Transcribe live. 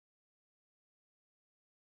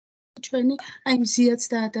ჩვენი აი მზიაც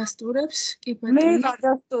დაადასტურებს კი მე ბატონო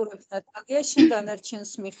გადასტურებს ნატალია შენ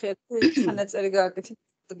დანარჩენს მიხედვით ხანაწერი გააკეთეთ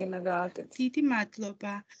გენა გააკეთეთ დიდი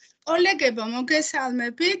მადლობა კოლეგებო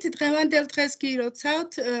მოგესალმებით დღევანდელ დღეს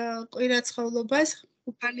გიროცავთ კვირაცხოვლობას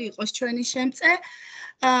უფალი იყოს ჩვენი შემწე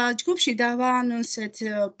ჯგუფში დავაანონსეთ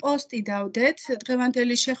პოსტი დავდეთ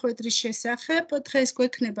დღევანდელი შეხვედრის შესახებ დღეს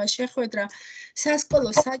გვექნება შეხვედრა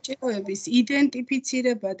სასკოლო საჭიროების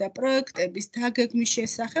იდენტიფიცირება და პროექტების დაგეგმვის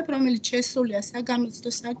შესახებ რომელიც შესულია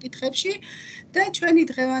საგამოცდო საკითხებში და ჩვენი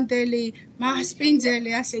დღევანდელი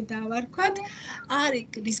მასპინძელი ასე დავარქვათ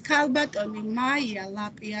არის ქალბატონი მაია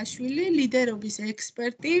ლაპიაშვილი ლიდერობის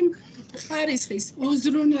ექსპერტი ხარისხის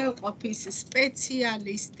უზრუნველყოფის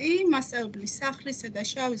სპეციალისტი მასწავლებლის სახლისა და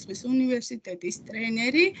შავი ზღვის უნივერსიტეტის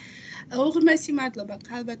ტრენერი უღრმესი მადლობა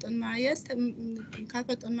ქალბატონმა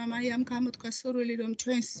მაიამ გამოთქვა სურვილი რომ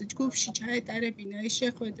ჩვენს ჯგუფში ჩაეტარებინა ეს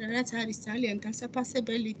შეხვედრა რაც არის ძალიან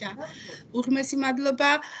დასაფასებელი და უღრმესი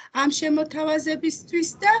მადლობა ამ შემოთავაზებისთვის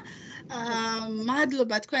და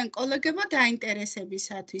მადლობა თქვენ კოლეგებო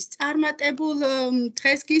დაინტერესებისათვის წარმატებულ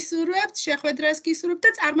დღეს გისურვებთ შეხვედრას გისურვებთ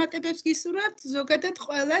და წარმატებებს გისურვებთ ზოგადად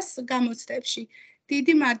ყველას გამოცდებში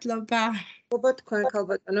დიდი მადლობა მადლობა თქვენ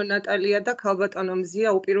ქალბატონო ნატალია და ქალბატონო მზია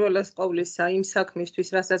უპირველეს ყოვლისა იმ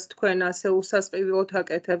საქმისთვის რასაც თქვენ ასე უსასყიდლოდ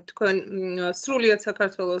აკეთებთ თქვენ სრულიად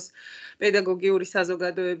საქართველოს პედაგოგიური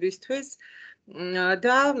საზოგადოებისთვის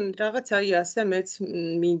და რაღაც აი ასე მეც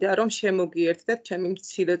მინდა რომ შემოგიერთდეთ ჩემი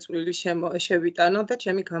მცირე წვლილი შევიტანო და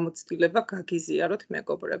ჩემი გამოცდილება გაგიზიაროთ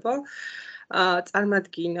მეგობრებო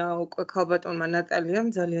წარმადგინა უკვე ქალბატონმა ნატალიამ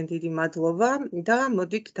ძალიან დიდი მადლობა და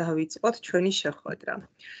მოდით დავიწყოთ ჩვენი შეხვედრა.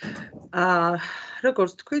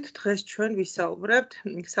 როგორც თქვით, დღეს ჩვენ ვისაუბრებთ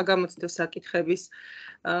საგამოცდო საკითხების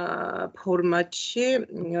ფორმატში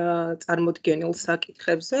წარმოდგენილ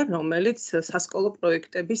საკითხებზე, რომელიც სასკოლო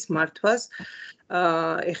პროექტების მართვას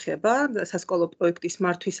ეხება. სასკოლო პროექტის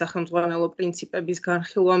მართვის სახელმძღვანელო პრინციპების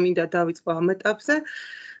განხილვა მინდა დავიწყო ამ ეტაპზე.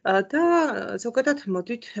 და ზოგადად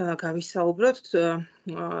მოდით გავისაუბროთ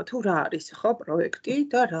თუ რა არის ხო პროექტი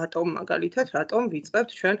და რატომ მაგალითად რატომ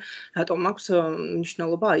ვიწყებთ ჩვენ რატომ აქვს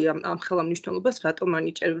მნიშვნელობა აი ამ ხელმძღვანელობას რატომ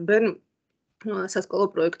ანიჭებენ სასკოლო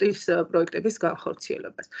პროექტების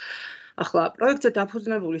განხორციელებას. ახლა პროექტზე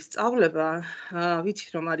დაფუძნებული სწავლება ვიცით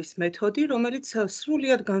რომ არის მეთოდი რომელიც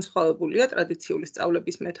სრულიად განსხვავებულია ტრადიციული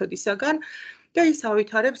სწავლების მეთოდისაგან და ის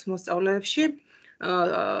ავითარებს მოსწავლეებში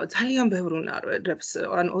ძალიან ბევრ უნარებს,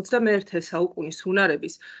 ან 21 საუკუნის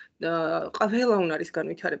უნარების ყველა უნარის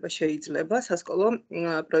განვითარება შეიძლება სასკოლო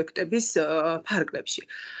პროექტების ფარგლებში.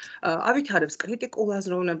 ავითარებს კრიტიკულ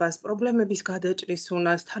აზროვნებას, პრობლემების გადაჭრის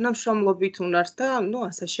უნარს, თანამშრომლობით უნარს და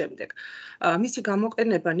ასე შემდეგ. მისი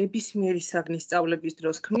გამოყენება ნებისმიერი საგნის სწავლების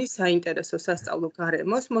დროს ქმნის საინტერესო სასწავლო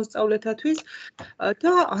გარემოს მოსწავლეთათვის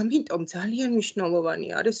და ამიტომ ძალიან მნიშვნელოვანი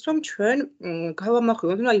არის რომ ჩვენ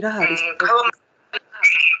გავამახვილოთ, აი რა არის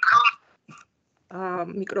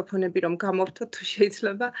მიკროფონები რომ გამოვთოთ თუ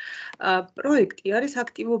შეიძლება პროექტი არის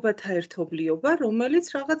აქტივობათა ერთობლიობა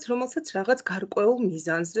რომელსაც რაღაც გარკვეულ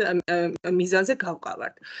მიზანზე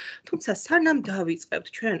გავყავართ თუმცა სანამ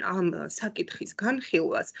დავიწყებთ ჩვენ ამ საკითხის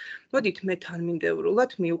განხილვას მოდით მე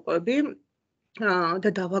თანმიმდევრულად მივყვები და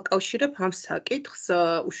დავაკავშირებ ამ საკითხს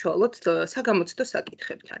უშუალოდ საგამოცდო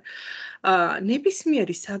საკითხებთან.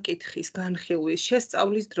 ნებისმიერი საკითხის განხილვის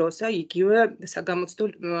შესწავლის დროს აი იგივე საგამოცდო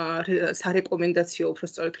სარეკომენდაციო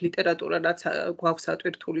უბრალოდ ლიტერატურა რაც გვაქვს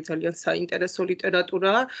ატვირთული ძალიან საინტერესო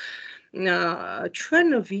ლიტერატურა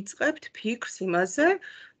ჩვენ ვიწყებთ ფიქრს იმაზე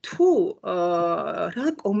თუ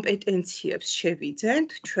რა კომპეტენციებს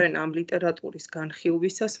შევიძენთ ჩვენ ამ ლიტერატურის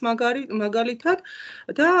განხილვისას მაგალითად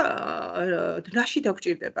და რაში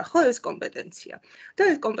დაგვჭირდება ხო ეს კომპეტენცია და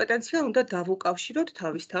ეს კომპეტენცია უნდა დავუკავშიროთ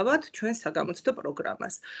თავისთავად ჩვენ საგამოცდო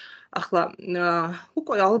პროგრამას. ახლა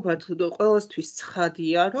უკვე ალბათ ყველასთვის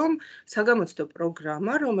ცხადია რომ საგამოცდო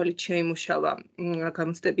პროგრამა რომელიც შეიმუშავა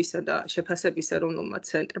გამოცდებისა და შეფასების ეროვნულმა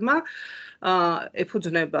ცენტრმა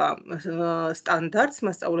ეფუძნება სტანდარტს,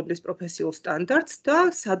 მასწავლებლის პროფესიულ სტანდარტს და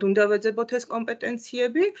სად უნდა ვეძებოთ ეს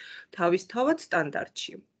კომპეტენციები თავისთავად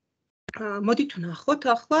სტანდარტში. მოდით ვნახოთ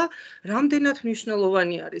ახლა რამდენად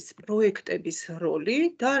მნიშვნელოვანი არის პროექტების როლი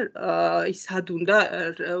და სად უნდა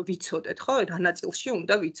ვიცოდეთ, ხო, რა ნაწილში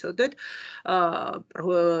უნდა ვიცოდეთ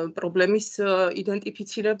პრობლემის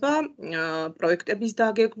იდენტიფიცირება, პროექტების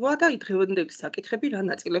დაგეგმვა და დღევანდელი საკითხები რა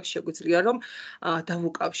ნაწილებს შეგვიძლია რომ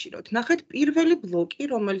დავუკავშიროთ. ნახეთ, პირველი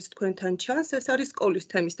ბლოკი, რომელიც თქვენთან ჩანს, ეს არის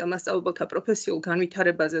სკოლის თემის და მასწავლებელთა პროფესიულ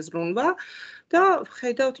განვითარებაზე ზრუნვა და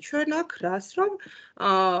ხედავთ ჩვენ აქ რას რომ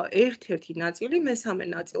ერთ-ერთი ნაწილი მესამე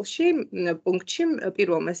ნაწილში პუნქტში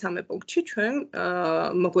პირველ მესამე პუნქტში ჩვენ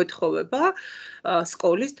მოგვეთხოვება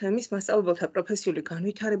სკოლის თემის მასწავლებელთა პროფესიული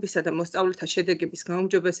განვითარებისა და მოსწავლეთა შედეგების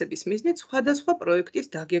გაუმჯობესების მიზნით სხვადასხვა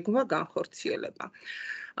პროექტის დაგეგმვა განხორციელება.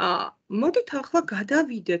 მოდით ახლა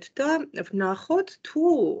გადავიდეთ და ვნახოთ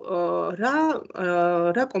თუ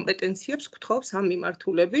რა კომპეტენციებს გვთხოვს ამ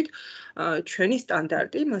მიმართულებით ჩვენი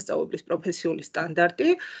სტანდარტი, მასწავლებლის პროფესიული სტანდარტი.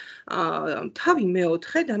 თავი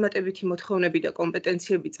მეოთხე დამატებითი მოთხოვნები და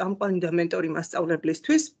კომპეტენციები წამყვანი და მენტორი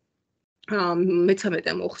მასწავლებლისთვის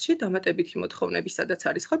მე-13 მუხლში დამატებითი მოთხოვნები სადაც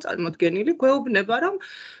არის ხო წარმოდგენილი, გვეუბნება რომ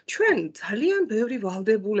ჩვენ ძალიან ბევრი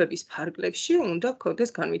ვალდებულების ფარგლებში უნდა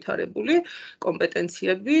გქონდეს განვითარებული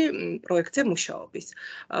კომპეტენციები პროექტზე მუშაობის.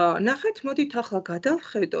 ნახეთ, მოდით ახლა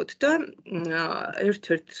გადავხედოთ და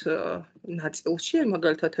ერთ-ერთ ნაწილში,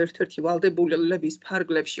 მაგალითად ერთ-ერთი ვალდებულების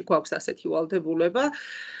ფარგლებში გვაქვს ასეთი ვალდებულება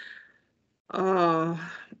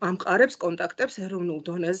ამყარებს კონტაქტებს ეროვნულ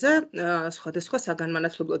დონეზე სხვადასხვა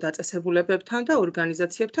საგანმანათლებლო დაწესებულებებთან და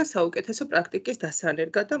ორგანიზაციებთან საუკეთესო პრაქტიკის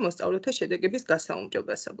დასანერგად და მოსწავლეთა შედეგების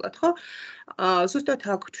გასაუმჯობესებლად, ხო? ზუსტად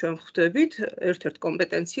აქ ჩვენ ხვდებით ერთ-ერთ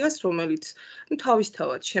კომპეტენციას, რომელიც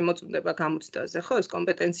თავისთავად შემოწმდება გამოცდაზე, ხო? ეს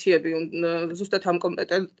კომპეტენციები ზუსტად ამ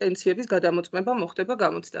კომპეტენციების გადამოწმება მოხდება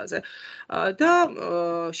გამოცდაზე. და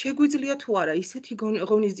შეგვიძლია თუ არა ისეთი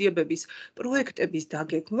ღონისძიებების პროექტების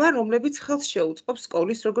დაგეგმვა, რომლებიც ხელს შეუწყობს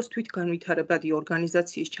სკოლის როგორც თვითგანვითარებადი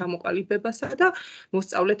ორგანიზაციის ჩამოყალიბებასა და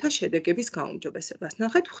მოსწავლეთა შედეგების გაუმჯობესებას.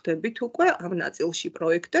 ნახეთ, ხვდებით უკვე ამ ნაწილში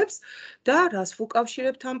პროექტებს და რას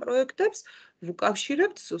ვუკავშირებთ ამ პროექტებს?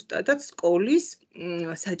 ვუკავშირებთ ზუსტადად სკოლის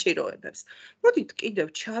საჭიროებებს. მოდით კიდევ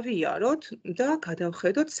ჩავიაროთ და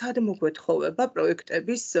გადავხედოთ, სად მოგვეთხოვება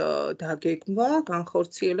პროექტების დაგეგმვა,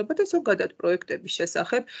 განხორციელება და ზოგადად პროექტების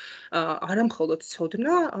შესახებ არა მხოლოდ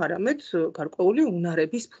ცოდნა, არამედ გარკვეული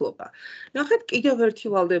უნარების ფლობა. ნახეთ, კიდევ ერთი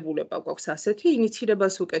ვალდებულება გვაქვს ასეთი,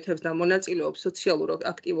 ინიცირებას უკეთებს და მონაწილეობს სოციალურ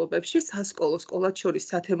აქტივობებში, სასკოლო, სკოლათშორის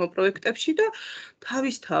სათემო პროექტებში და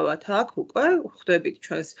თავისთავად აქ უკვე ხვდებით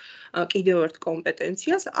ჩვენს კიდევ ერთ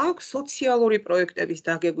კომპეტენციას, აქვს სოციალური პროექტების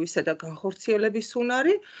დაგეგვისა და განხორციელების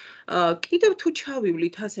უნარი. კიდევ თუ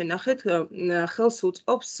ჩავივლით, ასე ნახეთ, ხელს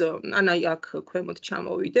უწყობს, აი აქ ქვემოთ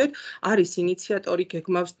ჩამოვიდეთ, არის ინიციატორი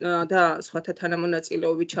გეგმავს და სხვათა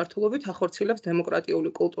თანამონაწილეობით ჩართულობით ახორციელებს დემოკრატიული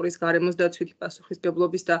კულტურის გარემოს დაცვითი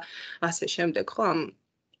პასუხისმგებლობის და ასე შემდეგ, ხო, ამ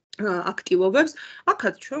აქტივობებს.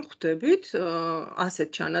 აქაც ჩვენ ხვდებით ასეთ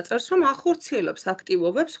ჩანაწერს, რომ ახორციელებს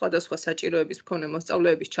აქტივობებს სხვადასხვა საჭიროების მქონე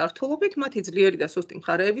მოსწავლეების ჩართულობით, მათი ძლიერი და სუსტი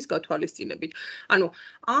მხარეების გათვალისწინებით. ანუ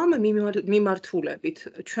ამ მიმართულებით,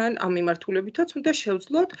 ჩვენ ამ მიმართულებითაც უნდა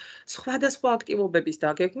შევძლოთ სხვადასხვა აქტივობების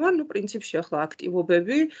დაგეგმვა, პრინციპში ახლა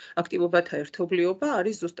აქტივობათა ერთობლიობა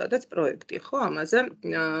არის ზუსტადად პროექტი, ხო, ამაზე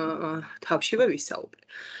თავშივე ვისაუბრე.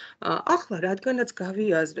 ახლა რადგანაც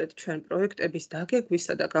გავიაზრეთ ჩვენ პროექტების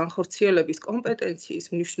დაგეგვისა და განხორციელების კომპეტენციის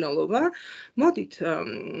მნიშვნელობა, მოდით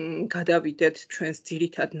გადავიდეთ ჩვენს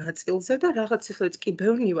ძირითად ნაწილზე და რაღაც ეხლაც კი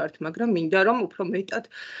ბევრი ვართ, მაგრამ მინდა რომ უფრო მეტად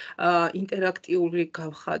ინტერაქტიული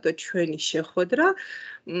გავხადოთ ჩვენი შეხვედრა.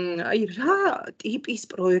 აი რა ტიპის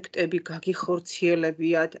პროექტები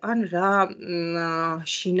გაგიხორციელებიათ, ან რა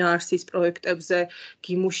შინაარსის პროექტებზე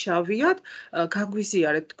გიმუშავიათ,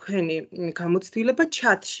 გაგვიზიარეთ თქვენი გამოცდილება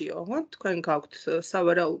ჩატში. თქვენ გაქვთ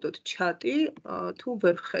სავარაუდოდ ჩატი, თუ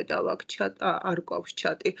ვერ ვხედავ აქ არ გვაქვს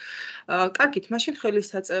ჩატი. კარგით, მაშინ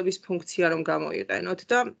ხელისაწევის ფუნქცია რომ გამოიყენოთ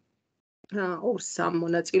და 2-3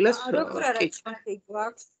 მონაწილეს როგორ არა ჩატი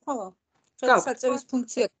გვაქვს, ხო? ხელისაწევის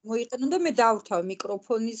ფუნქცია მოიყენო და მე დავრთავ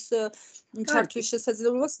მიკროფონის ჩართვის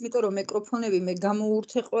შესაძლებლობას, იმიტომ რომ მიკროფონები მე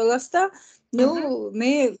გამოურთე ყველას და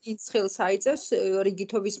მე ვინც ხელს აიწევს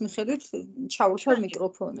რიგითობის მიხედვით ჩაურთავ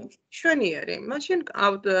მიკროფონებს. შვენიერი. მაშინ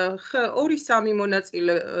 2-3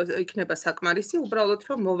 მონაწილე იქნება საკმარისი, უბრალოდ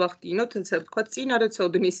რომ მოვახდინოთ, ესე ვთქვათ,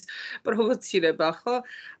 წინარეცოდნის პროვოცირება, ხო?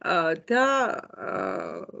 და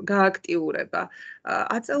გააქტიურება.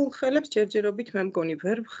 აწეულ ხელებს ჯერჯერობით მე მგონი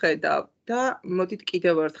ვერ ვხედავ და მოდით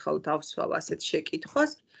კიდევ ერთხელ დავსვავ ასეთ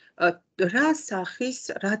შეკითხვას. რა სახის,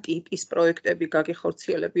 რა ტიპის პროექტები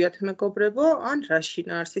გაგიხორციელებიათ მეგობრებო, ან რა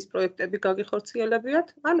შინაარსის პროექტები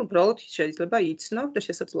გაგიხორციელებიათ, ან უბრალოდ შეიძლება იცნობთ და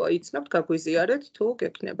შესაძლოა იცნობთ, გაგვიზიარეთ თუ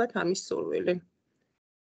გექნებათ ამის სურვილი.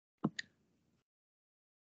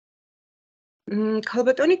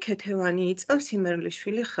 ქალბატონი ქეთევანი იწევს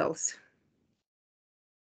იმერლიშვილი ხელს.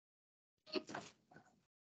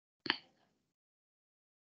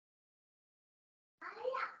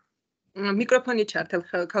 მიკროფონი ჩართელ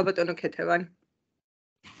ქალბატონო ქეთევანი.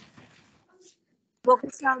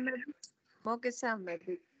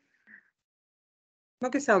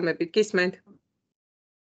 მოგესალმებით, გისმენთ.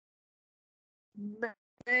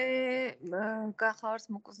 გახარს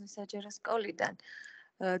მუკუზნის საჯარო სკოლიდან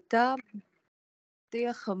და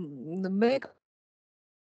დიახ მე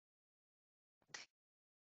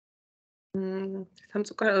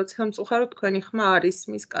სამწუხაროდ თქვენი ხმა არის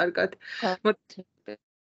მის კარგად.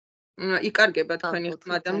 იკარგება თქვენი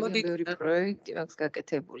ხმა და მოდით ბევრი პროექტი მაქვს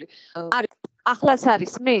გაკეთებული. არის ახლაც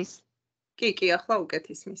არის მის? კი, ახლა უკეთ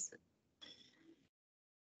ისმის.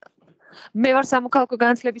 მე ვარ სამოქალაქო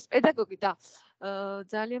განათლების პედაგოგი და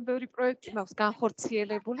ძალიან ბევრი პროექტი მაქვს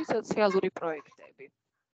განხორციელებული სოციალური პროექტები.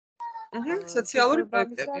 სოციალური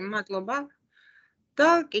პროექტები, მადლობა. და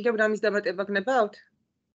კიდევ რამის დამატება გნებავთ?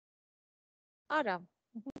 არა.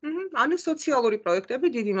 ანუ სოციალური პროექტები,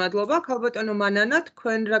 დიდი მადლობა. ქალბატონო მანანა,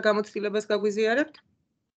 თქვენ რა გამოცდილებას გაგვიზიარებთ?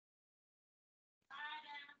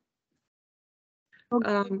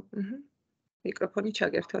 მიკროფონი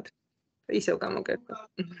ჩაგერთოთ. ისევ გამოგერთოთ.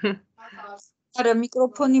 არა,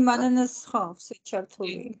 მიკროფონი მანანას ხავს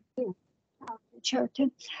შეჩართული.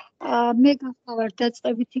 მე გავხარ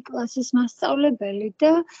დაწყებითი კლასის მასწავლებელი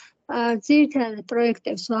და ძირითადად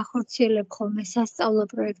პროექტებს ვახორციელებ ხოლმე სასწავლო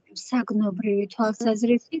პროექტებს საგნობრივი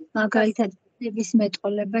თვალსაზრისით, მაგალითად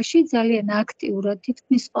ნებისმეტყველებაში ძალიან აქტიურად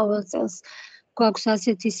თითქმის ყოველ წელს გვაქვს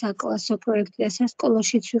ასეთი საკლასო პროექტი და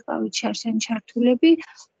სასკოლოშიც ვიყავით ჩართულები.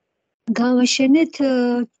 გავაშენეთ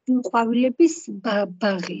ყვავილების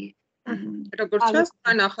ბაღი. როგორც ჩანს,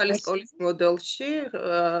 თან ახალი სკოლის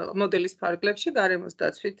მოდელის ფარგლებში გარემოს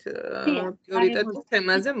დაცვით პრიორიტეტულ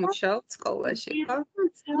თემაზე მუშაობთ სკოლაში, ხო?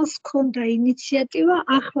 წელს მქონდა ინიციატივა,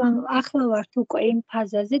 ახლა ვართ უკვე იმ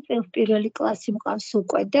ფაზაზე, წელს პირველი კლასი მყავს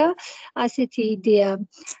უკვე და ასეთი იდეა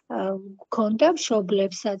მქონდა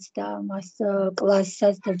მშობლებსაც და მას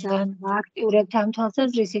კლასსაც და ძალიან აქტიურად ამ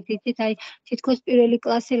თვალსაზრისით, იცით, აი თითქოს პირველი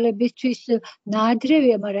კლასელებისთვის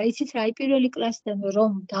ნაადრევია, მაგრამ იცით რა, აი პირველი კლასიდან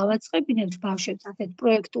რომ დავაწყებინებთ ბავშვებს ასეთ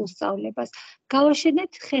პროექტულ სწავლებას.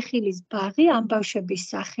 გავაშენეთ ხეხილის ბაღი ამ ბავშვების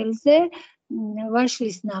სახელზე,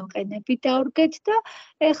 ვაშლის ნამყენები დავრგეთ და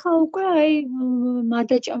ეხლა უკვე აი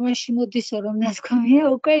მადაჭამაში მოდისო რომ ნასკომია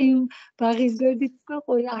უკვე იმ ბაღის გვერდით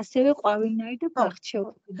ასევე ყვავილნარი და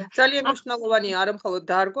ბაღჩეობები. ძალიან მნიშვნელოვანია არა მხოლოდ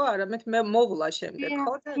დარგვა, არამედ მე მოვლა შემდეგ,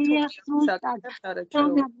 ხო?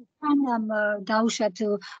 სანამ დავუშვათ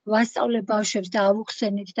ვასწავლებ ბავშვებს და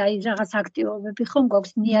ავუხსენით და აი რაღაც აქტივობები ხომ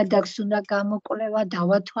გვაქვს, ნიადაგს უნდა გამოკვლევა,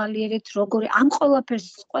 დავათვალიერეთ როგორი ამ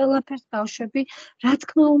ყველაფერს ბავშვები რა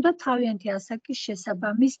თქმა უნდა თავიანთი ასაკის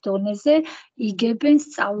შესაბამის დონეზე იგებენ,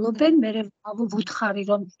 სწავლობენ, მე ვუთხარი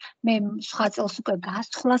რომ მე სხვა წელს უკვე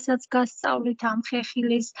გასცვლასაც გასწავლით ამ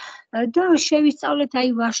ხეხილის და შევისწავლეთ აი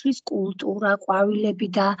ვაშლის კულტურა, ყვავილები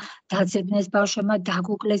და დაძებნეს ბავშვებმა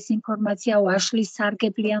დაგუკლეს ინფორმაცია ვაშლის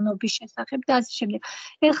სარგებლიანობის შესახებ და ასე შემდეგ.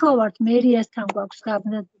 ეხლა ვართ მერიასთან გვაქვს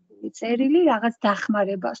გაბნადებული წერილი, რაღაც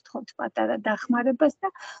დახმარებას თხოვთ, პატარა დახმარებას და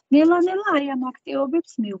ნელა-ნელა აი ამ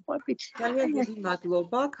აქტივობებს მივყვებით. ძალიან დიდი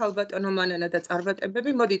მადლობა, ქალბატონო მანანა და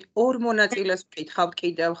წარმატებები. მოდით ორ მონაწილეს ვკითხავთ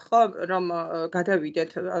კიდევ, ხო, რომ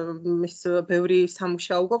გადავიდეთ ის ბევრი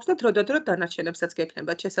სამუშაო გვაქვს და დროდადრო დანარჩენებსაც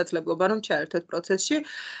გექნებათ შესაძლებლობა რომ ჩაერთოთ პროცესში.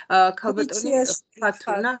 ქალბატონი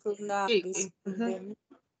ფათუნა.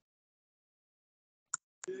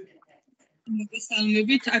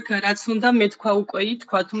 მოგესალმებით, აქ რაც უნდა მეთქვა უკვე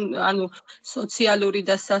ითქვათ, ანუ სოციალური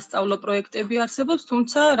და სასწავლო პროექტები არსებობს,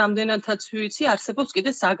 თუმცა რამდენადაც ვიცი, არსებობს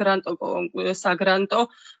კიდე საგრანტო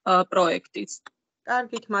პროექტიც.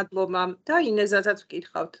 კარგით, მადლობა. და ინეზასაც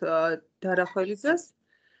ვკითხავთ დარახველიძეს.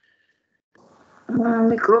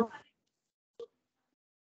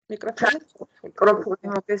 მიკროფონი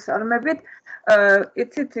მოგესალმებით.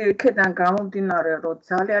 იცით, იქედან გამომდინარე, რომ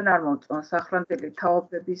ძალიან არ მომწონს ახლანდელი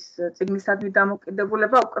თაობების წიგნისადმი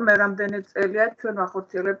დამოკიდებულება, უკვე მე რამდენი წელია ჩვენ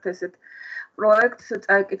ვახორციელებთ ესეთ პროექტს,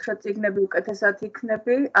 წაიკითხეთ წიგნები უკეთესად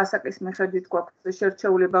იქნები, ასაკის მიხედვით გვაქვს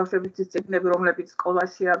შერჩეული ბავშვების წიგნები, რომლებიც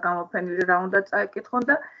სკოლაშია გამოფენილი, რა უნდა წაიკითხონ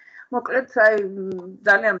და მოკლედ აი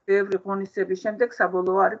ძალიან ბევრი ღონისძიების შემდეგ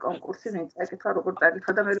საბოლოო არის კონკურსი, ვინ წაიკითხა, როგორ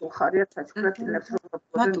წაიკითხა და მე უხარია საჩუქრათილებს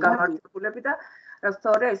რომ გამარჯვებულები და რაც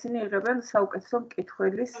თორე ისინი იღებენ საუკეთესო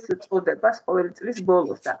მკითხველის წოდებას ყოველი წლის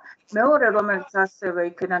ბოლოს და მეორე რომელიც ასევე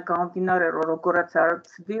იქიდან გამომდინარე რომ როგორაც არ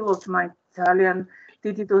ცდილობს მაინც ძალიან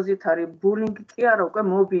დიდი დოზით არის ბულინგი კი არა უკვე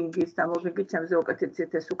მობინგის და მობინგი ჩემზე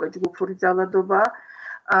უკეთესით ეს უკვე ჯგუფური ძალადობაა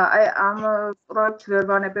აი ამ პროექტს ვერ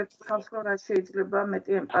ვანებებთ ხალხს რომ რა შეიძლება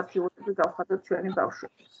მეტი ემპათიურები გავხადოთ ჩვენი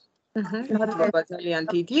ბავშვებს. მადლობა ძალიან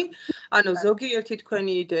დიდი. ანუ ზოგიერთი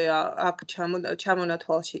თქვენი იდეა აქ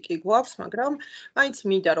ჩამონათვალში კი გვაქვს, მაგრამ მაინც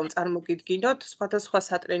მინდა რომ წარმოგიდგინოთ სხვადასხვა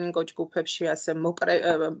სატრენინგო ჯგუფებში ასე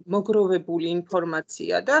მოგროვებული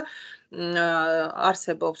ინფორმაცია და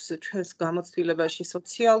არსებობს ჩვენს გამოცდილებაში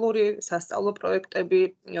სოციალური სასწავლო პროექტები,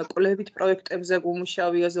 კვლევით პროექტებზე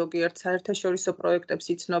გუმუშავია ზოგიერთ საერთაშორისო პროექტებს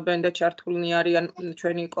იცნობენ და ჩართულნი არიან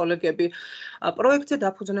ჩვენი კოლეგები. პროექტზე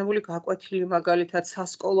დაფუძნებული გაკვეთილი მაგალითად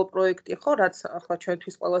სასკოლო პროექტი ხო, რაც ახლა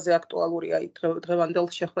ჩვენთვის ყველაზე აქტუალურია დღევანდელ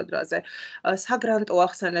შეხვედრაზე. საგრანტო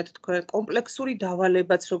ახსენეთ თქვენ კომპლექსური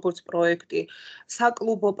დავალებაც როგორც პროექტი,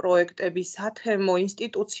 საკლუბო პროექტები, სათემო,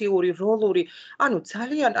 ინსტიტუციური, როლური,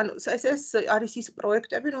 ძალიან ეს არის ის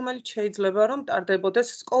პროექტები, რომელიც შეიძლება რომ ტარდებოდეს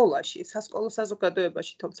სკოლაში, სასკოლო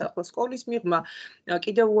საზოგადოებაში, თუმცა ახლა სკოლის მიღმა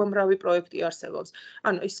კიდევ უამრავი პროექტი არსებობს.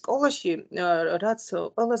 ის სკოლაში რაც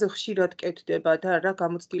ყველაზე ხშირად კეთდება და რა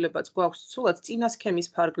გამოცდილებაც გვაქვს, სულაც წინა სქემის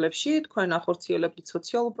ფარგლებში, თქვენ ახორციელებთ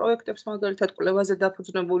სოციალურ პროექტებს, მაგალითად კვლევაზე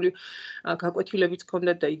დაფუძნებული გაკვეთილებიც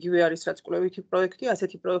გქონდათ და იგივე არის რაც კვლევითი პროექტი,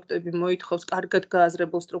 ასეთი პროექტები მოითხოვს კარგად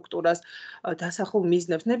გააზრებულ სტრუქტურას, დასახულ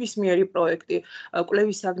მიზნებს, ნებისმიერი პროექტი,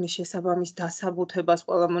 კვლევის საგნის შესაბამის დასაბუთებას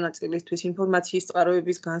ყველა მონაწილისთვის, ინფორმაციის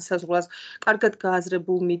წყაროების განსაზღვრას, კარგად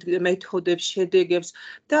გააზრებულ მეთოდებს, შედეგებს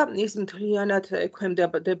და ის მთლიანად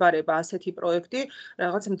ექვემდებარება ასეთი პროექტი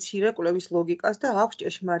რაღაც მცირე კვლევის ლოგიკას და აქვს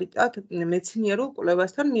ჭეშმარიტად მეცნიერულ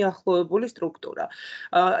კვლევასთან მიახლოებული სტრუქტურა.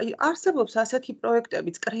 არსებობს ასეთი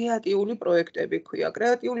პროექტებიც, კრეატიული პროექტები ქვია.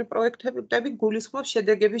 კრეატიული პროექტები გულისხმობს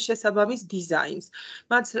შედეგების შესაბამის დიზაინს.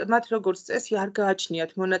 მათ როგორც წესი არ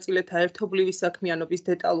გააჩნიათ მონაწილეთა ერთობლივი საქმიანობის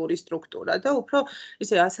დეტალური სტრუქტურა და უფრო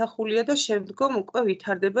ისე ასახულია და შემდგომ უკვე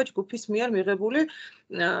ვითარდება ჯგუფის მიერ მიღებული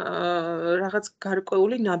რაღაც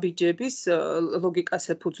გარკვეული ნაბიჯების ლოგიკას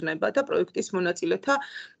ეფუძნება და პროექტის მონაწილეთა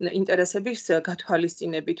ინტერესების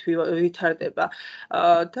გათვალისწინებით ვითარდება.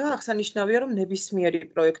 და აღსანიშნავია, რომ ნებისმიერი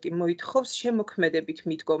პროექტი მოითხოვს შემოქმედებით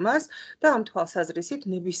მიდგომას და ამ თვალსაზრისით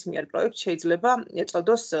ნებისმიერ პროექტს შეიძლება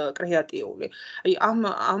ეწოდოს კრეატიული.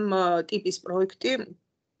 ამ ტიპის პროექტი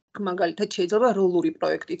მაგალითად შეიძლება როლური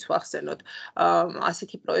პროექტიც ვახსენოთ.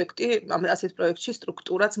 ასეთ პროექტში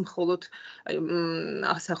სტრუქტურაც მხოლოდ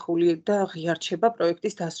ასახული და ღიარჩება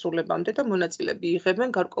პროექტის დასრულებამდე და მონაწილეები იღებენ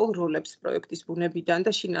გარკვეულ როლებს პროექტის ბუნებიდან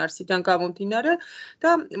და შინაარსიდან გამომდინარე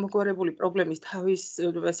და მოგვარებული პრობლემის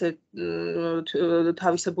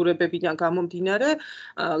თავისებურებებიდან გამომდინარე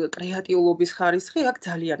კრეატიულობის ხარისხი აქ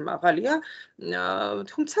ძალიან მაღალია.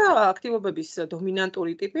 თუმცა აქტივობების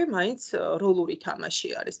დომინანტური ტიპი მაინც როლური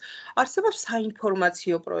თამაში არის. არსებობს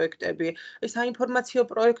საინფორმაციო პროექტები. საინფორმაციო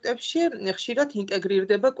პროექტებში ხშირად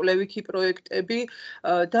ინტეგრირდება კვლევითი პროექტები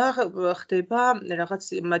და ხდება რაღაც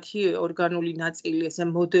მათი ორგანული ნაწილი, ესე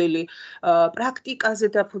მოდელი, პრაქტიკაზე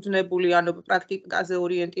დაფუძნებული, პრაქტიკაზე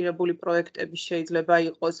ორიენტირებული პროექტები შეიძლება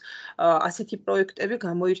იყოს. ასეთი პროექტები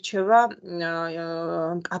გამოირჩევა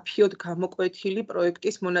მკაფიოდ გამოკვეთილი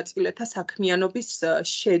პროექტის მონაწილეთა საქმიანობის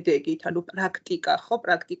შედეგით, პრაქტიკა, ხო,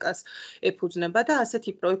 პრაქტიკას ეფუძნება და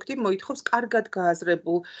ასეთი პროექტი მოითხოვს კარგად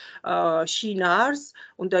გააზრებულ შინაარსს,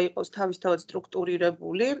 უნდა იყოს თავისთავად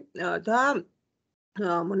სტრუქტურირებული და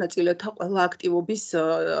მონაწილეთა ყველა აქტივობის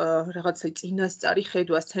რაღაცა წინასწარი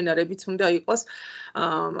ხედვა სცენარებიც უნდა იყოს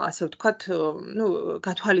ასე ვთქვათ,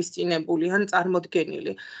 გათვალისწინებული ან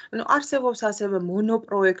წარმოდგენილი. არსებობს ასევე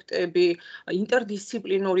მონოპროექტები,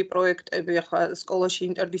 ინტერდისციპლინური პროექტები, ახლა სკოლაში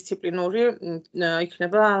ინტერდისციპლინური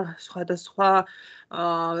იქნება სხვადასხვა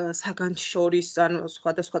საგანს შორის, ან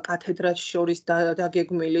სხვადასხვა კათედრას შორის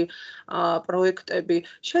დაგეგმილი პროექტები.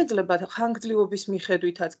 შეიძლება ხანგრძლივობის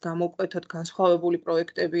მიხედვითაც გამოკვეთოთ განსხვავებული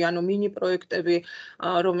პროექტები, ანუ მინი პროექტები,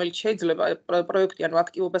 რომელიც შეიძლება პროექტი, ანუ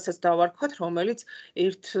აქტივობასაც დავარქვათ, რომელიც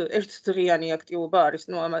ერთდღიანი აქტივობა არის.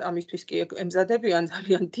 ამისთვის კი ემზადებიან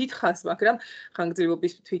ძალიან დიდ ხანს, მაგრამ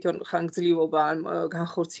თვითონ ხანგრძლივობა ან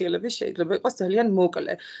განხორციელების შეიძლება იყოს ძალიან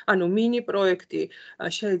მოკლე. ანუ მინი პროექტი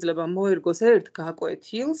შეიძლება მოერგოს ერთ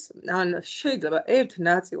გაკვეთილს, ან შეიძლება ერთ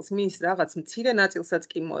ნაწილს, მის რაღაც მცირე ნაწილსაც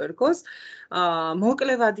კი მოერგოს.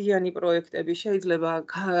 მოკლევადიანი პროექტები შეიძლება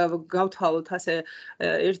გავთვალოთ ასე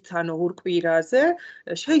ერთ ან ორ კვირაზე,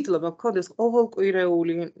 შეიძლება გქონდეს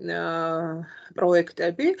ყოველკვირეული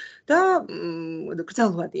პროექტები და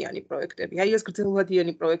გრძელვადიანი პროექტები. ეს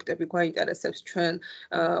გრძელვადიანი პროექტები გვაინტერესებს ჩვენ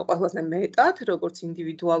ყველაზე მეტად, როგორც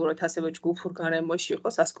ინდივიდუალურად, ასევე ჯგუფურ გარემოში,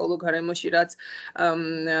 სასკოლო გარემოში, რაც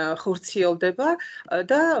ხორციელდება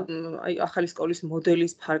და ახალი სკოლის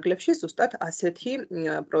მოდელის ფარგლებში ზუსტად ასეთი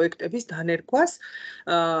პროექტების დანერგვას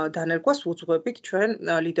უძღვებით ჩვენ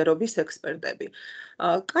ლიდერობის ექსპერტები.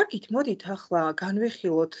 კარგით, მოდით ახლა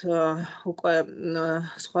განვიხილოთ უკვე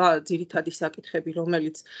სხვა ძირითადი საკითხები,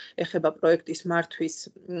 რომელიც ეხება პროექტის მართვის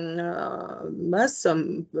მას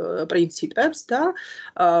პრინციპებს და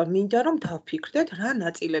მინდა რომ დავფიქრდეთ, რა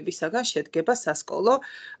ნაწილებისაგან შედგება სასკოლო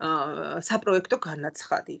საპროექტო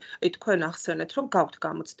განაცხადი. თქვენ ახსენეთ, რომ გაქვთ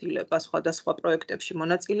გამოცდილება სხვადასხვა პროექტებში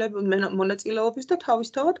მონაწილეობის და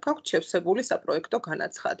თავისთავად გაქვთ შევსებული საპროექტო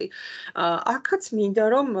განაცხადი. აქაც მინდა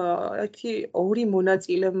რომ ორი მონაწილე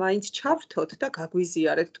მაინც ჩავრთოთ და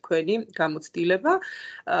გაგვიზიარეთ თქვენი გამოცდილება.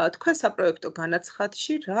 თქვენ საპროექტო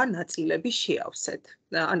განაცხადში რა ნაწილები შეავსეთ?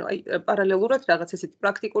 ანუ პარალელურად რაღაც ესეთი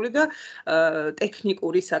პრაქტიკული და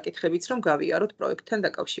ტექნიკური საკითხებიც რომ გავიაროთ პროექტთან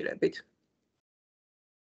დაკავშირებით.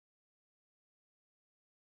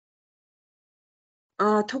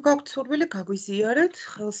 თუ გაქვთ სურვილი გაგვიზიარეთ,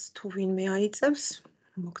 ხელს თუ ვინმე აიწევს,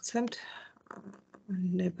 მოგცემთ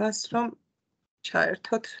ნებას რომ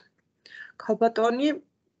ჩაერთოთ. ქალბატონი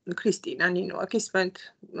ქრისტინა ნინო აქ ისმენთ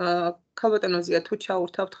ქალბატონოზია თუ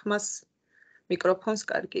ჩაურთავთ ხმას მიკროფონს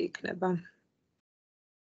კარგი იქნება.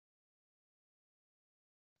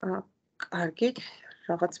 კარგით,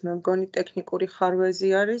 რაღაც მე მგონი ტექნიკური ხარვეზი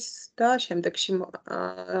არის და შემდეგში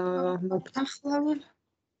ახლავე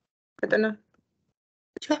ბატონო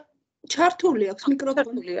ჩართული აქვს მიკროფონი.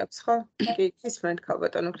 ჩართული აქვს ხო? კი, ისმენთ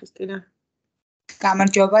ქალბატონო ქრისტინა.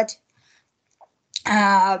 გამარჯობათ.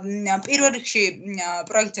 პირველ რიგში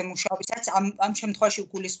პროექტზე მუშაობისას ამ შემთხვევაში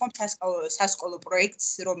გულისხმობ სასკოლო პროექტს,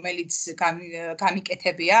 რომელიც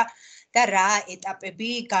გამიკეთებია და რა ეტაპები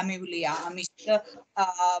გამივლია ამის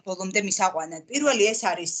ბოლომდე მისაყვანად. პირველი ეს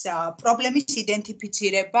არის პრობლემის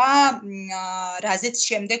იდენტიფიცირება, რაზეც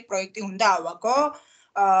შემდეგ პროექტი უნდა ავაგო.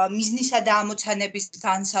 მიზნისა და ამოცანების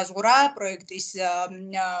განსაზღვრა პროექტის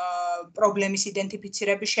პრობლემის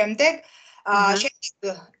იდენტიფიცირების შემდეგ.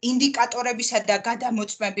 ინდიკატორებისა და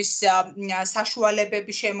გადამოწმების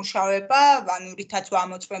საშუალებების შემუშავება, ანუ რითაც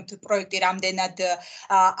ვამოწმებთ პროექტი რამდენად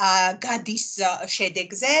გადის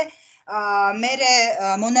შედეგზე. მერე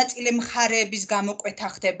მონაწილე მხარეების გამოკვეთა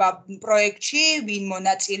ხდება პროექტში, ვინ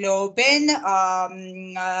მონაწილეობენ,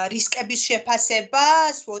 რისკების შეფასება,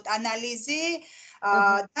 SWOT ანალიზი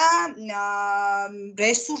და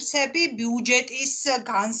რესურსები, ბიუჯეტის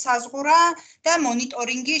განსაზღვრა და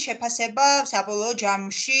მონიტორინგი შეფასება საბოლოო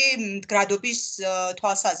ჯამში მდგრადობის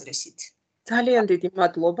თვალსაზრისით. ძალიან დიდი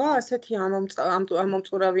მადლობა ასეთი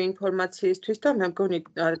ამომწურავი ინფორმაციისთვის და მე მგონი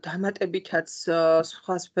დამატებითაც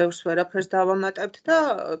სხვას ბევრს ვერაფერს დავამატებთ და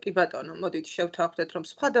კი ბატონო, მოდით შევთანხმდეთ, რომ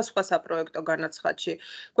სხვადასხვა საპროექტო განაცხადში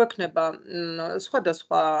გვექნება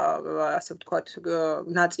სხვადასხვა ასე ვთქვათ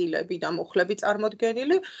ნაწილები და მუხლები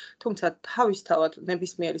წარმოდგენილი, თუმცა თავისთავად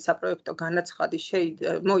ნებისმიერი საპროექტო განაცხადი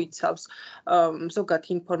მოიცავს ზოგად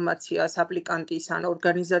ინფორმაციას აპლიკანტის ან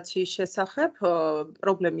ორგანიზაციის შესახებ,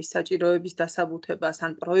 პრობლემის საჭიროების დასაბუთებას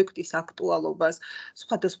ან პროექტის აქტუალობას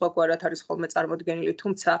სხვადასხვაგვარად არის ხოლმე წარმოდგენილი,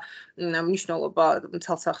 თუმცა მნიშვნელობა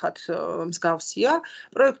ცალსახად მსგავსია.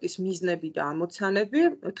 პროექტის მიზნები და ამოცანები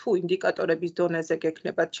თუ ინდიკატორების დონეზე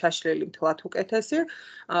გექნებათ ჩაშლილი მთლად უკეთესი.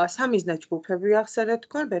 სამიზნე ჯგუფები ახსენეთ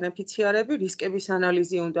თქვენ, ბენეფიციარები, რისკების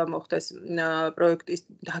ანალიზი უნდა მოხდეს პროექტის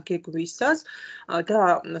დაგეგმვისას და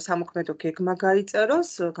სამოქმედო გეგმა გაიწეროს,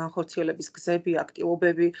 განხორციელების გზები,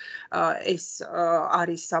 აქტივობები, ეს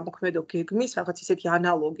არის სამოქმედო გეგმის რაღაც ისეთი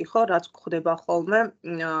ანალოგი, ხო, რაც გვხდება ხოლმე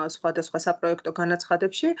სხვადასხვა საპროექტო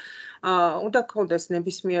განაცხადებში. უნდა გქონდეს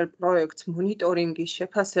ნებისმიერ პროექტს მონიტორინგის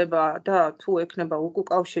შეფასება და თუ ექნება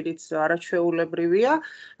უკავშირიც არაჩვეულებრივია,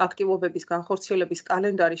 აქტივობების განხორციელების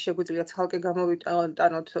კალენდარი შეგვიძლია ცალკე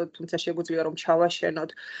გამოვიტანოთ, თუმცა შეგვიძლია რომ ჩავაშენოთ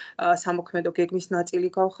სამოქმედო გეგმის ნაწილი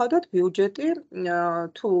გავხადოთ, ბიუჯეტი,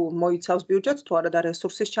 თუ მოიცავს ბიუჯეტს, თუ არა და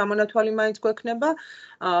რესურსის ჩამონათვალი მაინც გვექნება,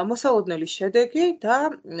 მოსალოდნელი შედეგი და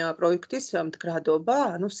პროექტის მდგრადობა,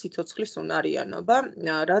 ანუ სიცოცხლის უნარიანობა,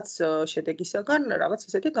 რაც შედეგისაგან რაღაც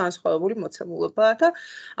ისეთი განსხვავებული მოცემულობაა და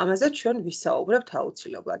ამაზეც ჩვენ ვისაუბრებთ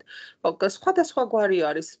აუცილებლად. სხვადასხვაგვარი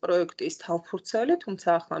არის პროექტის თავფურცელი, თუმცა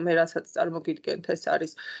ახლა მე რასაც წარმოგიდგენთ, ეს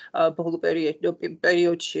არის ბოლო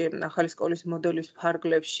პერიოდში ახალი სკოლის მოდელის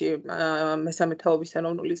ფარგლებში მესამე თაობის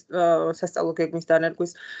ეროვნული სასწავლო გეგმის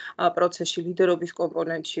დანერგვის პროცესში ლიდერობის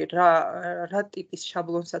კომპონენტში რა ტიპის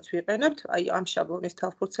შაბლონსაც ვიყენებთ, აი ამ შაბლონის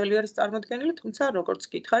თავფურცელი არის წარმოდგენილი, თუმცა როგორც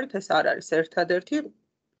გითხარით, ეს არ არის ერთადერთი.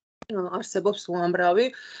 არსებობს უამრავი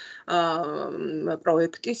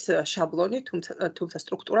პროექტის შაბლონი, თუმცა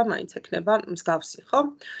სტრუქტურა მაინც ექნება მსგავსი, ხო?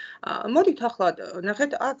 მოდით ახლა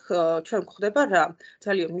ნახეთ, აქ ჩვენ გვხვდება რა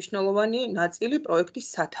ძალიან მნიშვნელოვანი ნაწილი პროექტის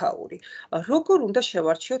სათაური. როგორ უნდა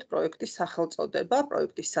შევარჩიოთ პროექტის სახელწოდება,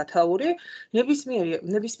 პროექტის სათაური?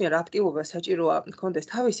 ნებისმიერ აქტივობას საჭიროა ჰქონდეს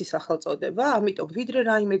თავისი სახელწოდება, ამიტომ ვიდრე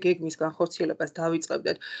რაიმე გეგმის განხორციელებას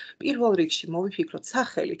დავიწყებდეთ, პირველ რიგში მოვიფიქროთ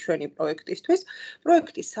სახელი ჩვენი პროექტისთვის.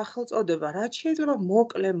 პროექტის სახელწოდება რაც შეიძლება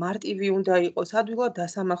მოკლე, მარტივი უნდა იყოს, ადვილად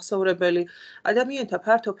დასამახსოვრებელი, ადამიანთა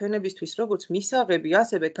ფართო ფენებისთვის როგორც მისაღები,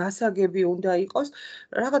 ასევე გასაგები უნდა იყოს,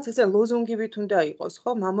 რაღაც ესე ლოზუნგივით უნდა იყოს,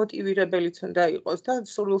 ხო, მამოტივირებელიც უნდა იყოს და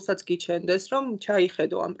სურვილსაც გიჩენდეს, რომ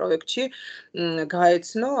ჩაიხედო ამ პროექტში,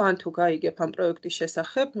 გაეცნო, ან თუ გაიგებ ამ პროექტის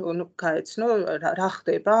შესახებ, გაეცნო რა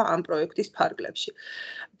ხდება ამ პროექტის ფარგლებში.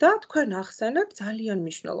 და თქვენ ახსენეთ ძალიან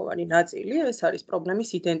მნიშვნელოვანი ნაწილი, ეს არის პრობლემის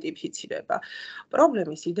იდენტიფიცირება.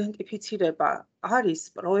 პრობლემის იდენტიფიცირება არის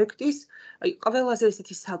პროექტის ყველაზე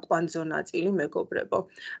ესეთი საკვანძო ნაწილი, მეგობრებო.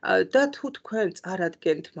 და თუ თქვენ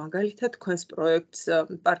წარადგენთ მაგალითად თქვენს პროექტს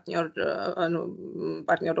პარტნიორ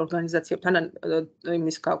ორგანიზაციებთან, ან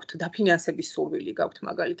იმის გაქვთ დაფინანსების სურვილი გაქვთ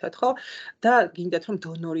მაგალითად, ხო? და გინდათ რომ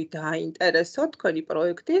დონორი დააინტერესოთ თქვენი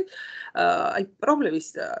პროექტი, აი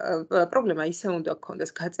პრობლემა ისე უნდა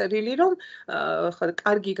გქონდეს გაწერილი, რომ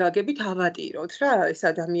კარგი გაგებით ავატიროთ რა ეს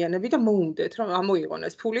ადამიანები და მოუნდეთ რომ ამოიღონ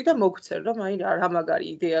ეს ფული და მოგცერ რომ აი რა მაგარი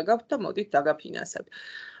იდეა გაქვთ და მოდით დაგაფინანსებთ.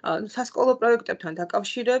 სასკოლო პროექტებთან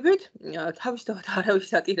დაკავშირებით თავისთავად არავის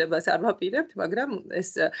ატირებას არ ვაპირებთ, მაგრამ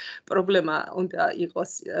ეს პრობლემა უნდა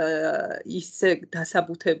იყოს ისე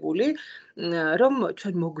დასაბუთებული, რომ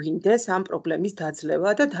ჩვენ მოგვინდეს ამ პრობლემის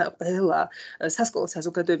დაძლევა და ყველა სასკოლო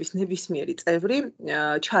საზოგადოების ნებისმიერი წევრი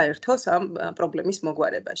ჩაერთოს ამ პრობლემის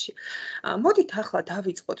მოგვარებაში. მოდით ახლა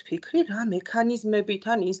დავიწყოთ ფიქრი, რა მექანიზმებით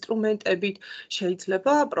ან ინსტრუმენტებით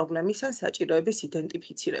შეიძლება პრობლემის ან საჭიროების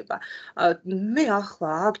იდენტიფიცირება. მე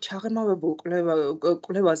ახლა აქ ჩაღრმავებულ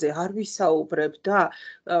კვლევაზე არ ვისაუბრებ და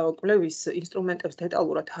კვლევის ინსტრუმენტებს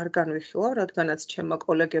დეტალურად არ განვიხილავ, რადგანაც ჩემმა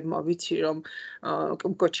კოლეგებმა ვიცი, რომ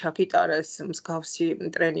ჩაკიტარეს მსგავსი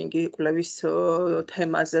ტრენინგი კვლევის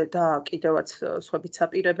თემაზე და კიდევაც სხვებიც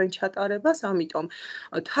აპირებენ ჩატარებას, ამიტომ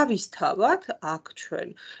თავისთავად აქ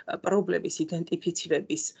ჩვენ პრობლემის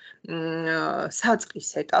იდენტიფიცირების საწყის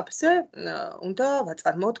ეტაპზე უნდა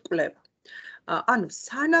ვაწარმოოთ კვლევა. ანუ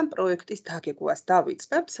სანამ პროექტის დაგეგმვას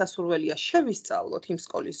დავიწყებთ, სასურველია შევისწავლოთ იმ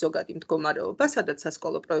სკოლის ზოგადი მდგომარეობა, სადაც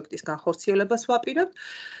სასკოლო პროექტის განხორციელებას ვაპირებთ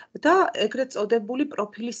და ეგრეთ წოდებული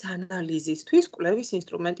პროფილის ანალიზისთვის კვლევის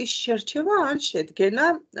ინსტრუმენტის შერჩევა ან შედგენა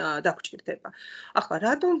დაგჭირდება. ახლა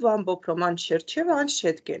რატომ ვამბობ, რომ ან შერჩევა, ან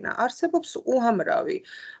შედგენა? არსებობს უამრავი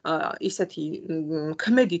ისეთი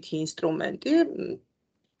ქმედითი ინსტრუმენტი,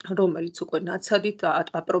 რომელიც უკვე ნაცადით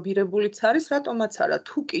აპრობირებულიც არის, რატომაც არა,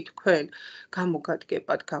 თუ კი თქვენ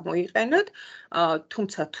გამოგადგებათ, გამოიყენეთ,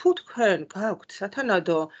 თუმცა თუ თქვენ გაქვთ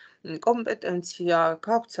სათანადო კომპეტენცია,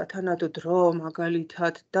 გაქვთ სათანადო დრო,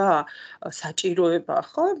 მაგალითად და საჭიროება,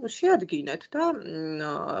 ხო, შეადგინეთ და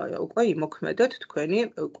უკვე იმოქმედეთ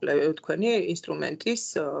თქვენი ინსტრუმენტის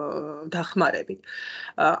დახმარებით.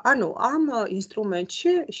 ანუ ამ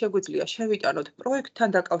ინსტრუმენტში შეგვიძლია შევიტანოთ პროექტთან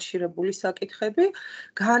დაკავშირებული საკითხები,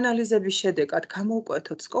 გაანალიზების შედეგად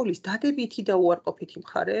გამოვკვეთოთ სკოლის დადებითი და უარყოფითი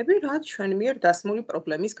მხარეები, რაც ჩვენ მიერ დასმული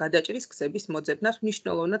პრობლემის გადაჭრის გზების მოძებნას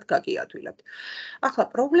მნიშვნელოვნად გაგიადვილებთ. ახლა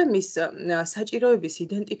პრობლემის საჭიროების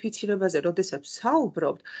იდენტიფიცირებაზე, როდესაც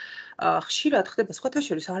საუბრობთ, ხშირად ხდება სხვათა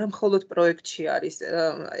შორის არა მხოლოდ პროექტში არის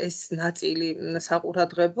ეს ნაწილი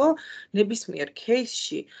საყურადღებო, ნებისმიერ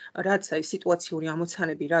кейსში, რაც აი სიტუაციური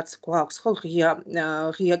ამოცანები, რაც გვაქვს, ხო,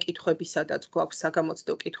 ღია კითხვები, სადაც გვაქვს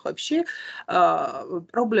საგამოცდო კითხვებში,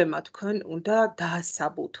 პრობლემა თქვენ უნდა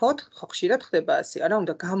დაასაბუთოთ, ხო, ხშირად ხდება ასე, არა,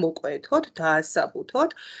 უნდა გამოკვეთოთ,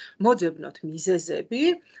 დაასაბუთოთ, მოძებნოთ მიზეზები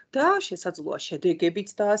და შესაძლოა შედეგებიც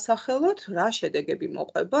დაასახელოთ, რა შედეგები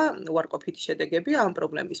მოყვება, უარყოფითი შედეგები ამ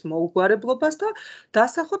პრობლემის მოუგვარებლობას და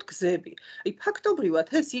დასახოთ გზები. აი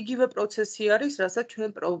ფაქტობრივად ეს იგივე პროცესი არის, რასაც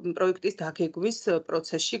ჩვენ პროექტის დაგეგმვის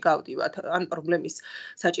პროცესში გავდივართ, ან პრობლემის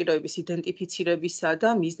საჭიროების იდენტიფიცირებისა და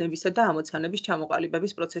მიზნებისა და ამოცანების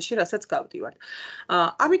ჩამოყალიბების პროცესში, რასაც გავდივართ.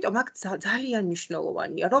 ამიტომ აქ ძალიან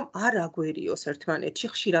მნიშვნელოვანია, რომ არ აგვერიოს ერთმანეთში,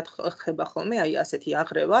 ხშირად ხდება ხოლმე აი ასეთი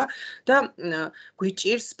აღრევა და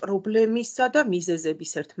გვიჭირს პრობლემისა და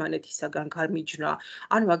მიზეზების ერთმანეთისაგან გამიჯვნა,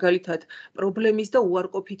 ან მაგალითად პრობლემის და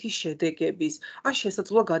უარყოფითი შედეგების, ან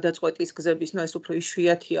შესაძლოა გადაწყვეტის გზების, ეს უფრო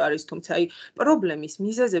იშვიათი არის, თუმცა პრობლემის,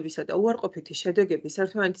 მიზეზებისა და უარყოფითი შედეგების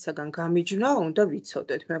ერთმანეთისაგან გამიჯვნა უნდა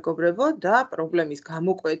ვიცოდეთ, მეგობრებო, და პრობლემის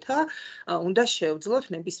გამოკვეთა უნდა შევძლოთ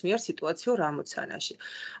ნებისმიერ სიტუაციურ ამოცანაში.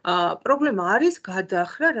 პრობლემა არის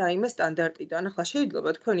გადახრა რაიმე სტანდარტიდან. ახლა შეიძლება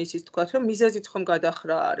თქვენ ისიც თქვათ, რომ მიზეზიც ხომ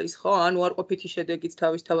გადახრა არის, ხო? ან უარყოფითი შედეგიც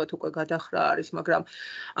თავისთავად უკვე გადახრა არის, მაგრამ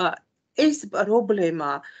ეს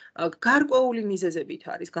პრობლემა გარკვეული მიზეზებით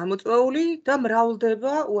არის გამოწვეული და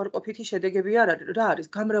მრავლდება უარყოფითი შედეგები რა არის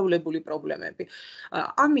გამრავლებული პრობლემები.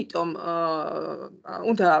 ამიტომ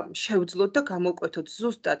უნდა შევძლოთ და გამოკვეთოთ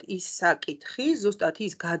ზუსტად ის საკითხი, ზუსტად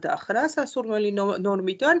ის გადახრა სასურველი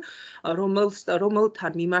ნორმიდან,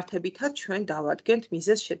 რომელთან მიმართებითაც ჩვენ დავადგენთ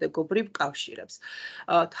მიზეზ-შედეგობრივ კავშირებს.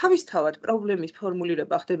 თავისთავად პრობლემის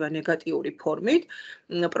ფორმულირება ხდება ნეგატიური ფორმით.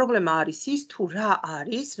 პრობლემა არის ის, თუ რა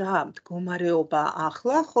არის, რა მდგომარეობა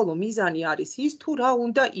ახლა, ხოლო მიზანი არის ის, თუ რა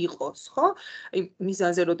უნდა იყოს, ხო?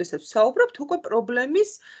 მიზანზე როდესაც ვსაუბრობთ, უკვე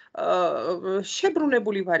პრობლემის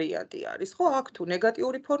შებრუნებული ვარიანტი არის, ხო? აქ თუ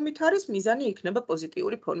ნეგატიური ფორმით არის, მიზანი იქნება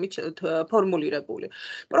პოზიტიური ფორმით ფორმულირებული.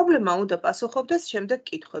 პრობლემა უნდა პასუხობდეს შემდეგ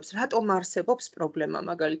კითხვებს, რატომ არსებობს პრობლემა,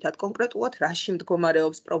 მაგალითად, კონკრეტულად რაში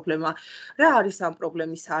მდგომარეობს პრობლემა, რა არის ამ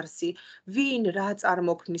პრობლემის არსი, ვინ რა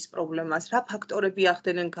წარმოქმნის პრობლემას, რა ფაქტორები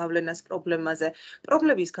ახდენენ გავლენას პრობლემაზე.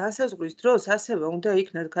 პრობლემის განსაზღვრის დროს ასევე უნდა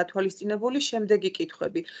იქნას გათვალისწინებული შემდეგი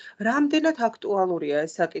კითხვები. რამდენად აქტუალურია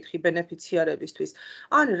ეს საკითხი ბენეფიციარებისთვის?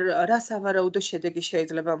 ან რა სავარაუდო შედეგი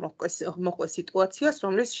შეიძლება მოყვეს სიტუაციას,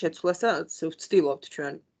 რომლის შეცვლასაც ვცდილობთ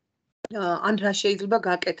ჩვენ? ან რა შეიძლება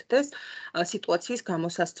გაკეთდეს სიტუაციის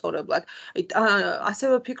გამოსასწორებლად.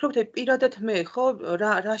 ასევე ვფიქრობთ, პირადად მე ხო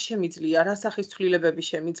რა შემიძლია, რა სახის ცვლილებები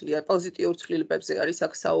შემიძლია, პოზიტიურ ცვლილებებზე არის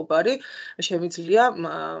აქ საუბარი, შემიძლია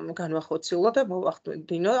განვახორციელო და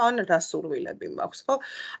მოვახდინო, ან რა სურვილები მაქვს, ხო?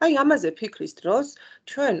 ამაზე ფიქრის დროს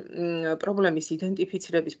ჩვენ პრობლემის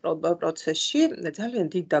იდენტიფიცირების პროცესში ძალიან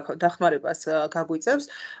დიდ დახმარებას გაგვიწევს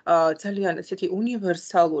ძალიან ესეთი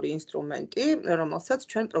უნივერსალური ინსტრუმენტი, რომელსაც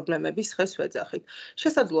ჩვენ პრობლემების ხეს ვეძახით.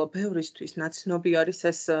 შესაძლოა ბევრისთვის ნაცნობი არის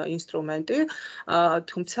ეს ინსტრუმენტი,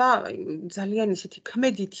 თუმცა ძალიან ისეთი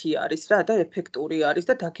ქმედითი არის რა და ეფექტური არის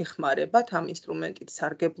და დაგეხმარებათ ამ ინსტრუმენტით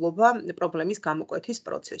სარგებლობა პრობლემის გამოკვეთის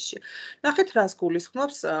პროცესში. ნახეთ, რას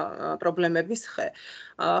გულისხმობს პრობლემების ხე.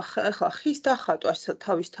 ახლა ხის დახატვა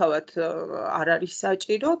თავისთავად არ არის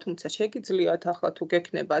საჭირო, თუმცა შეგიძლიათ ახლა თუ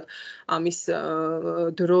გექნებათ ამის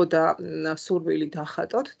დრო და სურვილი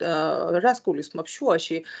დახატოთ. რას გულისხმობს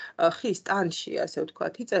შუაში ხის ტანში, ასე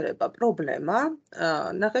ვთქვათ, იწერება პრობლემა.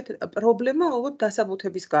 ნახეთ, პრობლემა უბრალოდ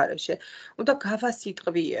დასაბუთების გარეშე. უნდა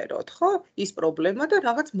გავასიტყვიეროთ, ხო? ის პრობლემა და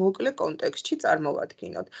რაღაც მოკლე კონტექსტში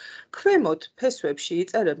წარმოვადგინოთ. ქვემოთ ფესვებში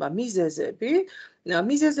იწერება მიზეზები.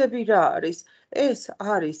 მიზეზები რა არის? ეს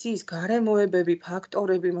არის ის გარემოებები,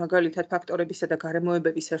 ფაქტორები, მაგალითად ფაქტორებისა და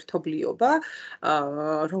გარემოებების ერთობლიობა,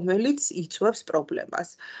 რომელიც იწვევს პრობლემას.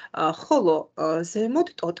 ხოლო ზემოთ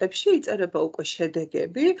ტოტებში იწერება უკვე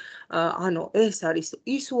შედეგები, ანუ ეს არის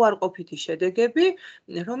ის უარყოფითი შედეგები,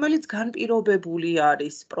 რომელიც განპირობებული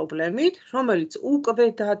არის პრობლემით, რომელიც უკვე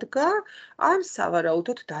დადგა, ან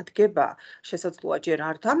სავარაუდოდ დადგება. შესაძლოა ჯერ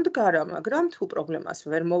არ დამდგარა, მაგრამ თუ პრობლემას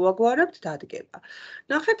ვერ მოვაგვარებთ, დადგება.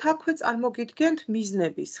 ნახეთ, აქვე წარმოგიდგენთ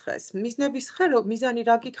მიზნების ხეს. მიზნების ხე, მიზანი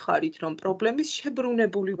რა გითხარით, რომ პრობლემის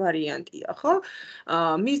შებრუნებული ვარიანტია, ხო?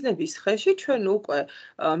 მიზნების ხეში ჩვენ უკვე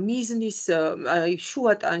მიზნის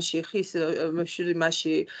შუა ტანში ხის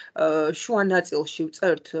მასში შუა ნაწილში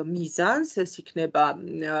ვწერთ მიზანს, ეს იქნება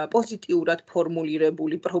პოზიტიურად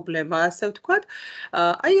ფორმულირებული პრობლემა, ასე ვთქვათ.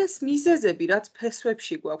 ეს მიზეზები, რაც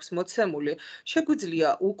ფესვებში გვაქვს მოცემული, შეგვიძლია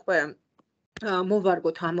უკვე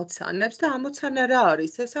მოვარგოთ ამოცანებს და ამოცანა რა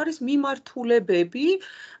არის? ეს არის მიმართულებები,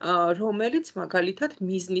 რომელიც მაგალითად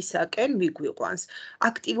მიზნისაკენ მიგვიყვანს.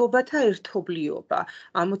 აქტივობათა ერთობლიობა.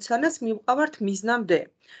 ამოცანას მივყავართ მიზნამდე.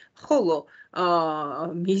 ხოლო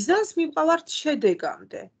მიზანს მივყავართ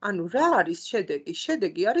შედეგამდე. ანუ რა არის შედეგი?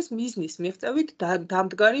 შედეგი არის მიზნის მიღწევით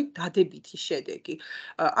დამდგარი დადებითი შედეგი.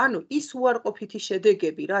 ანუ ის უარყოფითი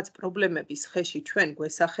შედეგები, რაც პრობლემების ხეში ჩვენ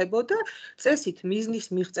გვესახებოდა, წესით მიზნის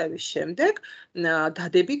მიღწევის შემდეგ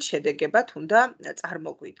დადებით შედეგებად უნდა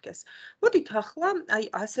წარმოგვიდგეს. მოდით ახლა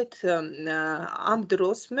ასეთ ამ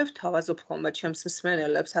დროს მე ვთავაზობ ხოლმე ჩემს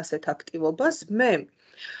მსმენელებს ასეთ აქტივობას. მე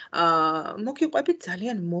მოგიყვებით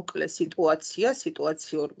ძალიან მოკლე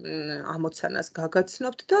სიტუაციურ ამოცანას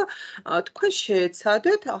გაგაცნობთ და თქვენ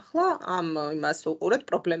შეეცადეთ ახლა ამ იმას უყურეთ,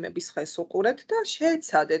 პრობლემების ხეს უყურეთ და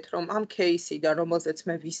შეეცადეთ, რომ ამ кейსიდან, რომელზეც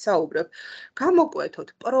მე ვისაუბრებ, გამოკვეთოთ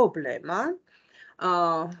პრობლემა,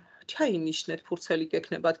 ჩაინიშნეთ ფურცელი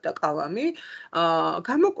გექნებათ და კალამი,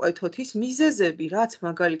 გამოკვეთოთ ის მიზეზები, რაც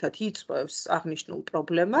მაგალითად იწვევს აღნიშნულ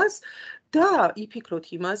პრობლემას და იფიქროთ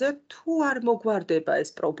იმაზე, თუ არ მოგვარდება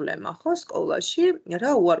ეს პრობლემა, ხო, სკოლაში,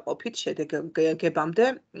 რა უარყოფით შედეგებამდე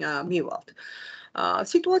მივალთ.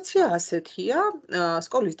 სიტუაცია ასეთია,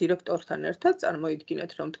 სკოლის დირექტორთან ერთად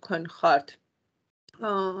წარმოიდგინეთ, რომ თქვენ ხართ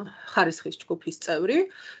ხარისხის ჯგუფის წევრი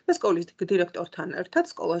და სკოლის დირექტორთან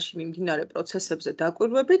ერთად სკოლაში მიმდინარე პროცესებზე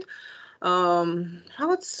დაკვირვებით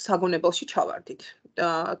რაღაც საგონებელში ჩავარდით.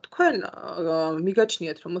 თქვენ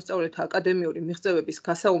მიგაჩნიათ, რომ მოსწავლეთა აკადემიური მიღწევების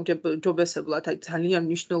გასაუმჯობესებლად ძალიან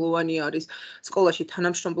მნიშვნელოვანი არის სკოლაში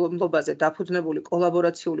თანამშრომლობაზე დაფუძნებული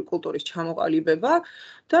კოლაბორაციული კულტურის ჩამოყალიბება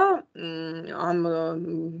და ამ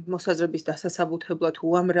მოსაზრების დასასაბუთებლად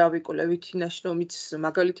უამრავი კვლევითი ნაშრომიც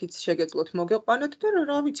მაგალითიც შეგეძლოთ მოგეყვანოთ და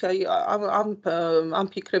რა ვიცი, აი ამ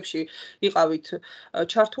ფიქრებში იყავით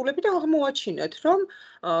ჩართულები და აღმოაჩინეთ, რომ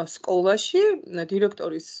სკოლაში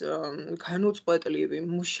დირექტორის განუწყვეტლივი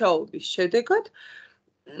მუშაობის შედეგად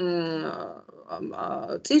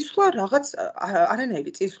წისვლა რაღაც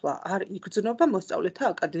არანაირი წისვლა არ იგრძნობა მოსწავლეთა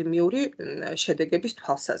აკადემიური შედეგების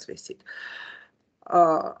თვალსაზრისით.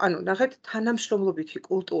 ანუ ნახეთ, თანამშრომლობითი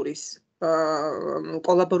კულტურის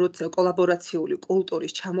კოლაბორაციული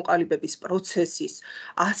კულტურის ჩამოყალიბების პროცესის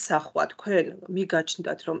ასახვა თქვენ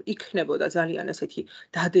მიგაჩნდათ, რომ იქნებოდა ძალიან ესეთი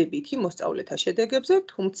დადებითი მოსწავლეთა შედეგებზე,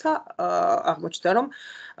 თუმცა აღმოჩნდა, რომ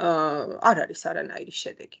არ არის არანაირი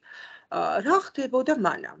შედეგი. რა ხდებოდა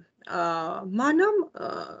მანამ? მანამ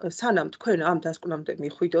სანამ თქვენ ამ დასკვნამდე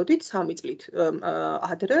მიხვიდოდით 3 წლით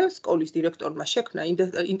ადრე სკოლის დირექტორმა შექმნა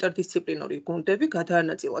ინტერდისციპლინური გუნდები,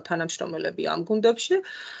 გადაანაწილა თანამშრომლები ამ გუნდებში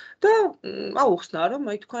და აუხსნა, რომ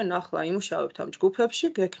აი თქვენ ახლა იმუშავებთ ამ ჯგუფებში,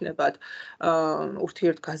 გექნებათ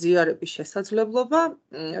ურთიერთგაზიარების შესაძლებლობა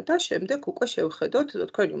და შემდეგ უკვე შევხედოთ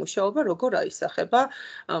თქვენი მუშაობა როგორ აისახება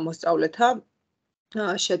მოსწავლეთა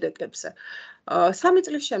შედეგებზე. 3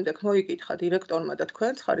 წლის შემდეგ მოიკითხა დირექტორმა და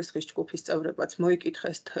თქვენს ხარისხის ჯგუფის წევრებმაც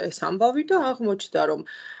მოიკითხეს ეს ამბავი და აღმოჩნდა, რომ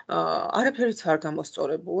არაფერიც არ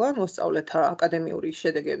გამოსწორებულა, მოსწავლეთა აკადემიური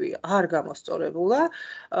შედეგები არ გამოსწორებულა.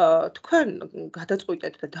 თქვენ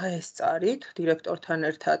გადაწყვიტეთ და დაესწარით დირექტორთან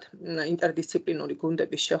ერთად ინტერდისციპლინური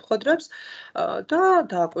გუნდების შეხვედრებს და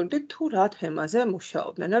დააკვირდით თუ რა თემაზე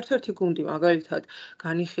მუშაობდნენ. ერთ-ერთი გუნდი მაგალითად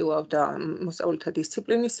განიხილავდა მოსწავლეთა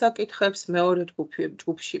დისციპლინის საკითხებს, მეორე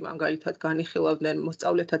ჯგუფში მაგალითად განიხილავდნენ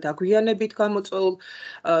მოსწავლეთა დაგვიანებით გამოწვეულ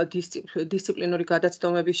დისციპლინური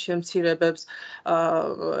გადაცდომების შემცირებებს.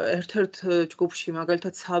 ერთ-ერთ ჯგუფში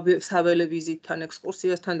მაგალითად საველე ვიზიტთან,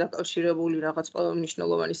 ექსკურსიასთან დაკავშირებული რაღაც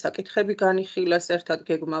მნიშვნელოვანი საკითხები განიხილეს, ერთად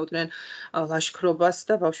გეგმავდნენ ლაშქრობას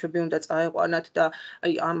და ბავშვები უნდა წაეყვანათ და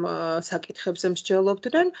აი ამ საკითხებზე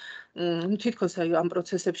მსჯელობდნენ. თითქოს აი ამ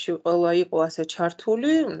პროცესებში ყველა იყო ასე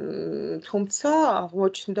ჩართული, თუმცა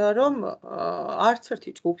აღმოჩნდა, რომ არც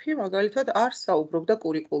ერთი ჯგუფი მაგალითად არ საუბრობდა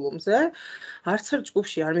კურიკულუმზე, არც ერთ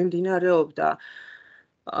ჯგუფში არ მიმდინარეობდა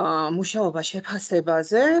მუშაობა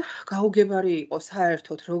შეფასებაზე, გაუგებარი იყო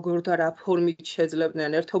საერთოდ როგორ და რა ფორმით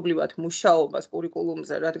შეძლებდნენ ერთობლივად მუშაობას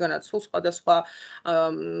კურიკულუმზე, რადგანაც სულ სხვადასხვა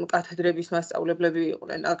კათედრების მასწავლებლები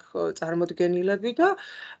იყვნენ აქ წარმოდგენილები და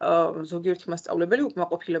ზოგიერთი მასწავლებელი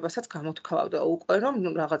უკმაყოფილებასაც გამოთქვავდა უკვე, რომ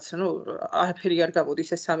რაღაც არაფერი არ გამოდის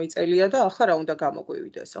ეს 3 წელია და ახლა რა უნდა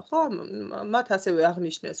გამოგვივიდეს, ხო? მათ ასევე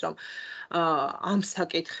აღნიშნეს, რომ ამ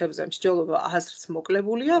საკითხებზე მსჯელობა აზრს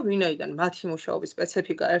მოკლებულია, ვინაიდან მათი მუშაობის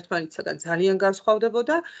სპეციფიკა ერთმანეთისაგან ძალიან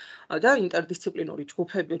განსხვავდებოდა და ინტერდისციპლინური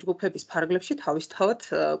ჯგუფების ფარგლებში თავისთავად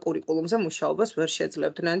კურიკულუმზე მუშაობას ვერ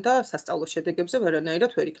შეძლებდნენ და სასწავლო შედეგებზე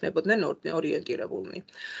ვერანაირად ვერ იქნებოდნენ ორიენტირებულნი.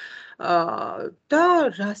 და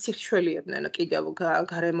რა სიხშველიებდნენ კიდევ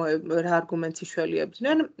რა არგუმენტს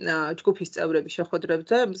იშველიებდნენ ჯგუფის წევრები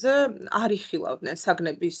შეხვედრებზე არ იხილავდნენ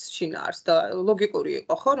საგნების შინაარსს და ლოგიკური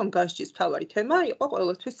იყო ხო რომ განსჯის მთავარი თემა იყო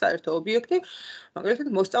ყოველთვის საერთო ობიექტი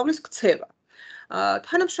მაგალითად მოსწავლის ქცევა.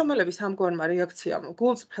 თანამშრომლების ამგვარმა რეაქციამ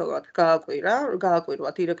გულწრფელად გააკვირვა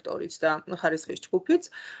დირექტორიც და ხარისხის ჯგუფიც.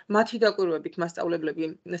 მათი დაკვირვებით მასწავლებლები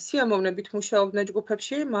სიამოვნებით მუშაობდნენ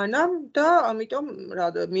ჯგუფებში მანამ და ამიტომ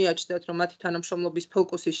მიაჩნდათ, რომ მათი თანამშრომლობის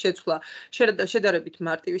ფოკუსის შეცვლა შედარებით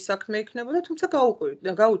მარტივი საქმე იქნებოდა, თუმცა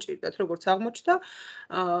გაუჭირდათ, როგორც აღმოჩნდა,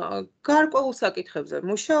 გარკვეულ საკითხებზე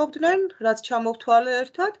მუშაობდნენ, რაც ჩამოვთვალე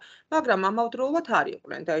ერთად, მაგრამ ამავდროულად არ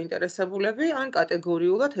იყვნენ დაინტერესებულები ან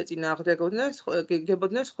კატეგორიულად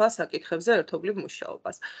ეწინააღმდეგებოდნენ სხვა საკითხებზე ერთობლივ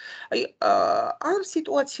მუშაობას. აი, ამ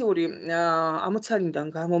სიტუაციური ამოცანიდან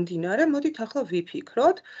გამომდინარე, მოდით ახლა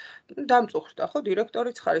ვიფიქროთ დამწუხრდა ხო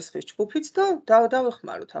დირექტორიც ხარისხის ჯგუფიც და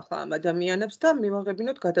დავეხმაროთ ახლა ამ ადამიანებს და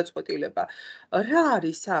მივაღებინოთ გადაწყვეტილება. რა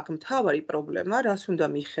არის აქ მთავარი პრობლემა, რას უნდა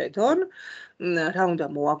მიხედონ, რა უნდა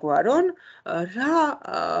მოაგვარონ, რა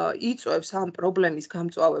იწვევს ამ პრობლემის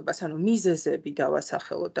გამწვავებას, ანუ მიზეზები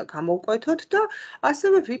დავასახელოთ და გამოვკვეთოთ და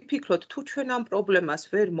ასევე ვიფიქროთ თუ ჩვენ ამ პრობლემას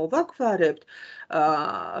ვერ მოვაგვარებთ,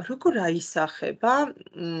 როგორ აისახება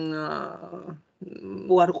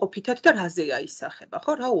უარყოფითად და რაზე აისახება,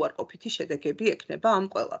 ხო? რა უარყოფითი შედეგები ექნება ამ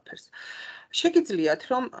ყველაფერს. შეგიძლიათ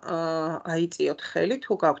რომ აიწიოთ ხელი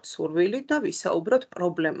თუ გაქვთ სურვილი და ვისაუბროთ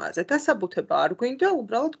პრობლემაზე. დასაბუთება არ გვინდა,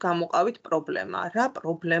 უბრალოდ გამოყავით პრობლემა. რა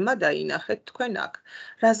პრობლემა დაინახეთ თქვენ აქ?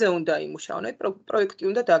 რაზე უნდა იმუშავნეთ? პროექტი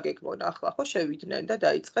უნდა დაგეგმონ ახლა, ხო? შევიდნენ და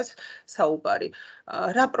დაიწყეს საუბარი.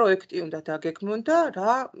 რა პროექტი უნდა დაგეგმონ და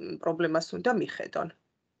რა პრობლემას უნდა მიხედონ?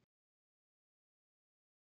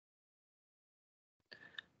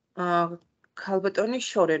 ქალბატონი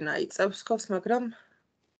შორენა იწევს ხავს, მაგრამ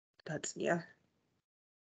დაწია.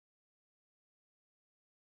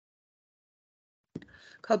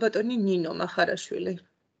 ქალბატონი ნინო მახარაშვილი.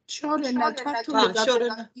 შორენა ჩართული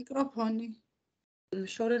მიკროფონი.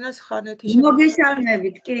 შორენას ხანეთი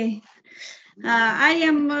მოგესალმებით კი. აი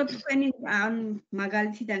ამ თქვენი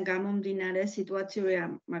მაგალითიდან გამომდინარე, სიტუაციური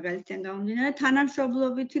მაგალითიდან გამომდინარე,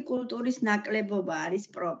 თანამშრომლობითი კულტურის ნაკლებობა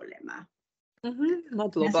არის პრობლემა.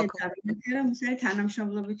 მადლობა.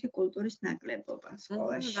 თანამშრომლობითი კულტურის ნაკლებობა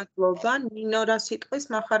სკოლაში. მადლობა. ნინო რა სიტყვის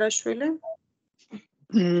მახარაშვილი?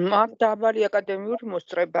 ამ დაბალი აკადემიური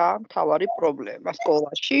მოსწრება მთავარი პრობლემა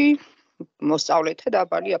სკოლაში. მოსწავლეთა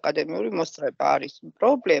დაბალი აკადემიური მოსწრება არის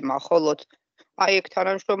პრობლემა, ხოლო აი ეგ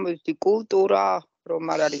თანამშრომლობითი კულტურა, რომ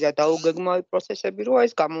არ არის და დაუგეგმავი პროცესები, რომ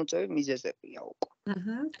ეს გამოწვევი მიზეზებია უკვე.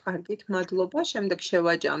 კარგით, მადლობა. შემდეგ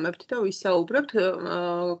შევაჯამებთ და ვისაუბრებთ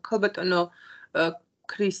ქალბატონო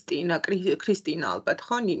ქრისტინა ალბათ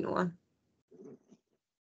ხო ნინოა?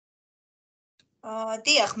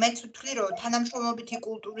 დიახ, მეც ვთვლი, რომ თანამშრომლობითი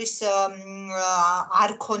კულტურის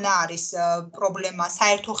არ ქონა არის პრობლემა,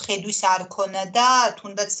 საერთო ხედვის არ ქონა და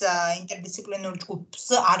თუნდაც ინტერდისციპლინარულ ჯგუფს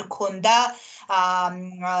არ ქონდა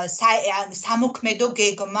სამოქმედო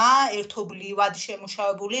გეგმა ერთობლივად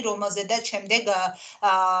შემუშავებული, რომელზედაც შემდეგ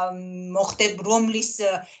რომლის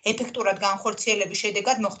ეფექტურად განხორციელების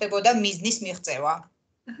შედეგად მოხდებოდა მიზნის მიღწევა.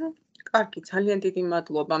 კარგი, ძალიან დიდი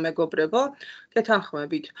მადლობა მეგობრებო.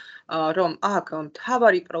 გეთანხმებით, რომ აქ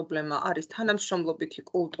მთავარი პრობლემა არის თანამშრომლობითი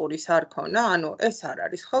კულტურის არ ქონა, ანუ ეს არ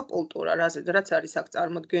არის ხო კულტურა, რაც არის აქ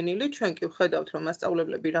წარმოდგენილი, ჩვენ კი ვხედავთ, რომ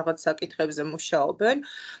მასწავლებლები რაღაც საკითხებზე მუშაობენ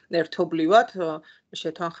ერთობლივად,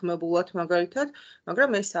 შეთანხმებულად მაგალითად,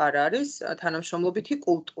 მაგრამ ეს არ არის თანამშრომლობითი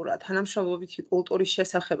კულტურა. თანამშრომლობითი კულტურის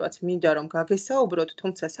შესახებაც მინდა რომ გაგესაუბროთ,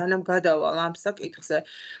 თუმცა სანამ გადავალ ამ საკითხზე,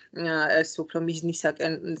 ეს უფრო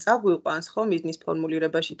მიზნისაკენ წაგვიყვანს, ხო, მიზნის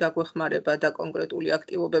ფორმულირებაში დაგვეხმარება და კონკრეტული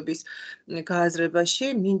აქტივობების გააზრებაში,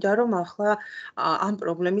 მინდა რომ ახლა ამ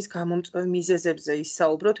პრობლემის გამომწვევ მიზეზებზე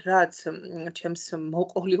ისაუბროთ, რაც ჩემს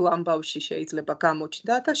მოყოლილ ამბავში შეიძლება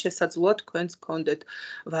გამოჩნდა და შესაძლოა თქვენს გქონდეთ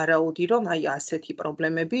ვარაუდი, რომ აი ასეთი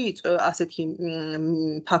პრობლემები, ასეთი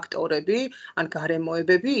ფაქტორები ან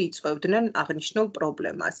გარემოებები იწვევდნენ აღნიშნულ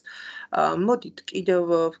პრობლემას. მოდით კიდევ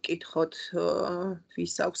ვკითხოთ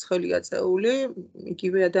ვის აქვს ხელი აწეული,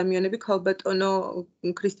 იგივე ადამიანები, ქალბატონო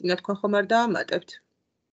ქრისტინა, თქვენ ხომ არ დაამატებთ?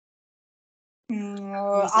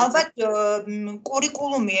 ალბათ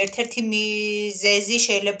კურიკულუმი ერთ-ერთი მიზეზი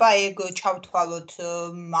შეიძლება ეგ ჩავთვალოთ,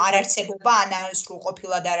 არ არსებობა ან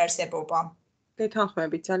სრულყოფილად არ არსებობა.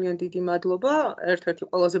 გეთანხმებით, ძალიან დიდი მადლობა. ერთ-ერთი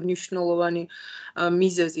ყველაზე მნიშვნელოვანი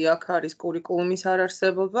მიზეზი აქ არის კურიკულუმის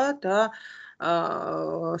არარსებობა და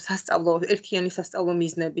ერთიანი სასწავლო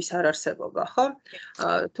მიზნების არარსებობა, ხო?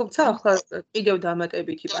 თუმცა ახლა კიდევ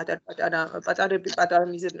დამატებითი პატარა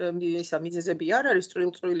მიზეზები არ არის,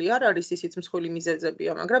 წვრილ-წვრილი არ არის, ისიც მსხვილი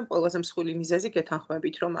მიზეზებია, მაგრამ ყველაზე მსხვილი მიზეზი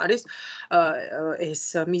გეთანხმებით, რომ არის ეს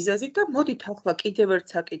მიზეზი და მოდით ახლა კიდევ ერთ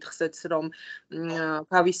საკითხზეც რომ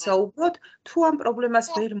გავისაუბროთ, თუ ამ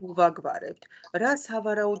პრობლემას ვერ მოვაგვარებთ, რა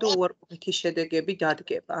სავარაუდო უარყოფითი შედეგები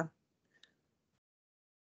დადგება?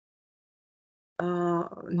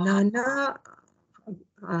 ნანა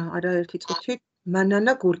არაერთი წუთი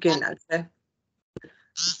მანანა გურგენაძე.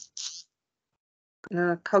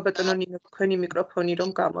 ქალბატონო ნინო, თქვენი მიკროფონი რომ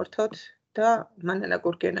გამორთოთ და მანანა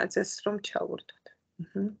გურგენაძეს რომ ჩავურთოთ.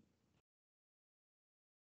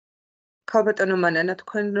 ქალბატონო მანანა,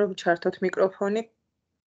 თქვენ რომ ჩართოთ მიკროფონი,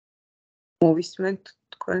 მოვისმენთ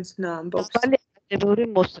თქვენს ამბავს. აკადემიური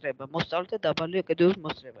მოსწრება, მოსწავლეთა დაბალი აკადემიური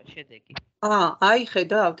მოსწრება, შედეგი. აი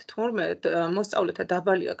ხედავთ, თურმე მოსწავლეთა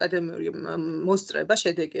დაბალი აკადემიური მოსწრება,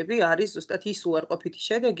 შედეგები არის ზუსტად ის უარყოფითი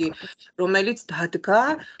შედეგი, რომელიც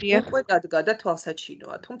უკვე დადგა და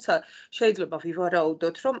თვალსაჩინოა. თუმცა შეიძლება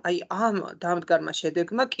ვივარაუდოთ, რომ აი ამ დამდგარმა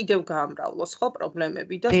შედეგმა კიდევ გაამრავლოს ხო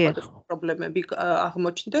პრობლემები და სხვადასხვა პრობლემები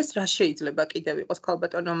აღმოჩნდეს, რა შეიძლება კიდევ იყოს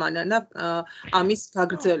ქალბატონო მანანა ამის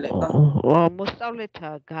გაგრძელება.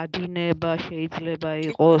 მოსწავლეთა გადინება შეიძლება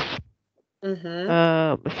იყოს.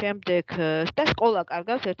 შემდეგ და სკოლა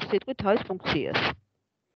კარგავს ერთი სიტყვით თავის ფუნქციას.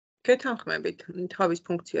 გეთანხმებით, თავის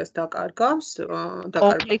ფუნქციას დაკარგავს,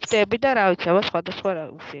 კონფლიქტები და რა ვიცი, სხვადასხვა რა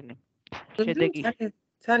უსინი. შედეგი.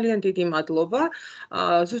 ძალიან დიდი მადლობა.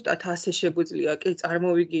 ზუსტად ასე შეგვიძლია კი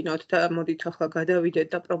წარმოვიგინოთ და მოდით ახლა გადავიდეთ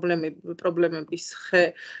და პრობლემების ხე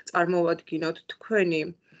წარმოვადგინოთ თქვენი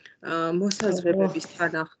მოსაზრებების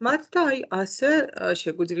თანახმად და აი ასე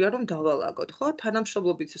შეგვიძლია რომ დავალაგოთ, ხო?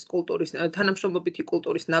 თანამშრომლობითი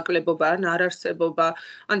კულტურის ნაკლებობა ან არარსებობა,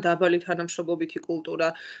 ან დაბალი თანამშრომლობითი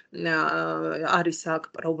კულტურა არის აქ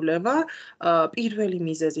პრობლემა. პირველი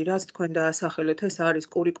მიზეზი, რაც თქვენ დაასახელეთ, ეს არის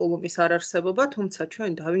კურიკულუმის არარსებობა, თუმცა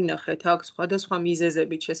ჩვენ დავინახეთ აქ სხვადასხვა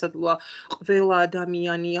მიზეზებით შესაძლოა ყველა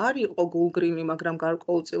ადამიანი არ იყო გულგრილი, მაგრამ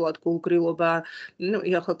გარკვეულწილად გულგრილობა,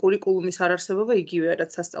 ახლა კურიკულუმის არარსებობა იგივეა,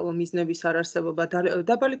 რაც სასწავლო მიზნების არარსებობა,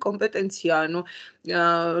 დაბალი კომპეტენცია,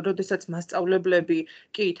 როდესაც მასწავლებლები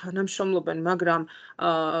კი თანამშრომლობენ, მაგრამ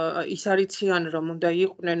ის არიციან, რომ უნდა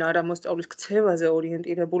იყვნენ არა მოსწავლის ქცევაზე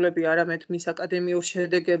ორიენტირებულები, არამედ მის აკადემიურ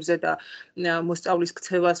შედეგებზე და მოსწავლის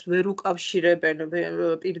ქცევას ვერ უკავშირებენ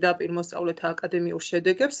პირდაპირ მოსწავლეთა აკადემიურ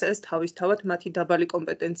შედეგებს, ეს თავისთავად მათი დაბალი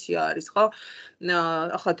კომპეტენცია არის, ხო?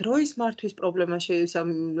 ახლა დროის მართვის პრობლემა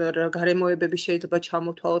გარემოებები შეიძლება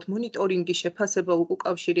ჩამოთვალოთ, მონიტორინგი, შეფასება,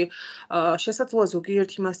 უკავშირი, შესაძლოა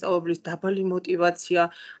ზოგიერთი მასწავლებლის დაბალი მოტივაცია,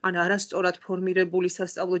 ან არასწორად ფორმირებული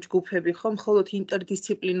სასწავლო ჯგუფები, ხო, მხოლოდ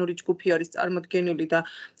ინტერდისციპლინური ჯგუფი არის წარმოდგენილი და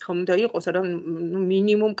ხომ უნდა იყოს, არა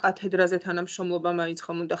მინიმუმ კათედრაზე თანამშრომლობა მაინც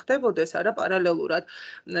ხომ უნდა ხდებოდეს, არა პარალელურად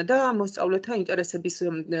და მოსწავლეთა ინტერესების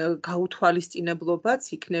გაუთვალისწინებლობაც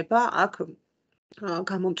იქნება აქ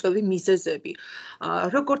გამომწვევი მიზეზები.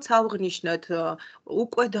 როგორც აღნიშნეთ,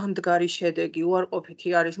 უკვე დამდგარი შედეგი უარყოფითი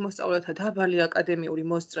არის მოსწავლეთა დაბალი აკადემიური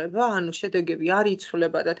მოსწრება, ანუ შედეგები არ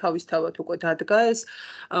იცვლება და თავისთავად უკვე დადგა ეს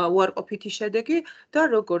უარყოფითი შედეგი და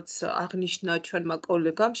როგორც აღნიშნა ჩვენმა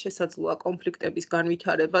კოლეგამ, შესაძლოა კონფლიქტების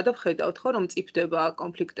განვითარება და ვხედავთ ხო, რომ მწიფდება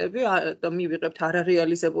კონფლიქტები და მივიღებთ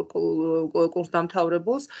არარეალიზებულ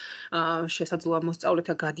კურსდამთავრებულს, შესაძლოა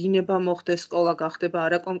მოსწავლეთა გადინება მოხდეს, სკოლა გახდება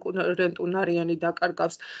არაკონკურენტუნარიანი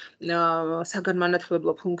დაკარგავს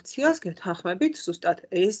საგანმანათლებლო ფუნქციას, გეთანხმებით, ზუსტად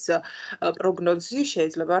ეს პროგნოზი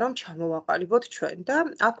შეიძლება რომ ჩამოვაყალიბოთ ჩვენ და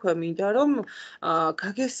აქვე მინდა რომ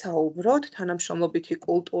გაგესაუბროთ თანამშრომლობითი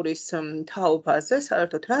კულტურის თაობაზე,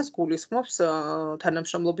 საერთოდ რას გულისხმობს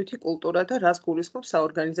თანამშრომლობითი კულტურა და რას გულისხმობს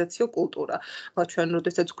საორგანიზაციო კულტურა. ჩვენ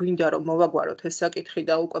როდესაც გვინდა რომ მოვაგვაროთ ეს საკითხი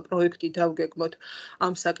და უკვე პროექტი დავგეგმოთ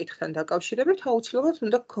ამ საკითხთან დაკავშირებით, აუცილებლად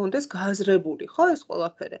უნდა გქონდეს გააზრებული, ხო, ეს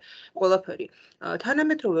ყველაფერი.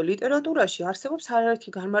 თანამედროვე ლიტერატურაში არსებობს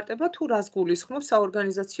არაერთი განმარტება თუ რას გულისხმობს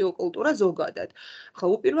საორგანიზაციო კულტურა ზოგადად. ხო,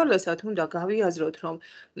 უპირველესად უნდა გავიაზროთ, რომ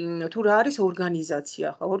თუ რა არის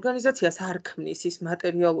ორგანიზაცია. ხო, ორგანიზაციას არ ქმნის ის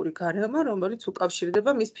მატერიალური გარემო, რომელიც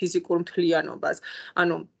უკავშირდება მის ფიზიკურ მთლიანობას.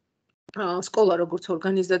 ანუ სკოლა როგორც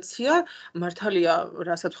ორგანიზაცია, მართალია,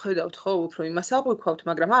 რასაც ვხედავთ, ხო, უფრო იმას აღვიქვავთ,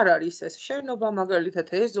 მაგრამ არ არის ეს შენობა, მაგალითად,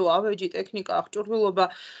 ეზო, ავეჯი, ტექნიკა, აღჭურვილობა,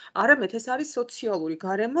 არამედ ეს არის სოციალური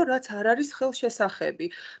გარემო, რაც არ არის ხელშესახები,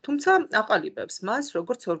 თუმცა აყალიბებს მას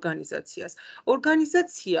როგორც ორგანიზაციას.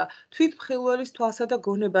 ორგანიზაცია თვითმხილველის თვალსა და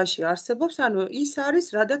გონებაში არსებობს, ანუ ის არის,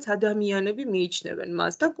 რადაც ადამიანები მიიჩნევენ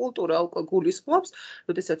მას და კულტურა უკვე გულისხმობს,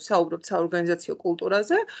 როდესაც ვსაუბრობთ საორგანიზაციო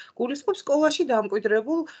კულტურაზე, გულისხმობს სკოლაში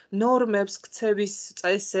დამკვიდრებულ ნორმებს, ქცევის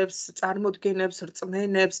წესებს, წარმოდგენებს,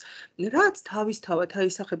 რწმენებს, რაც თავისთავად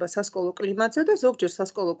აისახება სასკოლო კლიმატზე და ზოგჯერ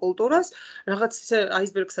სასკოლო კულტურას, რაღაც ისე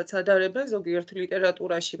აისბერგსაც ადარებენ ზოგიერთ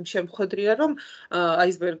ლიტერატურაში. შემხედრია, რომ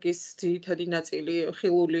აისბერგის ძირითადი ნაწილი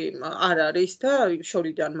ხილული არ არის და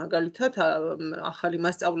შორიდან მაგალითად ახალი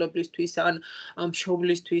მასწავლებლისთვის ან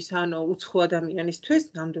მშობლისთვის ან უცხო ადამიანისთვის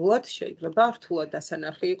ნამდვილად შეიძლება რთულად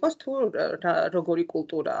დასანახი იყოს თუ როგორი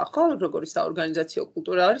კულტურაა, ხო, როგორი საორგანიზაციო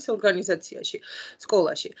კულტურა არის ორგანიზაციაში,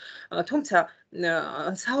 სკოლაში. თუმცა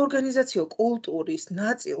საორგანიზაციო კულტურის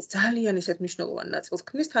ნაწილს, ძალიან ისეთ მნიშვნელოვან ნაწილს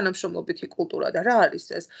ქმნის თანამშრომლობითი კულტურა და რა არის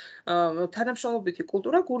ეს? თანამშრომლობითი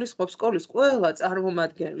კულტურა გულისხმობს სკოლის ყველა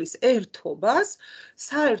წარმომადგენლის ერთობას,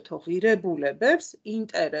 საერთო ღირებულებებს,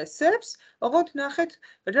 ინტერესებს. ოღონდ ნახეთ,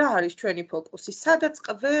 რა არის ჩვენი ფოკუსი, სადაც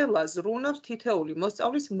ყველა ზრუნავს თითეული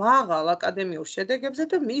მოსწავლის მაღალ აკადემიურ შედეგებზე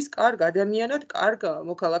და მის კარგ ადამიანად, კარგ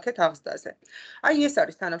მოქალაქედ აღზრდაზე. აი ეს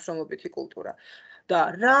არის თანამშრომლობითი კულტურა. და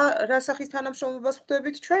რა სახის თანამშრომლობას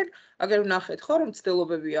ხვდებით ჩვენ? აგერ ვნახეთ ხო, რომ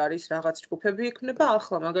ცდილობები არის რაღაც ჯგუფები იქმნება,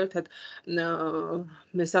 ახლა მაგალითად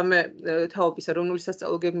მესამე თაობის ეროვნული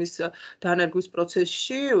სასწავლო გეგმის დანერგვის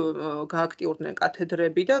პროცესში გააქტიურდნენ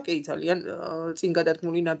კათედრები და კი ძალიან წინ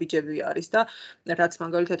გადადგმული ნაბიჯები არის და რაც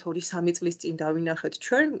მაგალითად 2-3 წლის წინ დავინახეთ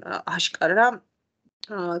ჩვენ, აშკარა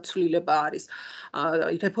ცვლილება არის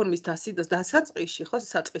რეფორმის დასაწყისში, ხო,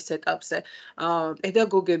 საწყის ეტაპზე,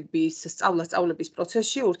 პედაგოგების სწავლების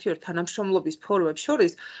პროცესში ურთიერთ თანამშრომლობის ფორმებს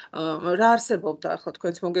შორის რა არსებობდა, ახლა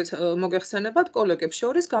თქვენც მოგეხსენებათ, კოლეგებს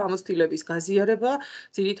შორის გამოცდილების გაზიარება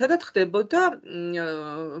ძირითადად ხდებოდა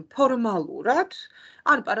ფორმალურად,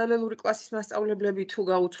 ან პარალელური კლასის მასწავლებლები თუ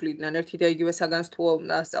გაუცვლიდნენ ერთი და იგივე საგანს თუ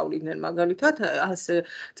ასწავლიდნენ მაგალითად, ასე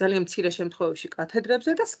ძალიან მცირე შემთხვევებში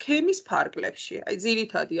კათედრებზე და სქემის ფარგლებში. აი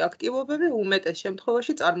ძირითადი აქტივობები უმეტეს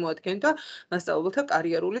შემთხვევაში წარმოადგენდა მასწავლებელთა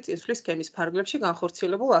კარიერული წინსვლის სქემის ფარგლებში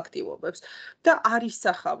განხორციელებულ აქტივობებს და არ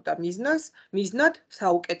ისახავდა მიზნად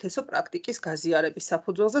საუკეთესო პრაქტიკის გაზიარების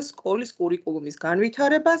საფუძველზე სკოლის კურიკულუმის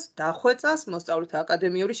განვითარებას, დახვეწას, მოსწავლეთა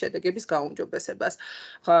აკადემიური შედეგების გაუმჯობესებას.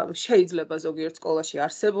 შეიძლება ზოგიერთ სკოლაში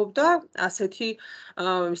არსებობდა ასეთი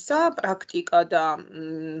პრაქტიკა და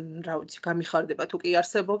რა ვიცი, გამიხარდება თუ კი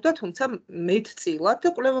არსებობდა, თუმცა მეტწილად და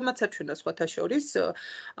კვლევამაც აჩვენა სხვათა შორის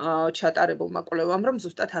ჩატარებულმა კვლევამ, რომ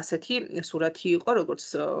ზუსტად ასეთი სურათი იყო, როგორც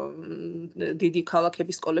დიდი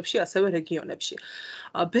ქალაქების სკოლებში, ასევე რეგიონებში.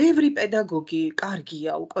 ბევრი პედაგოგი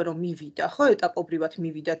კარგია უკვე რომ მივიდა, ხო, ეტაპობრივად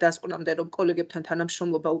მივიდა დასკვნამდე, რომ კოლეგებთან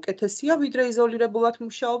თანამშრომლობა უკეთესია, ვიდრე იზოლირებულად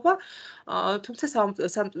მუშაობა, თუმცა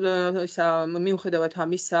მიუხედავად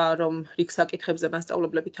ამისა, რომ რიგ საკითხებზე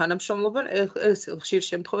მასწავლებლები თანამშრომლობენ, ეს ხშირ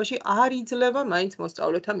შემთხვევაში არ იძლევა მაინც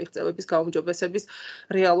მოსწავლეთა მიღწევების გაუმჯობესების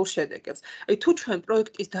რეალურ შედეგებს. აი თუ ჩვენ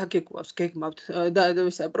პროექტის დაგეგმვას გეგმავთ და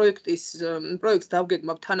პროექტს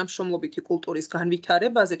დავგეგმავთ თანამშრომლობითი კულტურის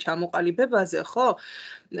განვითარებაზე, ჩამოყალიბებაზე, ხო?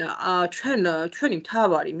 ჩვენი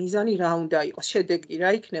მთავარი მიზანი რა უნდა იყოს? შედეგი რა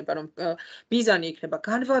იქნება, რომ მიზანი იქნება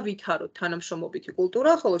განვავითაროთ თანამშრომლობითი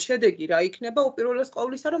კულტურა, ხოლო შედეგი რა იქნება უპირველეს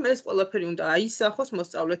ყოვლისა, რომ ეს ყველაფერი უნდა აისახოს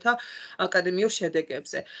მოსწავლეთა აკადემიურ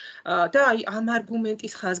შედეგებზე. და აი ამ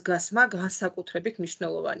არგუმენტის ხაზგასმა განსაკუთრებით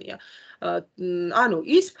მნიშვნელოვანია. ანუ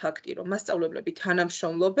ის ფაქტი, რომ მასწავლებლები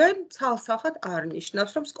თანამშრომლობენ, ცალსახად არ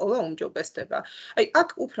ნიშნავს, რომ სკოლა უმჯობესდება. აი აქ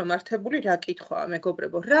უფრო მართებული რა კითხვაა,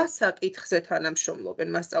 მეგობრებო, რა საკითხზე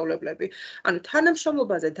თანამშრომლობენ მასწავლებლები? ანუ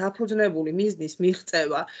თანამშრომლობაზე დაფუძნებული მიზნის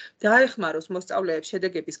მიღწევა დაეხმაროს მოსწავლეებს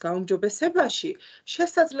შედეგების გაუმჯობესებაში,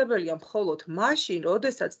 შესაძლებელია მხოლოდ მაშინ,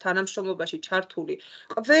 როდესაც თანამშრომლობაში ჩართული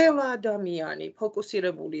ყველა ადამიანი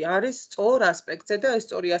ფოკუსირებული არის სწორ ასპექტზე და ეს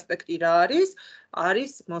სწორი ასპექტი რა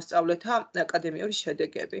არის მოსწავლეთა აკადემიური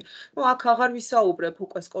შედეგები. აქ აღარ ვისაუბრებ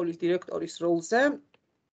უკვე სკოლის დირექტორის როლზე,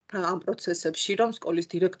 ამ პროცესებში, რომ სკოლის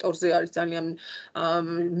დირექტორზე არის ძალიან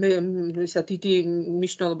დიდი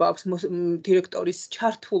მნიშვნელობა აქვს დირექტორის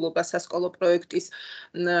ჩართულობა სასკოლო პროექტის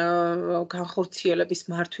განხორციელების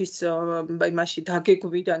მართვის იმაში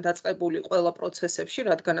დაგეგმვიდან დაწყებული ყველა პროცესებში,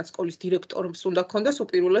 რადგანაც სკოლის დირექტორს უნდა ქონდეს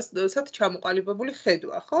უპირველესად ჩამოყალიბებული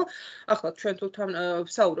ხედვა, ხო? ახლა ჩვენ თუ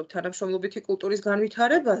ვსაუბრობთ თანამშრომლობითი კულტურის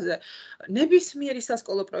განვითარებაზე, ნებისმიერი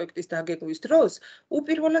სასკოლო პროექტის დაგეგმვის დროს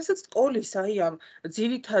უპირველესად სკოლის აი ამ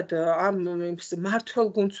ძირითად ამ მართლ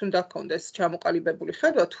გუნდს უნდა ქონდეს ჩამოყალიბებული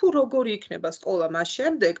ხედვა, თუ როგორი იქნება სკოლა მას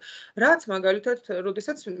შემდეგ, რაც მაგალითად,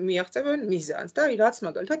 როდესაც მიაღწევენ მიზანს და რაც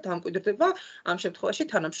მაგალითად დამკვიდრდება ამ შემთხვევაში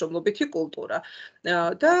თანამშრომლობითი კულტურა.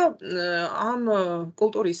 და ამ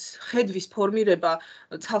კულტურის ხედვის ფორმირება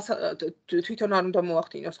თვითონ არ უნდა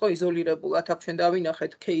მოახდინოს, ხო, იზოლირებულად. აქ ჩვენ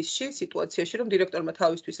დავინახეთ кейსში, სიტუაციაში, რომ დირექტორმა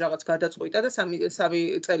თავისთვის რაღაც გადაწყვიტა და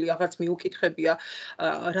 3 წელი აღარც მიუკითხებია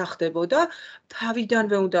რა ხდებოდა.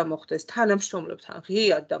 თავიდანვე უნდა მოხდეს თანამშრომლებთან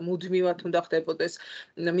ღიად და მუდმივად უნდა ხდებოდეს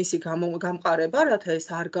მისი გამყარება, რათა ეს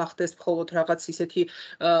არ გახდეს მხოლოდ რაღაც ისეთი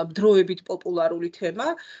დროებით პოპულარული თემა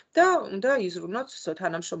და უნდა იზრუნოთ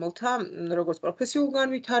თანამშრომელთა როგორც პროფესიულ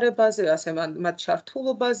განვითარებაზე, ასე მათ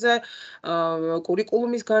ჩართულობაზე,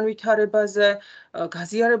 კურიკულუმის განვითარებაზე,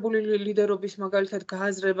 გაზიარებული ლიდერობის მაგალითად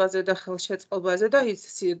გააზრებაზე და ხელშეწყობაზე და ის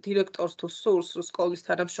დირექტორს თუ სურს სკოლის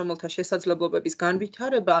თანამშრომელთა შესაძლებლობების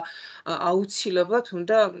განვითარება აუცილებლად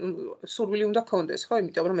უნდა სურვილი უნდა კონდეს, ხო,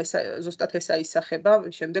 იმიტომ რომ ეს ზუსტად ეს აისახება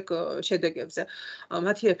შემდეგ შედეგებზე.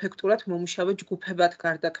 მათი ეფექტურად მომუშავე ჯგუფებად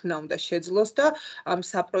გარდაქმნა უნდა შეძლოს და ამ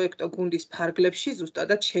საპროექტო გუნდის ფარგლებში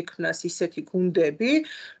ზუსტადად შექმნას ისეთი გუნდები,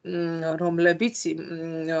 რომლებიც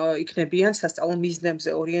იქნებიან სასწავლო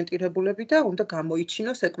მიზნებზე ორიენტირებულები და უნდა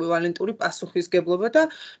გამოიჩინოს ეკვივალენტური პასუხისგებლობა და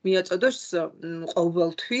მიაწოდოს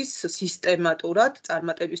ყოველთვის სისტემატურად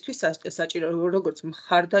წარმატებისთვის საჭირო როგორც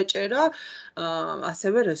მხარდაჭერა,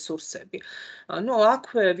 ასევე რესურსები. Ну,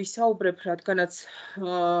 აქვე ვისაუბრებ, რადგანაც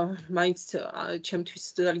მაინც ჩემთვის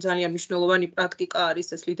ძალიან მნიშვნელოვანი პრაქტიკა არის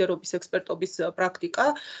ეს ლიდერობის ექსპერტობის პრაქტიკა.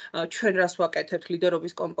 ჩვენ რას ვაკეთებთ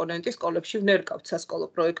ლიდერობის კომპონენტის სკოლებში ვნერგავთ სასკოლო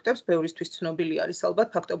პროექტებს, ბევრისთვის ცნობილი არის ალბათ,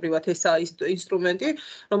 ფაქტობრივად ესაა ის ინსტრუმენტი,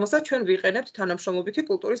 რომელსაც ჩვენ ვიყენებთ თანამშრომლობითი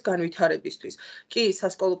კულტურის განვითარებისთვის. კი,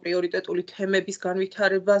 სასკოლო პრიორიტეტული თემების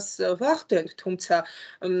განვითარებას ვახდენთ, თუმცა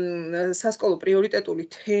სასკოლო პრიორიტეტული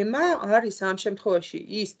თემა არის ამ შემთხვევაში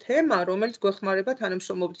ის თემა, რომელიც გვეხმარება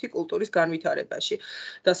თანამშრომლობითი კულტურის განვითარებაში.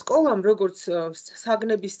 და სკოლამ როგორც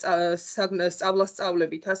საგნების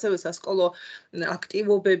სწავლასწავლებით, ასევე სასკოლო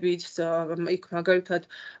აქტივობებით, იქ მაგალითად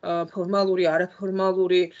ფორმალური,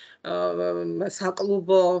 არაფორმალური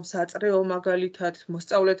საკლუბო, საწრეო მაგალითად,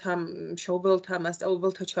 მოსწავლეთა, მშობელთა,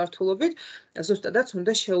 მასწავლებელთა ჩართულობით, ზუსტადად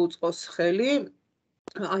უნდა შეუწყოს ხელი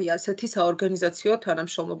აი ასეთი საორგანიზაციო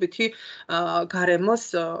თანამშრომლობითი გარემოს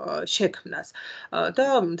შექმნას. და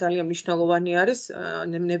ძალიან მნიშვნელოვანი არის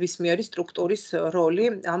ნებისმიერი სტრუქტურის როლი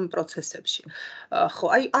ამ პროცესებში. ხო,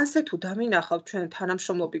 აი ასე თუ დამინახავთ ჩვენ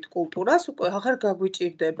თანამშრომლობით კულტურას, უკვე აღარ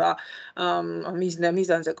გაგვიჭირდება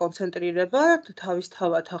მიზანზე კონცენტრირება,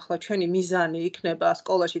 თავისთავად ახლა ჩვენი მიზანი იქნება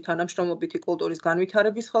სკოლაში თანამშრომლობითი კულტურის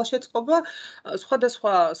განვითარების ხელშეწყობა.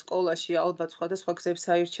 სხვადასხვა სკოლაში ალბათ სხვადასხვა გზებს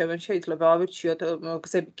აირჩევენ, შეიძლება ავირჩიოთ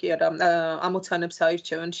გზები კი არა, ამოცანებს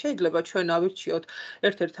აირჩევენ, შეიძლება ჩვენ ავირჩიოთ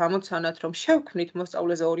ერთ-ერთ ამოცანად, რომ შევქმნით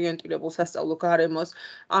მოსწავლეზე ორიენტირებულ სასწავლო გარემოს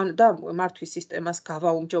და მართვის სისტემას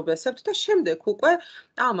გავაუმჯობესებთ და შემდეგ უკვე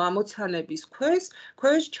ამ ამოცანების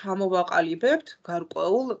ქვეშ ჩამოვაყალიბებთ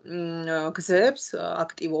გარკვეულ გზებს,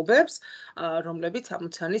 აქტივობებს, რომლებიც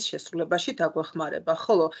ამოცანის შესრულებაში დაგვეხმარება.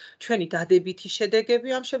 ხოლო ჩვენი დადებითი შედეგები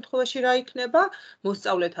ამ შემთხვევაში რა იქნება?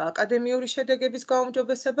 მოსწავლეთა აკადემიური შედეგების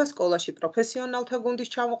გაუმჯობესება, სკოლაში პროფესიონალთა გუნდის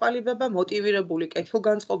ჩამოყალიბება, მოტივირებული,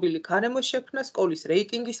 კეთილგანწყობილი გარემოს შექმნა, სკოლის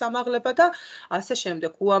რეიტინგის ამაღლება და ასე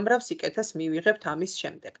შემდეგ. უამრავ სიკეთეს მივიღებთ ამის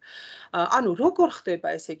შემდეგ. ანუ როგორ ხდება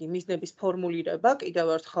ესე იგი მიზნების ფორმულირება? კიდევ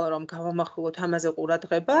ერთხელ რომ გავამახვილოთ ამაზე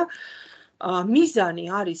ყურადღება. მიზანი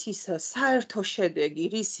არის ის საერთო შედეგი,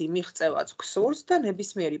 რისი მიღწევაც გსურს და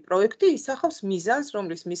ნებისმიერი პროექტი ისახავს მიზანს,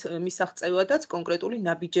 რომლის მისაღწევადაც კონკრეტული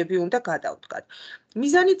ნაბიჯები უნდა გადავდგათ.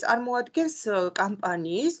 მიზანი წარმოადგენს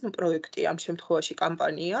კამპანიის, პროექტი ამ შემთხვევაში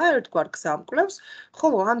კამპანია, ერთგვარ გზამკვლევს,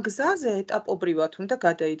 ხოლო ამ გზაზე ეტაპობრივად უნდა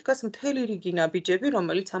გადაიდგას მთელი რიგი ნაბიჯები,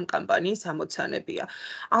 რომელიც ამ კამპანიის ამოცანებია.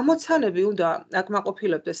 ამოცანები უნდა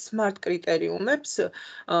აკმაყოფილებდეს SMART კრიტერიუმებს,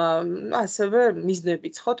 ასევე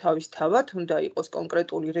მიზნებიც ხო თავისთავად უნდა იყოს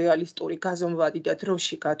კონკრეტული, რეალისტური, გაზომვადი და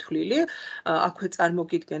დროში გათვლილი. აქვე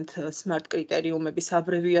წარმოგიდგენთ SMART კრიტერიუმების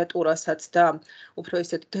აბრევიატურასაც და უფრო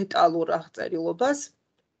ისეთ დეტალურ აღწერილობას.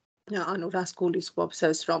 ანუ რას გულისხმობს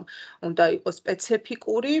ეს, რომ უნდა იყოს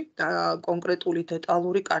სპეციფიკური, კონკრეტული,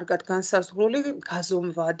 დეტალური, კარგად განსაზღვრული,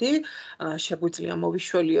 გაზომვადი, შეგვიძლია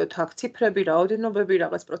მოვიშველიოთ აქ ციფრები, რაოდენობები,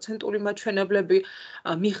 რაღაც პროცენტული მაჩვენებლები,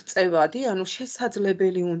 მიღწევადი, ანუ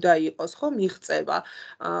შესაძლებელი უნდა იყოს, ხო, მიღწევა,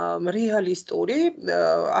 რეალისტური,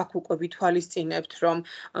 აქ უკვე ვითვალისწინებთ, რომ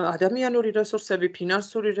ადამიანური რესურსები,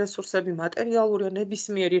 ფინანსური რესურსები, მატერიალური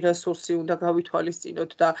ნებისმიერი რესურსი უნდა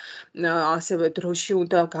გავითვალისწინოთ და ასევე დროში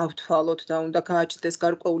უნდა გავთვალოთ და უნდა გააჩნდეს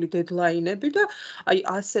გარკვეული დედლაინები და აი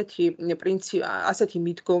ასეთი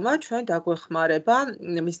მიდგომა ჩვენ დაგვეხმარება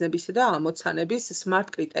მიზნებისა და ამოცანების SMART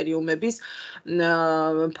კრიტერიუმების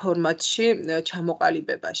ფორმატში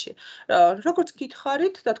ჩამოყალიბებაში. როგორც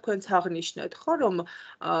გითხარით და თქვენც აღნიშნეთ, ხო, რომ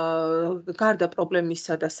გარდა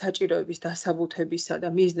პრობლემისა და საჭიროების დასაბუთებისა და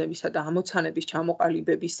მიზნებისა და ამოცანების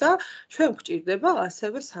ჩამოყალიბებისა, ჩვენ გვჭირდება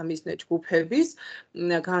ასევე სამიზნე ჯგუფების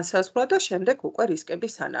განსაზღვრა და შემდეგ უკვე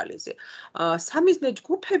რისკების ანალიზი. სამიზნე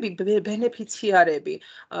ჯგუფები ბენეფიციარები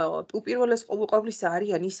უპირველეს ყოვლისა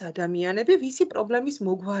არიან ის ადამიანები, ვისი პრობლემის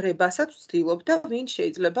მოგვარებასაც ვცდილობთ და ვინ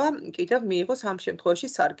შეიძლება კიდევ მიიღოს ამ შემთხვევაში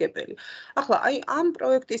სარგებელი. ახლა აი ამ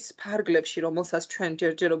პროექტის ფარგლებში, რომელსაც ჩვენ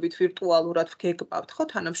ჯერჯერობით ვირტუალურად ვგეგმავთ, ხო,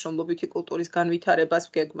 თანამშრომლობითი კულტურის განვითარებას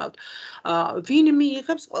ვგეგმავთ. ვინ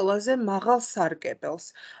მიიღებს ყველაზე მაღალ სარგებელს?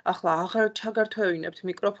 ახლა აღარ ჩაგართვევინებთ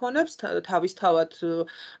მიკროფონებს, თავისთავად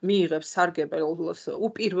მიიღებს სარგებელს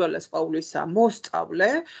პირველეს ყოვლისა მოსწავლე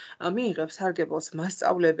მიიღებს სარგებელს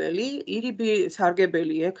მასწავლებელი, ირიბი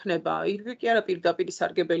სარგებელი ექნება, ირიბი კი არა პირდაპირ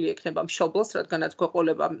სარგებელი ექნება მშობელს, რადგანაც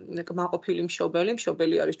გვეყოლება კმაყოფილი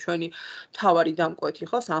მშობელი არის ჩვენი მთავარი დამკვეთი,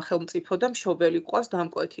 ხო, სახელმწიფო და მშობელი ყავს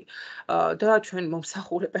დამკვეთი. და ჩვენ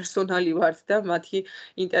მომსახურე პერსონალი ვართ და მათი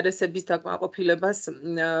ინტერესების დაკმაყოფილებას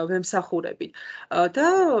ვემსახურებით. და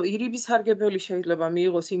ირიბი სარგებელი შეიძლება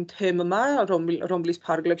მიიღოს იმ თემმა, რომლის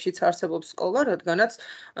ფარგლებშიც არსებობს სკოლა, რადგანაც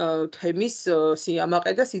თემის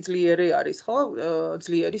სიამაყე და სიძლიერე არის, ხო,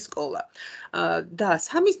 ძლიერი სკოლა. და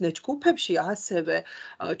სამიზნე ჯგუფებში ასევე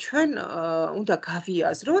ჩვენ უნდა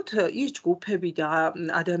გავიაზროთ ის ჯგუფები და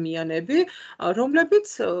ადამიანები, რომლებიც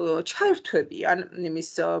ჩაერთვებიან იმის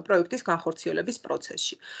პროექტის განხორციელების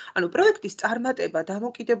პროცესში. ანუ პროექტის წარმატება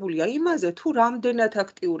დამოკიდებულია იმაზე, თუ რამდენად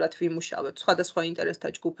აქტიურად ვიმუშავებთ სხვადასხვა ინტერესთა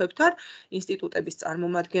ჯგუფებთან, ინსტიტუტების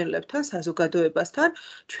წარმომადგენლებთან, საზოგადოებასთან.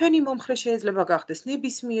 ჩვენი მომხრე შეიძლება გახდეს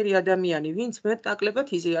ნებისმიერი ადამიანი, ვინც მეტნაკლებად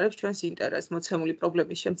იზიარებს ჩვენს ინტერესს მოცემული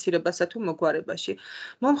პრობლემის შემცირებასა თუ მოგვარებაში.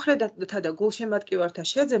 მომხრეთა და გულშემატკივართა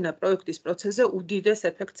შეძენა პროექტის პროცესზე უდიდეს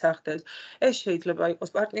ეფექტს ახდენს. ეს შეიძლება იყოს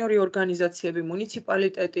პარტნიორი ორგანიზაციები,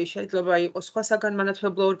 მუნიციპალიტეტი, შეიძლება იყოს სხვა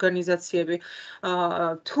საგანმანათლებლო ორგანიზაციები.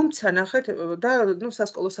 თუმცა ნახეთ და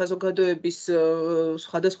სასკოლო საზოგადოების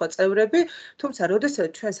სხვადასხვა წევრები, თუმცა როდესაც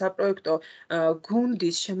ჩვენ საპროექტო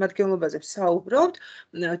გუნდის შემადგენლობაზე ვსაუბრობთ,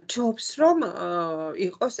 ჯობს რომ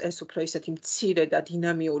იყოს ეს უფრო ისეთი მცირე და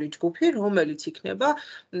დინამიური ჯგუფი, რომელიც იქნება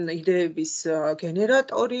იდეების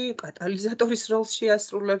გენერატორი, კატალიზატორის როლს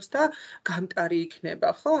შეასრულებს და გამტარი იქნება,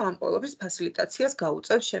 ხო, ამ ყველაფრის ფასილიტაციას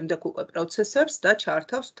გაუწევს შემდეგ უკვე პროცესებს და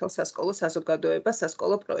ჩართავს მთელ სასკოლო საზოგადოებას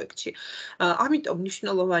სასკოლო პროექტში. ამიტომ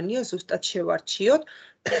მნიშვნელოვანია ზუსტად შევარჩიოთ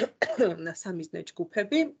სამიზნე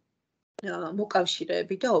ჯგუფები,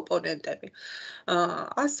 მოკავშირეები და ოპონენტები.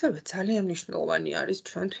 ასევე ძალიან მნიშვნელოვანი არის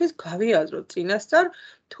ჩვენთვის გავიაზროთ წინასწარ,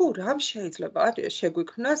 თუ რამ შეიძლება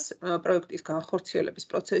შეგვიქმნას პროექტის განხორციელების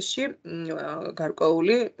პროცესში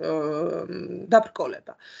გარკვეული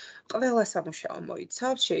დაბრკოლება. ყველა სამუშაო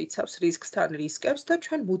მოიცავს, შეიცავს რისკთან რისკებს და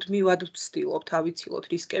ჩვენ მუდმივად ვცდილობთ ავიცილოთ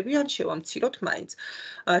რისკები ან შევამციროთ მაინც.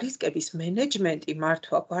 რისკების მენეჯმენტი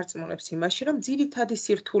მართვა გვარწმუნებს იმაში, რომ ძირითადი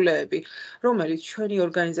სირთულეები, რომელიც ჩვენი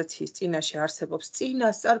ორგანიზაციის წინაშე არსებობს,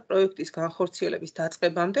 წინასწარ პროექტის განხორციელების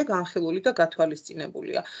დაწყებამდე განხილული და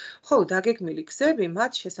გათვალისწინებულია. ხოლო დაგეგმილი გზები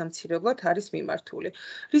მათ შესამცირებლად არის მიმართული.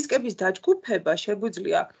 რისკების დაჯგუფება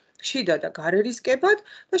შეგვიძლია შიდა და გარე რისკებად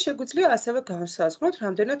და შეგვიძლია ასევე განსაზღვროთ,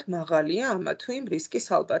 რამდენად მაღალია ამა თუ იმ რისკის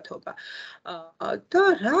ალბათობა. და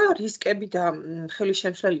რა რისკები და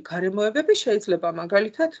ხელისშემშლელი გარემოებები შეიძლება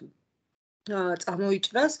მაგალითად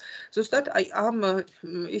წამოიჭრას ზუსტად აი ამ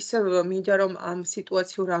ისე მინდა რომ ამ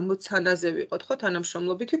სიტუაციურ ამოცანაზე ვიყოთ ხო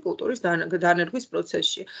თანამშრომლობითი კულტურის დანერგვის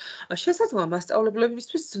პროცესში. შესაძლოა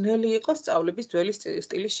მასწავლებლებისთვის ძნელი იყოს სწავლების ძველი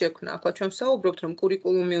სტილის შექმნა. ახლა ჩვენ ვსაუბრობთ რომ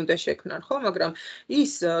კურიკულუმი უნდა შექმნან, ხო, მაგრამ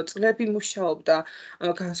ის წლები მუშაობდა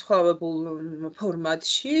განსხვავებულ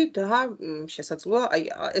ფორმატში და შესაძლოა აი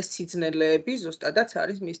ეს სიძნელეები ზუსტადაც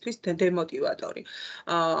არის მისთვის დემოტივატორი.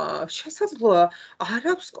 შესაძლოა არ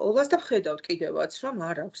აქვს სკოლას და ხედავთ კიდევაც რომ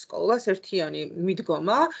არ აქვს სკოლას ერთიანი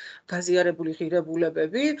მიდგომა, გაზიარებული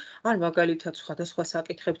ღირებულებები, ან მაგალითად სხვადასხვა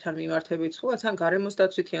საკითხებთან მიმართებით, ან გარემოს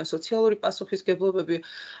დაცვითი ან სოციალური პასუხისგებლობები,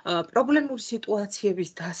 პრობლემური სიტუაციების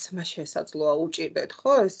დასმა შესაძლოა უჭირდეთ,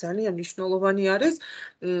 ხო? ეს ძალიან მნიშვნელოვანი არის,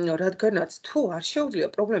 რადგანაც თუ არ შეუძლია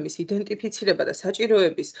პრობლემის იდენტიფიცირება და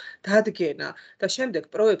საჭიროების დადგენა და შემდეგ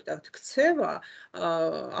პროექტად ქცევა,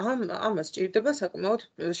 ამას ჭირდება საკმაოდ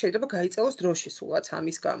შეიძლება გაიწელოს დროში სულაც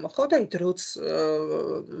ამის გამო, ხო? და დროც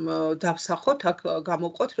დავსახოთ აქ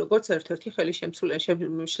გამოვყოთ როგორც ერთ-ერთი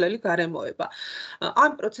ხელისშემშლელი გარემოება.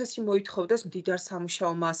 ამ პროცესი მოითხოვდეს მდიდარ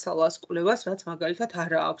სამუშაო მასალას, კვლევას, რაც მაგალითად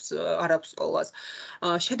არ აქვს სკოლას.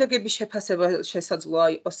 შედეგების შეფასება შესაძლოა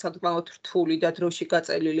იყოს საკმაოდ რთული და დროში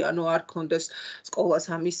გაწელილი, ანუ არ ქონდეს სკოლას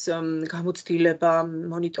ამის გამოცდილება,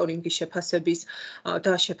 მონიტორინგის შეფასების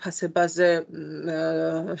და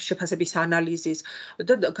შეფასების ანალიზის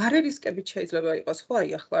და გარე რისკებით შეიძლება იყოს, ხო, აი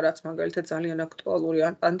ახლა რაც მაგალითად ძალიან აქტუალური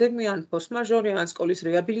ან პანდემია, ან ფორსმაჟორი, ან სკოლის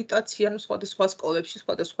რეაბილიტაცია, ან სხვადასხვა სკოლებში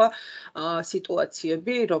სხვადასხვა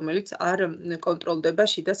სიტუაციები, რომელიც არ კონტროლდება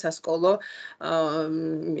შიდა სასკოლო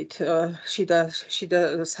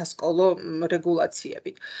სასკოლო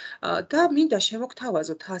რეგულაციებით. და მინდა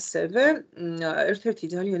შემოგთავაზოთ ასევე ერთ-ერთი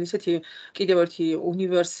ძალიან ისეთი კიდევ ერთი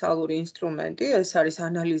უნივერსალური ინსტრუმენტი, ეს არის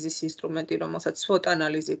ანალიზის ინსტრუმენტი, რომელსაც SWOT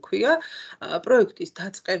ანალიზი ქვია. პროექტის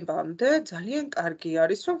დაწყებამდე ძალიან კარგი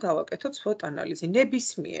არის, რომ გავაკეთოთ გავმართოთ SWOT ანალიზი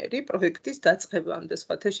ნებისმიერი პროექტის დაწყებამდე,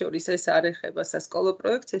 სხვათა შორის ეს არ ეხება სასკოლო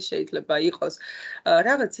პროექტს, ეს შეიძლება იყოს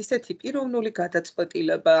რაღაც ისეთი პიროვნული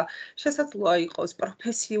გადაწყვეტილება, შესაძლოა იყოს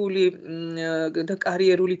პროფესიული და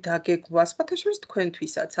კარიერული დაგეგმვა, სხვათა შორის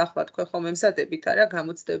თქვენთვისაც, ახლა თქვენ ხომ ემზადებით არა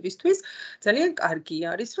გამოცდებისთვის, ძალიან კარგი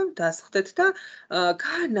არის, რომ დასხდეთ და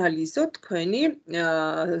გაანალიზოთ თქვენი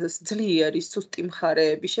ძლიერი, სუსტი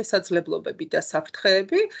მხარეები, შესაძლებლობები და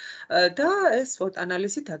საფრთხეები და ეს SWOT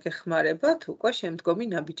ანალიზი დაგეხმარებათ უკვე შემდგომი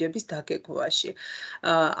ნაბიჯების დაგეგმვაში.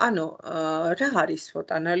 ანუ რა არის SWOT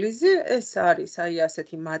ანალიზი? ეს არის აი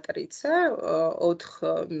ასეთი მატრიცა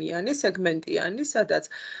 4-მიანი, სეგმენტიანი, სადაც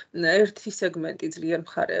ერთი სეგმენტი ძლიერ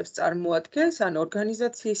მხარეებს წარმოადგენს, ან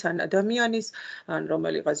ორგანიზაციის, ან ადამიანის, ან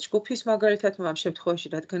რომელიღაც ჯგუფის მაგალითად, ამ შემთხვევაში,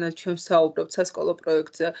 რადგანაც ჩვენ ვსაუბრობთ სასკოლო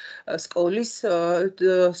პროექტზე, სკოლის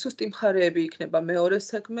სუსტი მხარეები იქნება მეორე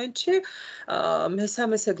სეგმენტში,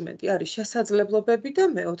 მესამე სეგმენტი არის შესაძლებლობები და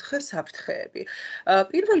მეოთხე საფრთხეები.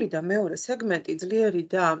 პირველი და მეორე სეგმენტი ძლიერი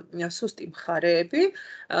და სუსტი მხარეები,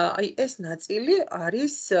 აი ეს ნაწილი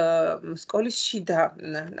არის სკოლის შიდა,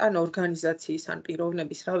 ან ორგანიზაციის, ან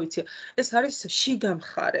პიროვნების, რა ვიცი, ეს არის შიდა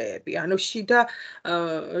მხარეები, ანუ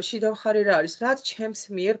შიდა მხარე რა არის, რაც ჩემს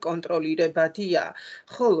მიერ კონტროლირებადია,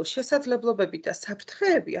 ხოლო შესაძლებლობები და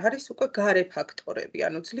საფრთხეები არის უკვე გარე ფაქტორები,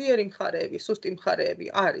 ანუ ძლიერი მხარეები, სუსტი მხარეები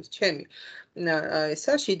არის ჩემი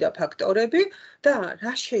ესა შიდა ფაქტორები და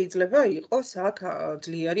რა შეიძლება იყოს აქ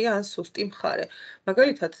ძლიერი ან სუსტი მხარე.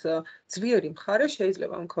 მაგალითად, ძლიერი მხარე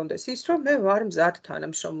შეიძლება მქონდეს ის, რომ მე ვარ მზად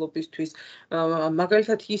თანამშრომლობისთვის,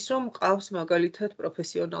 მაგალითად ის, რომ მყავს მაგალითად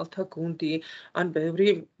პროფესიონალთა გუნდი, ან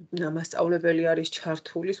ბევრი მასწავლებელი არის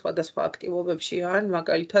ჩართული სხვადასხვა აქტივობებში, ან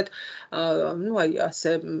მაგალითად, ну აი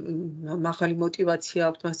ასე მაღალი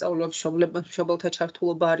мотиваცია აქვს მასწავლებლებს, მშობელთა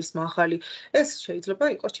ჩართულობა არის მაღალი. ეს შეიძლება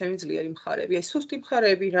იყოს ჩემი ძლიერი მხარეები. აი სუსტი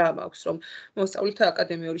მხარეები რა მაქვს, რომ მოსწავლეთა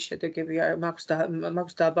აკადემიური შედეგები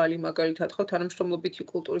მაქვს დაბალი, მაგალითად, ხო თანამშრომლობითი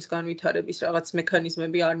კულტურის განვითარების რაღაც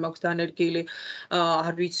მექანიზმები არ მაქვს დანერგილი,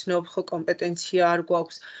 არ ვიცნობ, ხო კომპეტენცია არ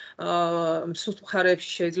გვაქვს. სუსტ მხარეებში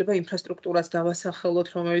შეიძლება ინფრასტრუქტურას დავასახელოთ,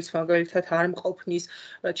 რომელიც მაგალითად არ მყოფნის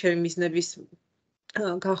ჩემი მიზნების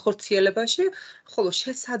განხორციელებაში, ხოლო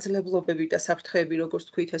შესაძლებლობები და საფრთხეები, როგორც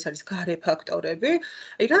თქვით, ეს არის გარე ფაქტორები.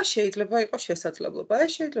 აი რა შეიძლება იყოს შესაძლებლობა?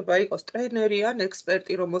 ეს შეიძლება იყოს ტრენერი ან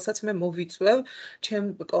ექსპერტი, რომელსაც მე მოვიწვევ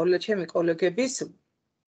ჩემი კოლეგების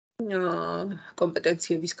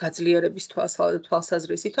კომპეტენციების გაძლიერების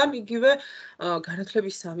თვალსაზრისით, ან იგივე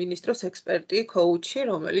განათლების სამინისტროს ექსპერტი, კოუჩი,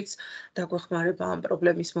 რომელიც დაგვეხმარება ამ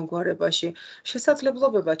პრობლემის მოგვარებაში.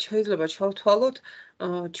 შესაძლებლობებად შეიძლება ჩავთვალოთ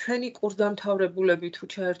ჩვენი კურსდამთავრებულები თუ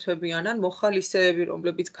ჩაერთვებიან, ან მოხალისეები,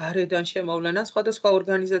 რომლებიც გარედან შემოვლენ, ან სხვადასხვა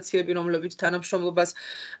ორგანიზაციები, რომლებიც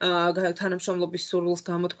თანამშრომლობის სურვილს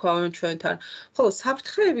გამოთქვამენ ჩვენთან. ხოლო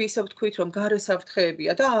საფრთხეები, ისე ვთქვით, რომ გარე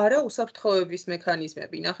საფრთხეებია და არა უსაფრთხოების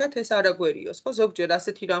მექანიზმები. ნახეთ, ეს არ აგვერიოს, ხო? ზოგჯერ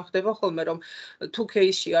ასეთი რამ ხდება ხოლმე, რომ თუ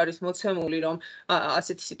кейსში არის მოცემული, რომ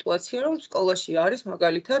ასეთი სიტუაცია, რომ სკოლაში არის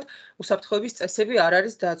მაგალითად უსაფრთხოების წესები არ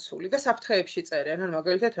არის დაცული და საფრთხეებში წერენ, ან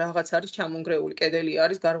მაგალითად რაღაც არის ჩამონგრეული კედელი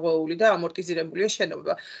არის გარღვეული და ამორტიზირებულია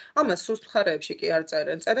შენობა. ამას სუსტ მხარეებში კი არ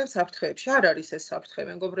წერენ, წერენ საფრთხეებში. არ არის ეს საფრთხე,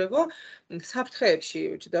 მეგობრებო. საფრთხეებში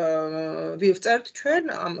ვივწერთ ჩვენ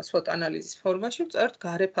ამ SWOT ანალიზის ფორმაში, ვწერთ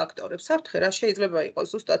გარე ფაქტორებს. საფრთხე რა შეიძლება იყოს?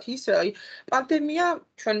 ზუსტად ის, აი პანდემია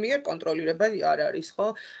ჩვენ მიერ კონტროლირებადი არ არის, ხო?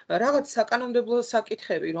 რაღაც საკანონმდებლო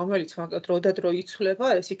საკითხები, რომელიც მაგათ დროდადრო იცვლება,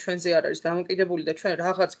 ესე ჩვენზე არ არის დამოკიდებული და ჩვენ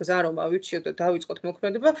რაღაც გზა რომ ავირჩიოთ და დავიწყოთ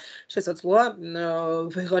მოქმედება, შესაძლოა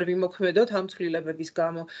ვეღარ ვიმოქმედოთ ამ ცვლილებების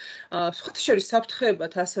გამო. სხვათა შორის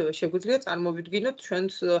საფრთხეებად ასევე შეგვიძლია წარმოვიდგინოთ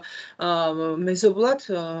ჩვენს მეზობლად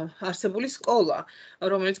არსებული სკოლა,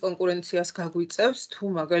 რომელიც კონკურენციას გაგვიწევს, თუ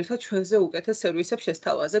მაგალითად ჩვენზე უკეთეს სერვისებს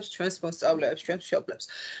შესთავაზებს ჩვენს მოსწავლეებს, ჩვენს მშობლებს.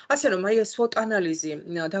 ასე რომ აი ეს SWOT ანალიზი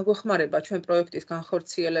დაგვეხმარება ჩვენ პროექტის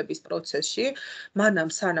განხორციელების პროცესში, მანამ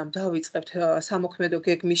სანამ დავიწყებთ სამოქმედო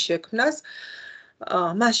გეგმის შექმნას,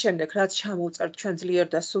 მას შემდეგ რაც ჩამოვწერთ ჩვენ ძლიერ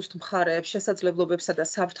და სუსტ მხარეებს, შესაძლებლობებსა და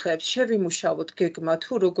საფრთხეებს, შევიმუშავოთ გეგმა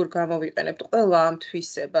თუ როგორ გამოვიყენებთ ყველა ამ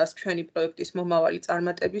თვისებას ჩვენი პროექტის მომავალი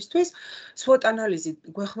წარმატებისთვის. SWOT ანალიზი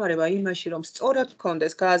გვეხმარება იმაში, რომ სწორად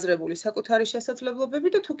გქონდეს გააზრებული საკუთარი შესაძლებლობები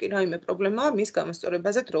და თუ კი რაიმე პრობლემაა, მის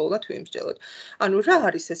გამოსწორებაზე დროულად ვიმსჯელოთ. ანუ რა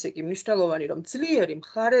არის ესე იგი მნიშვნელოვანი, რომ ძლიერი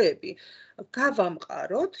მხარეები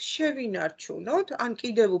გავამყაროთ, შევინარჩუნოთ, ან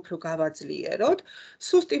კიდევ უფრო გავაძლიეროთ,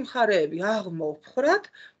 სუსტი მხარეები აღმოვხრათ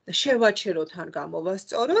შევაჩეროთ ან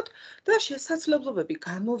გამოვასწოროთ და შესაძლებლობები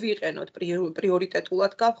გამოვიყენოთ,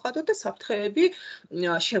 პრიორიტეტულად გავხადოთ და საფრთხეები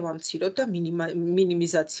შევამციროთ და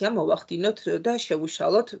მინიმიზაცია მოვახდინოთ და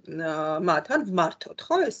შევუშალოთ მათ ან ვმართოთ,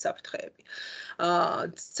 ხო, ეს საფრთხეები.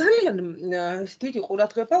 ძალიან დიდი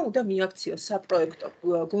ყურადღება უნდა მიაქციოს საპროექტო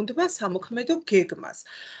გუნდმა სამოქმედო გეგმას.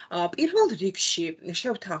 პირველ რიგში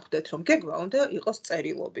შევთანხმდეთ, რომ გეგმა უნდა იყოს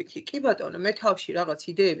წერილობითი. კი ბატონო, მე თავში რაღაც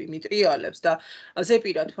იდეები მიტრიალებს და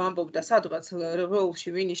ზეპირად ვამბობ და სადღაც როლში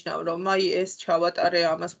ვინიშნავ, რომ აი ეს ჩავატარე,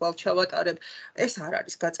 ამას ხვალ ჩავატარებ. ეს არ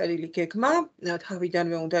არის გაწერილი გეგმა,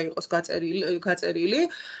 თავიდანვე უნდა იყოს გაწერილი,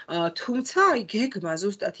 თუმცა აი გეგმა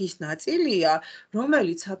ზუსტად ის ნაწილია,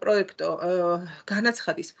 რომელიც საპროექტო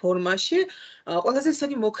განაცხადის ფორმაში ყველაზე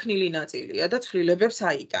ისეთი მოქნილი ნაწილია და ცვლილებებს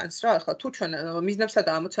აიტანს რა. ახლა თუ ჩვენ მიზნებსა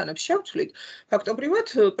და ამოცანებს შევცვლით, ფაქტობრივად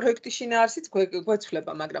პროექტი შინაარსიც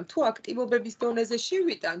გვეცვლება, მაგრამ თუ აქტივობების დონეზე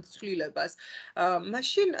შევიტანთ ცვლილებას,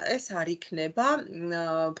 მაშინ ეს არ იქნება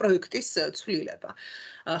პროექტის ცვლილება.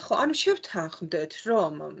 ხო, ანუ შევთანხმდეთ,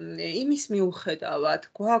 რომ იმის მიუხედავად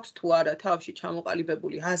გვაქვს თუ არა თავში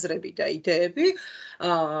ჩამოყალიბებული აზრები და იდეები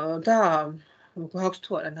და გვაქვს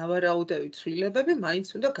თუ არა ნავარაუდევი ცვლილებები, მაინც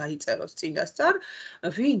უნდა გაიწეროს წინასწარ,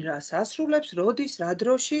 ვინ რას ასრულებს, როდის, რა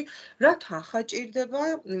დროში, რა თანხა ჭირდება,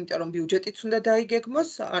 იმიტომ რომ ბიუჯეტიც უნდა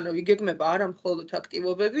დაიგეგმოს, ანუ იგეგმება არა მხოლოდ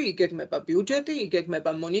აქტივობები, იგეგმება ბიუჯეტი,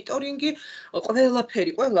 იგეგმება მონიტორინგი,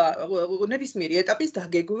 ყველაფერი, ყველა ნებისმიერი ეტაპის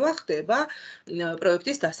დაგეგმვა ხდება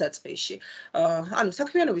პროექტის დასაწყისში. ანუ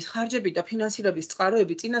საქმიანობის ხარჯები და ფინანსირების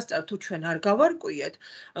წყაროები წინასწარ თუ ჩვენ არ გავარკვიეთ,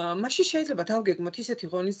 მაშინ შეიძლება დავგეგმოთ ისეთი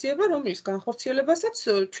ღონისძიება, რომლის განხორციელებასაც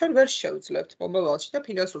ჩვენ ვერ შევძლებთ მომავალში და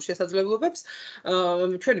ფინანსურ შესაძლებლობებს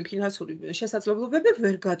ჩვენი ფინანსური შესაძლებლობები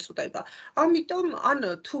ვერ გაწყვეტება. ამიტომ ან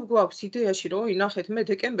თუ გვაქვს იდეაში, რომ ინახეთ მე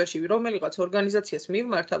დეკემბერში რომელიღაც ორგანიზაციას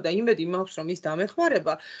მივმართავ და იმედი მაქვს, რომ ის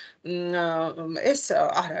დამეხმარება, ეს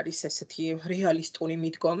არ არის ესეთი რეალისტური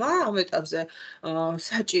მიდგომა. ამ ეტაპზე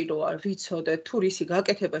საჭიროა ვიცოდეთ, თუ რისი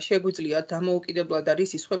გაკეთება შეგვიძლია დამოუკიდებლად და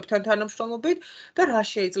რისი სხვებთან თანამშრომლობით და რა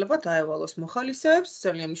შეიძლება დაევალოს მოხალისეებს,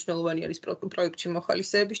 ძალიან მნიშვნელოვანი არის პროექტში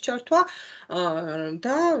მოხალისეების ჩართვა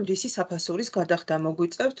და რისი საფასურის გადახდა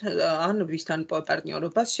მოგვიწევთ ან ვისთან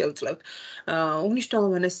პარტნიორობას შევძლევთ.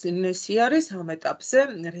 უნიშნელოვანესი არის ამ ეტაპზე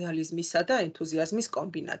რეალიზმისა და ენთუზიაზმის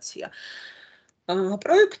კომბინაცია.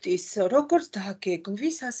 პროექტის როგორც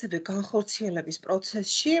დაგეგმვის, ასევე განხორციელების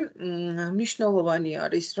პროცესში მნიშვნელოვანი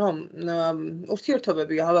არის, რომ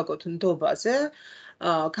ურთიერთობები ავაგოთ ნდობაზე,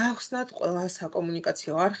 გავხსნათ ყველა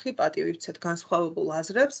საკომუნიკაციო არხი, პატივივცეთ განსხვავებულ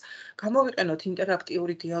აზრებს, გამოვიყენოთ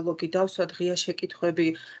ინტერაქტიული დიალოგი, დავსვათ ღია შეკითხვები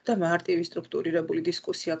და მარტივი სტრუქტურირებული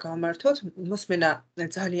დისკუსია გამართოთ. მოსმენა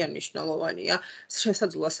ძალიან მნიშვნელოვანია,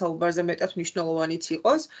 შესაძლოა საუბარზე მეტად მნიშვნელოვანიც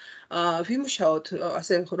იყოს. ვიმუშაოთ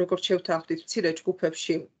ასე როგორც შევთანხმდით მცირე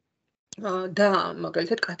ჯგუფებში და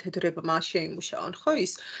მაგალითად კათედრებმა შეიმუშაონ, ხო,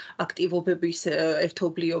 ის აქტივობების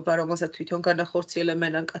ერთობლიობა, რომელსაც თვითონ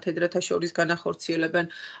განახორციელებენ, ან კათედრათა შორის განახორციელებენ,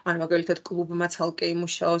 ან მაგალითად კლუბმა ცალკე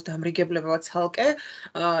იმუშაოს, დამრიგებლებმა ცალკე,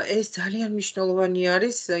 ეს ძალიან მნიშვნელოვანი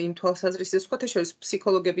არის იმ თვალსაზრისით, სხვათა შორის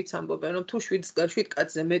ფსიქოლოგებიც ამბობენ, რომ თუ 7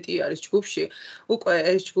 კაცზე მეტი არის ჯგუფში, უკვე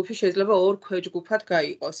ეს ჯგუფი შეიძლება ორ ქვეჯგუფად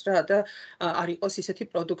გაიყოს რა და არ იყოს ისეთი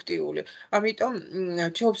პროდუქტიული. ამიტომ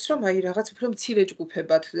ჯობს რომ აი რაღაც უფრო მცირე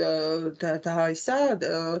ჯგუფებად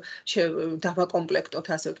დავაკომპლექტოთ,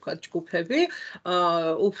 ასე ვთქვათ, ჯგუფები,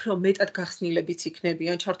 უფრო მეტად გახსნილებიც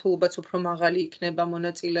იქნებიან, ჩართულობაც უფრო მაღალი იქნება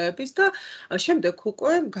მონაწილეების და შემდეგ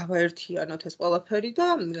უკვე გავაერთიანოთ ეს ყველაფერი და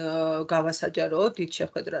გავასაჯაროოთ დიდ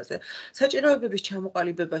შეხვედრაზე. საჭიროებების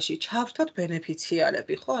ჩამოყალიბებაში ჩავრთოთ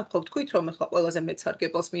ბენეფიციარები, ხო? ხო ვთქვით, რომ ახლა ყველაზე მეტ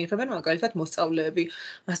სარგებელს მიიღებენ მაგალითად მოსწავლეები,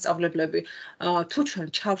 მასწავლებლები. თუ ჩვენ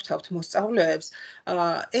ჩავრთავთ მოსწავლეებს,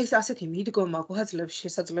 ეს ასეთი მიდგომა გვაძლევს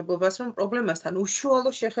შესაძლებლობას, რომ პრობლემასთან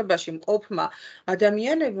უშუალო შეხებაში მყოფმა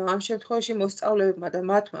ადამიანებმა, ამ შემთხვევაში მოსწავლეებმა და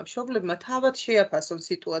მათმა მშობლებმა თავად შეაფასონ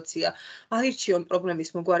სიტუაცია, აირჩიონ პრობლემის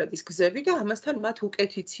მოგვარების გზები და ამასთან მათ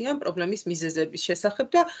უკეთ იციან პრობლემის მიზეზების შესახებ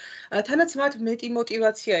და თანაც მათ მეტი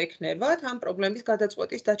мотиваცია ექნებათ ამ პრობლემის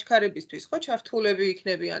გადაწყვეტის დაჩქარებისთვის, ხო, ჩართულები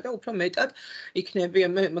იქნებიან და უფრო მეტად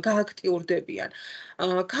იქნებიან, გააქტიურდებიან.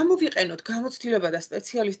 გამოვიყენოთ გამოცდილება და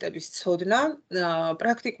სპეციალისტების ცოდნა,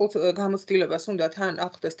 პრაქტიკულ გამოცდილებას უნდა თან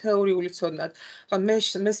ახლდეს თეორიული ცოდნად.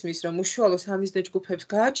 მესმის, რომ უშუალო სამიზნე ჯგუფებს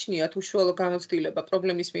გააჩნიათ უშუალო გამოცდილება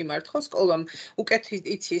პრობლემის მიმართ, ხო, სკოლამ უკეთ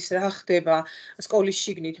იცის რა ხდება სკოლის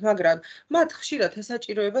შიგნით, მაგრამ მათ ხშირად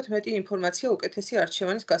ესაჭიროებათ მეტი ინფორმაცია უკეთესი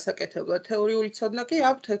არჩევანის გასაკეთებლად. თეორიული ცოდნა კი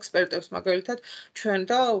აქვთ ექსპერტებს, მაგალითად ჩვენ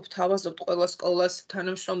და ვთავაზობთ ყველა სკოლას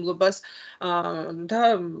თანამშრომლობას და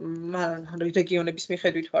რეგიონების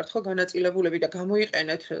მიხედვით ვართ ხო განაწილებულები და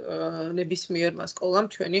გამოიყენეთ ნებისმიერმა სკოლამ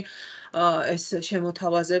ჩვენი ეს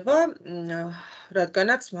შემოთავაზება ხდება,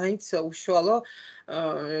 რადგანაც მაინც უშუალო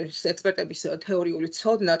ექსპერტების თეორიული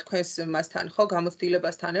ცოდნა თქვენს მასთან ხო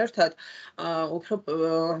გამოცდილებასთან ერთად უფრო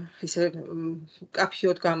ისე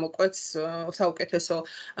კაფეოდ გამოყვეთს საუკეთესო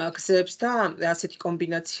გზებს და ასეთი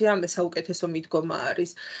კომბინაცია საუკეთესო მიდგომა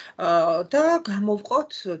არის და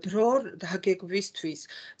გამოვყოთ დრო დაგეგმვისთვის.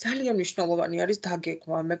 ძალიან მნიშვნელოვანი არის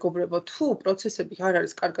დაგეგმვა, მეგობრებო, თუ პროცესები არ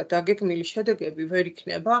არის კარგად დაგეგმილი, შედეგები ვერ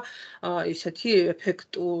იქნება ისეთი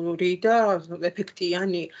ეფექტური და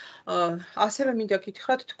ეფექტიანი. ასევე მინდა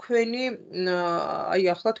გითხრათ თქვენი აი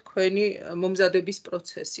ახლა თქვენი მომზადების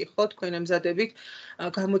პროცესი, ხო, თქვენ ემზადებით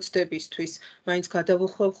გამოცდებისთვის. მაინც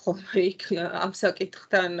გადავუხვევ ხოლმე იქ ამ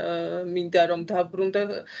საკითხთან მინდა რომ დაბრუნდე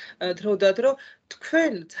დრო და დრო.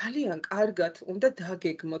 თქვენ ძალიან კარგად უნდა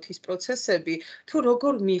დაგეგმოთ ის პროცესები, თუ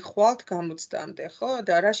როგორ მიხვალთ გამოცდამდე, ხო?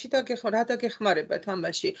 და რა დაგეხმარებათ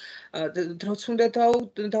ამაში? დროც უნდა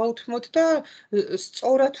დაუთმოთ და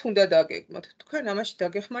სწორად უნდა დაგეგმოთ. თქვენ ამაში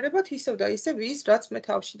დაგეხმარებათ ისევ და ისევ ის, რაც მე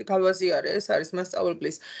თავში გავაზიარე, ეს არის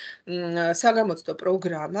მასწავლებლის საგამოცდო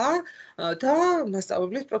პროგრამა და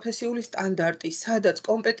მასწავლებლის პროფესიული სტანდარტი, სადაც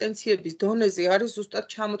კომპეტენციების დონეზე არის ზუსტად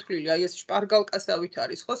ჩამოთვლილი, აი ეს შპარგალკასავით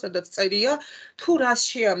არის, ხო, სადაც წერია თუ რას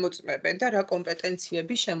შეამოწმებენ და რა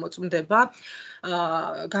კომპეტენციები შემოწმდება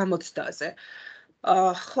გამოცდაზე.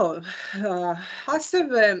 ხო,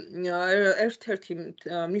 ასევე ერთ-ერთი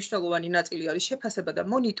მნიშვნელოვანი ნაწილი არის შეფასება და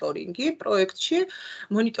მონიტორინგი პროექტში.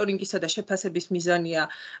 მონიტორინგისა და შეფასების მიზანია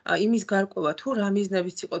იმის გარკვევა, თუ რა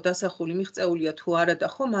მიზნებიც იყო დასახული, მიღწეულია თუ არა და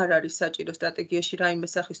ხომ არ არის საჭირო სტრატეგიაში რაიმე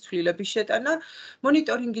სახის ცვლილების შეტანა.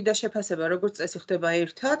 მონიტორინგი და შეფასება როგორც წესი ხდება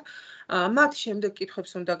ერთად. მათ შემდეგ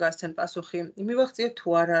კითხვებს უნდა გასცენ პასუხი. მივაღწიეთ თუ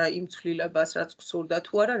არა იმ ცვლილებას, რაც გსურდა,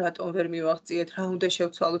 თუ არა, რატომ ვერ მივაღწიეთ, რა უნდა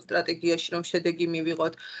შევცვალოთ სტრატეგიაში, რომ შედეგი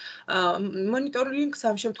მივიღოთ. მონიტორინგს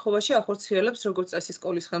ამ შემთხვევაში ახორციელებს როგორც წესი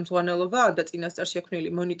სკოლის ხელმძღვანელობა და წინასწარ შექმნილი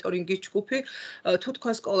მონიტორინგის ჯგუფი. თუ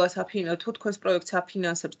თქვენ სკოლას თუ თქვენს პროექტს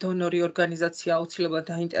აფინანსებს დონორი ორგანიზაცია აუცილებლად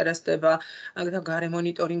დაინტერესდება და გარე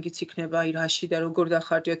მონიტორინგიც იქნება, აი რაში და როგორ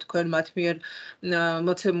დახარჯეთ თქვენ მათ მიერ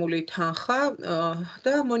მოცემული თანხა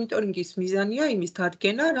და მონიტორინგის მიზანია იმის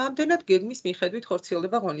დადგენა, რამდენად გეგმის მიხედვით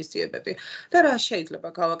ხორციელდება ღონისძიებები და რა შეიძლება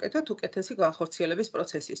გავაკეთოთ უკეთესი განხორციელების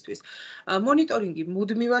პროცესისთვის. მონიტორინგი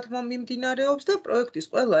მუდმივად მიმდინარეობს და პროექტის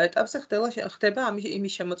ყველა ეტაპზე ხდება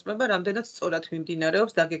იმის შემოწმება, რამდენად სწორად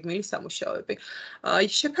მიმდინარეობს დაგეგმილი სამუშაოები.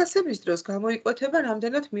 შეფასების დროს გამოიკვეთება,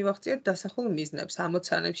 რამდენად მივაღწიეთ დასახულ მიზნებს,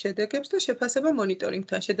 ამოცანებს, შედეგებს და შეფასება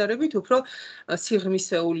მონიტორინგთან შედარებით უფრო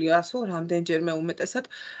სიღრმისეულია, სულ რამდენჯერმე უმეტესად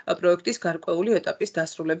პროექტის გარკვეული ეტაპის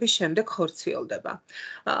დასრულების შემდეგ ხორციელდება.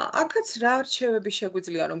 აქაც რა არჩევები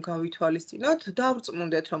შეგვიძლია რომ გავითვალისწინოთ,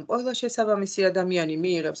 დავწმუნდეთ, რომ ყველა შესაბამისი ადამიანი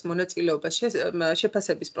მიიღებს მონაწილეობას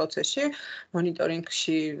შეფასების პროცესში,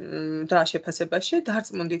 მონიტორინგში და შეფასებაში.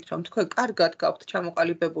 დარწმუნდით, რომ თქვენ კარგად გაქვთ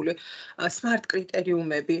ჩამოყალიბებული smart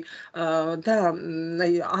კრიტერიუმები და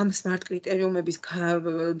ამ smart კრიტერიუმების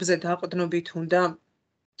გზაზე დაყრდნობით უნდა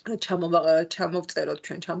ჩამოვწეროთ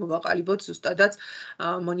ჩვენ ჩამოვაყალიბოთ ზუსტადაც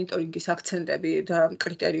მონიტორინგის აქცენტები და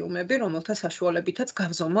კრიტერიუმები, რომელთა საშუალებითაც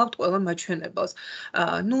გავზომავთ ყველა მაჩვენებელს.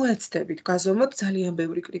 ნუ ეცდებით გაზომოთ ძალიან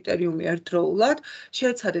ბევრი კრიტერიუმი ერთდროულად,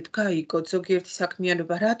 შეეცადეთ გაიგოთ ზოგიერთი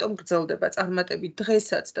საქმიანობა რატომ გრძელდება წარმატებით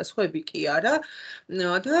დღესაც და სხვები კი არა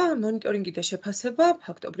და მონიტორინგი და შეფასება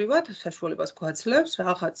ფაქტობრივად საშუალებას გვაძლევს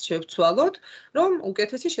რაღაც შევცვალოთ, რომ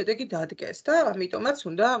უკეთესი შედეგი დადგეს და ამიტომაც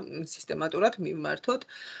უნდა სისტემატურად მიმართოთ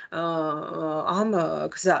ამ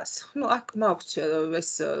გზას. ნუ აქ მაქვს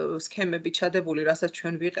ეს სქემები ჩადებული, რასაც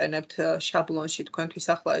ჩვენ ვიყენებთ შაბლონში, თქვენთვის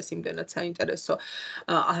ახლა ეს იმდენად საინტერესო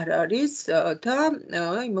არ არის და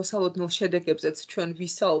აი მოსალოდნელ შედეგებზეც ჩვენ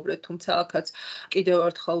ვისაუბრეთ, თუმცა აქაც კიდევ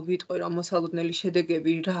ერთხელ ვიტყვი, რომ მოსალოდნელი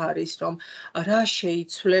შედეგები რა არის, რომ რა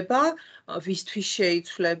შეიცვლება, ვისთვის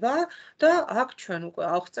შეიცვლება და აქ ჩვენ უკვე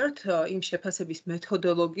ავხსნათ იმ შეფასების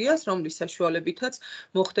მეთოდოლოგიას, რომლის საშუალებითაც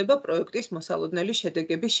მოხდება პროექტის მოსალოდნელი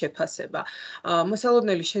შედეგების შეფასება.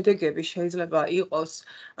 მოსალოდნელი შედეგები შეიძლება იყოს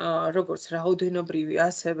როგორც რაოდენობრივი,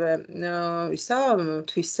 ასევე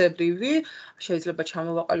თვისებრივი, შეიძლება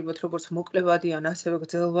ჩამოვაყალიბოთ როგორც მოკლევადიან, ასევე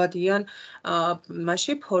გრძელვადიან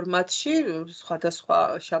მასში ფორმატში, სხვადასხვა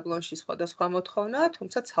შაბლონში, სხვადასხვა მოთხოვნა,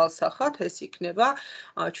 თუმცა ცალსახად ეს იქნება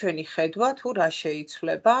ჩვენი ხედვა თუ რა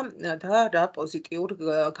შეიცვლება და რა პოზიტიურ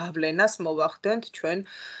გავლენას მოვახდენთ ჩვენ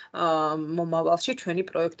მომავალში ჩვენი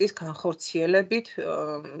პროექტის განხორციელებით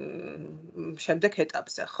შემდეგ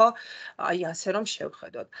ეტაპზე, ხო? აი ასე რომ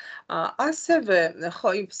შევხედოთ. ასევე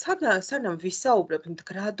ხო, სანამ ვისაუბრებ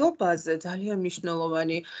მდგრადობაზე, ძალიან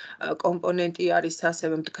მნიშვნელოვანი კომპონენტი არის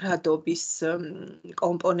ასევე მდგრადობის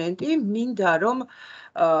კომპონენტი, მინდა რომ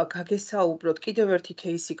გაგესაუბროთ, კიდევ ერთი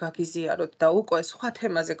кейსი გაგიზიაროთ და უკვე სხვა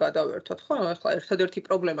თემაზე გადავერთოთ, ხო? ახლა ერთადერთი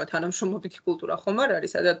პრობლემა თანამშრომლობითი კულტურა ხომ არ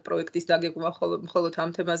არის, სადაც პროექტის დაგეგმვა მხოლოდ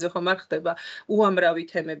ამ თემაზე ხომ არ ხდება, უამრავი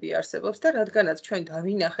თემები არსებობს და რადგანაც ჩვენ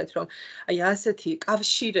დავინახეთ, რომ აი ასეთი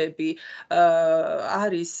კავშირები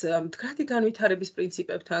არის მდგრადი განვითარების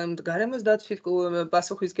პრინციპებთან, გარემოს დაცვის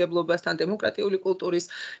პასუხისგებლობასთან, დემოკრატიული კულტურის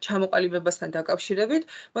ჩამოყალიბებასთან დაკავშირებით,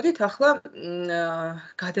 მოდით ახლა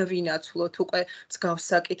გადავინაცვლოთ უკვე მსგავს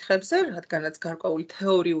საკითხებზე, რადგანაც გარკვეული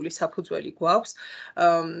თეორიული საფუძველი გვაქვს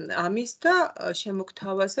ამის და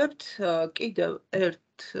შემოგთავაზებთ კიდევ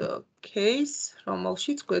ერთ кейს,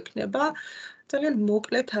 რომელშიც გვექნება ძალიან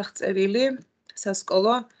მოკლედ აღწერილი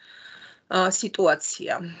სასკოლო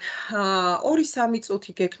სიტუაცია. 2-3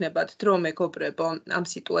 წუთი გექნებათ დრო მეგობრებო ამ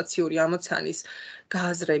სიტუაციური ამოცანის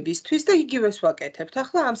გააზრებისთვის და იგივეს ვაკეთებთ.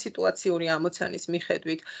 ახლა ამ სიტუაციური ამოცანის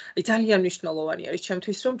მიხედვით ძალიან მნიშვნელოვანი არის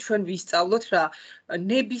ჩემთვის რომ ჩვენ ვისწავლოთ რა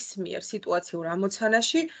ნებისმიერ სიტუაციურ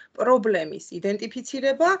ამოცანაში პრობლემის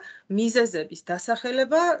იდენტიფიცირება, მიზეზების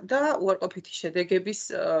დასახელება და უარყოფითი შედეგების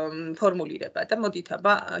ფორმულირება და მოდით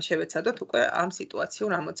აბა შევეცადოთ უკვე ამ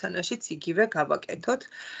სიტუაციურ ამოცანაშიც იგივე გავაკეთოთ.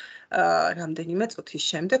 რამდენიმე წუთის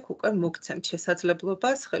შემდეგ უკვე მოგცემთ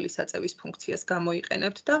შესაძლებლობას ხელისაწევის ფუნქციას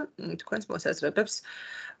გამოიყენებთ და თქვენს მოსაზრებებს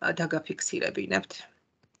დაგაფიქსირებინებთ.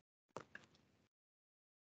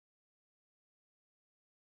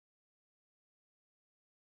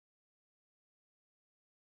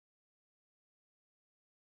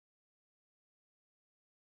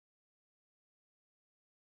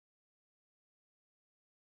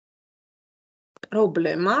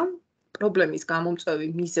 პრობლემის გამომწვევი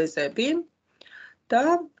მიზეზები და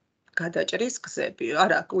გადაჭრის გზები.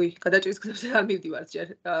 არა, გადაჭრის გზებზე არ მივდივართ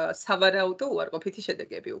ჯერ. სავარაუდო უარყოფითი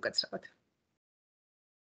შედეგები უკაცრავად.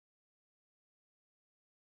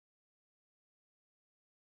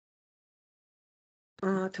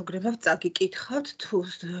 თუ გრებავთ, წაგიკითხავთ, თუ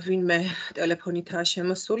ვინმე ტელეფონითაა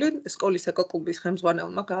შემოსული, სკოლის ეკოკლუბის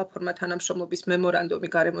ხელმძღვანელმა გააფორმა თანამშრომლობის მემორანდუმი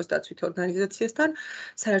გარემოს დაცვით ორგანიზაციასთან,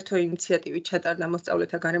 საერთო ინიციატივით ჩატარდა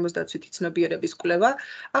მოსწავლეთა გარემოს დაცვითი ცნობიერების კვლევა.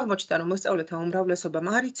 აღმოჩნდა, რომ მოსწავლეთა უმრავლესობამ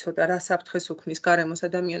არ იცოდა, რა საფრთხეს უქმნის გარემოს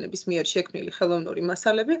ადამიანების მიერ შექმნილი ხელოვნური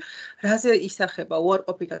მასალები, რაზე ისახება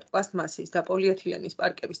უარყოფითად პლასტმასის და პოლიეთილენის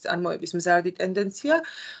პარკების წარმოების მზარდი ტენდენცია,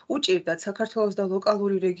 უჭირდათ საქართველოს და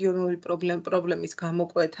ლოკალური რეგიონული პრობლემის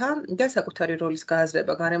გამოკვეთა და საკუთარი როლის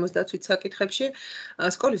გააზრება გარემოს დაცვის საკითხებში.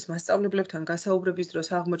 სკოლის მასწავლებლებთან გასაუბრების დროს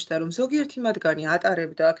აღმოჩნდა, რომ ზოგიერთი მათგანი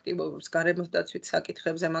ატარებდა აქტივობებს გარემოს დაცვის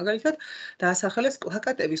საკითხებზე, მაგალითად, დაასახელეს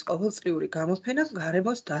პლაკატების ყოველწლიური გამოფენა,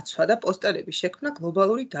 გარემოს დაცვა და პოსტერების შექმნა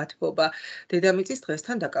გლობალური დათბობა დედამიწის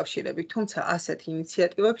დღესთან დაკავშირებით. თუმცა ასეთ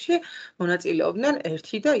ინიციატივებში მონაწილეობდნენ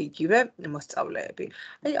ერთი და იგივე მოსწავლეები.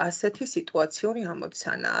 აი ასეთი სიტუაციური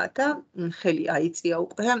ამოცანაა და ხელი აიწია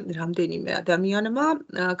უკვე რამდენიმე ადამიანმა,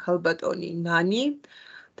 ქალბატონი ნანი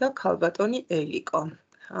და ქალბატონი ელიკო.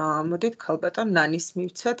 მოდით ქალბატონ ნანის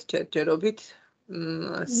მივცეთ ჯერჯერობით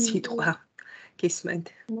სიტყვა. გისმენთ.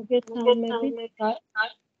 მოგესალმებით.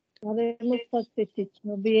 გარემოს დაცვითი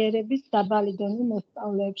ცნობიერების დაბალი დონის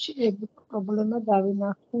მოსწავლეებში პრობლემა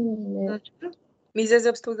დავინახე.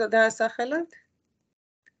 მიზეზებს თუ დაასახელოთ?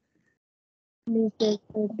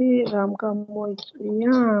 მიზეზები რამ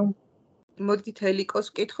გამოიწვია? მოდით ელიკოს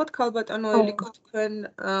ვკითხოთ, ქალბატონო ელიკო, თქვენ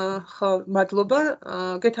ხო, მადლობა,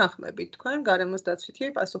 გეთანხმებით თქვენ გარემოს დაცვითი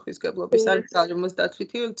პასუხისგებლობის არის გარემოს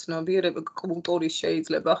დაცვითი ცნობიერება კულტურის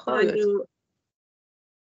შეიძლება ხო?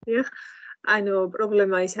 ანუ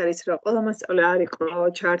პრობლემა ის არის, რომ ყველა მოსწავლე არ იყო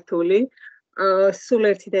ჩართული, სულ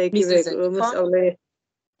ერთი და იგივე მოსწავლე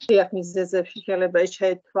მიზეზებში შეიძლება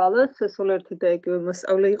შეეთვალოს, სულ ერთი და იგივე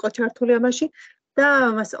მოსწავლე იყო ჩართული ამაში. და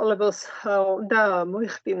მასწავლებელს და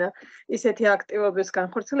მოიხდინა ისეთი აქტივობის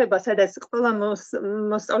განხორციელება, სადაც ყველა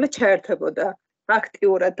მოსწავლე ჩაერთვებოდა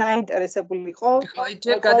აქტიურად დაინტერესებული იყო. აი,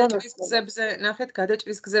 ჯერ გადაჭრის გზებზე, ნახეთ,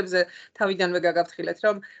 გადაჭრის გზებზე თავიდანვე გაგაფრთხილეთ,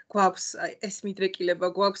 რომ გვაქვს ეს მიდრეკილება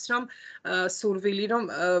გვაქვს, რომ სურვილი, რომ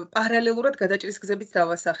პარალელურად გადაჭრის გზებიც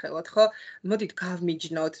დავასახელოთ, ხო? მოდით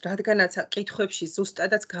გავმიჯნოთ, რადგანაც კითხვებში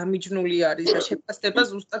ზუსტადაც გამიჯნული არის და შეფასება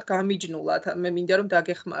ზუსტად გამიჯნულად. მე მინდა რომ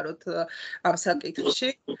დაგეხმაროთ ამ საკითხში.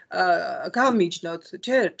 გავმიჯნოთ,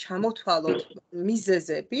 ჯერ ჩამოთვალოთ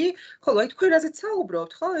მიზეზები, ხოლო აი თქვენ რაზეც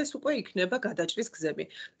საუბრობთ, ხო? ეს უკვე იქნება გადაჭრის გზები.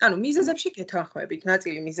 ანუ მიზეზებში გეთანხმებით,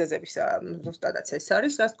 ნაწილი მიზეზების ზუსტადაც ეს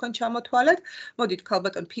არის, რაც თქვენ ჩამოთვალეთ. მოდით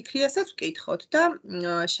ქალბატონ ფიქრიასაც ვკითხოთ და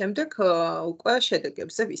შემდეგ უკვე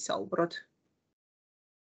შედეგებზე ვისაუბროთ.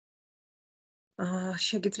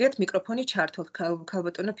 შეგიძლიათ მიკროფონი ჩართოთ,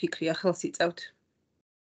 ქალბატონო ფიქრია, ხელს იწევთ.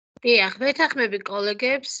 დიახ, ვეთანხმები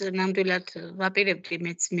კოლეგებს, ნამდვილად ვაპირებდი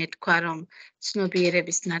მეც მეთქვა, რომ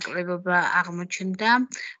ცნობიერების ნაკლებობა აღმოჩნდა.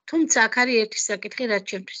 თუმცა აქ არის ერთი საკითხი, რაც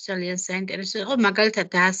ჩემთვის ძალიან საინტერესო იყო, მაგალითად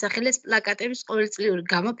დაასახელეს პლაკატების ყოველწლიური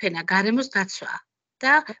გამოფენა გარემოს დაცვა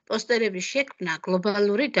და პოსტერების შექმნა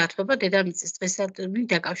გლობალური დათბობა დედამიწის დღესასწაულით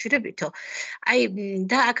დაკავშირებითო. აი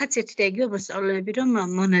და აქაც ერთი და იგივე მოსწავლეები რომ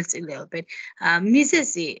მონაწილეობენ.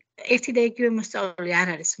 მიზეზი ერთი და იგივე მოსწავლე არ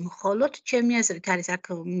არის მხოლოდ, ჩემი აზრით არის აქ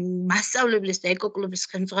მასწავლებლის და ეკოკლუბის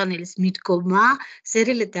ხელმძღვანელის მიდგომა,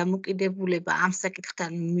 ზერელე დამოკიდებულება ამ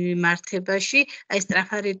საკითხთან მიმართებაში, აი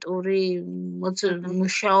სტრაფარიტური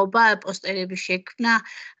მუშაობა, პოსტერების შექმნა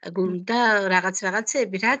და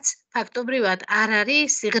რაღაცეები, რაც ფაქტობრივად არ არის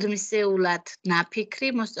სიღრმისეულად ნაფიქრი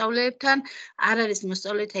მოსწავლეებთან, არ არის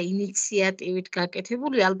მოსწავლეთა ინიციატივით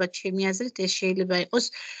გაკეთებული, ალბათ ჩემი აზრით ეს შეიძლება იყოს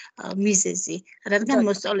მიზეზი, რადგან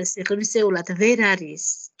მოსწავლე სიღრმისეულად ვერ არის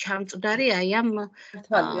ჩამწვდარი აი ამ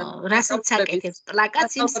რასაც აკეთებს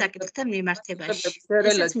პლაკატს იმ საკითხთან მიმართებაში.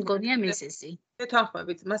 ესაც მგონია მიზეზი.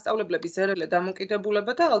 ვეთანხმებით, მასწავლებლების ზერელე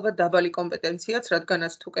დამოკიდებულება და ალბათ დაბალი კომპეტენციაც,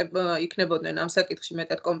 რადგანაც თუ იქნებოდნენ ამ საკითხში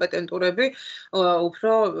მეტად კომპეტენტურები,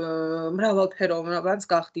 უფრო მრავალფეროვანს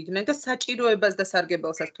გახდიდნენ და საჭიროებას და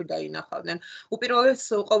სარგებელსაც თუ დაინახავდნენ. უპირველეს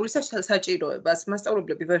ყოვლისა საჭიროებას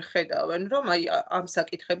მასწავლებლები ვერ ხედავენ, რომ აი ამ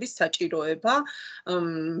საკითხების საჭიროება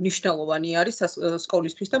მნიშვნელოვანი არის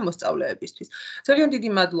სკოლისთვის და მოსწავლეებისთვის. ძალიან დიდი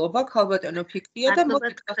მადლობა, ქალბატონო ფიქრია და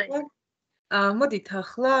მოდით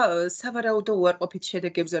ახლა სავარაუდო უარყოფით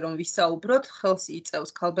შედეგებზე რომ ვისაუბროთ, ხელს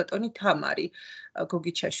იწევს ქალბატონი თამარი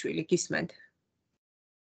გოგიჩაშვილი, გისმენთ?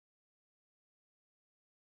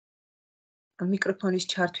 მიკროფონის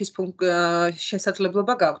ჩართვის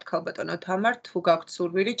შესაძლებლობა გაქვთ ქალბატონო თამარ, თუ გაქვთ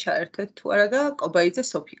სურვილი ჩაერთეთ თუ არა და კობაიძე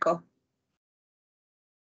სოფიკო.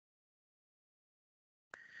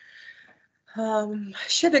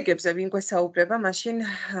 შედეგებზე ვინ გვესაუბრება, მაშინ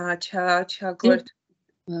ჩაგვერთ.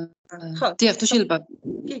 დიახ, თუ შეიძლება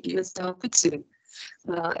დავფიქსირე.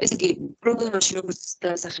 ესე იგი, პრობლემაში როგორც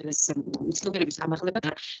დაასახელეს ცნობიერების ამაღლება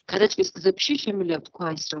და გადაჭრის გზებში შემიძლია ვთქვა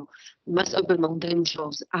ის, რომ მასწავლებელმა უნდა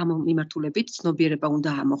იმუშაოს ამ მიმართულებით, ცნობიერება უნდა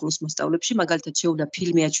ამაღლოს მოსწავლეებში, მაგალითად შეუძლია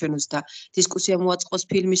ფილმი აჩვენოს და დისკუსია მოაწყოს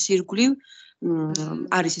ფილმის ირგვლივ.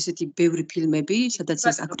 არის ესეთი ბევრი ფილმები, სადაც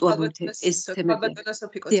ეს აქტუალური ეს თემები.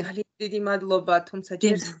 ძალიან დიდი მადლობა, თუმცა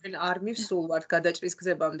ჯერ არ მივსულვართ გადაჭრის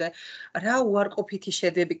გზებამდე. რა უარყოფითი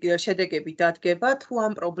შედეგები დადგება, თუ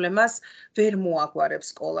ამ პრობლემას ვერ მოაგვარებს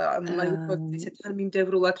სკოლა. ისეთ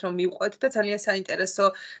თანმიმდევრულად რომ მივყვეთ და ძალიან საინტერესო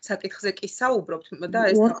საკითხზე კი საუბრობთ და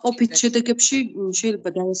ეს უარყოფით შედეგებში შეიძლება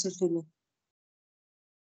დავასახელო.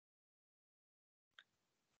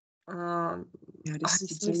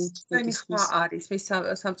 არის მის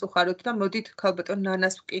სამწუხაროდ და მოდით ქალბატონ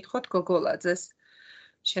ნანას ვკითხოთ გოგოლაძეს.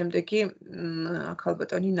 შემდეგი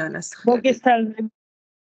ქალბატონი ნანას.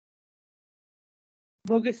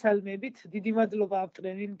 მოგესალმებით, დიდი მადლობა ამ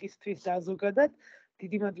ტრენინგისთვის და ზოგადად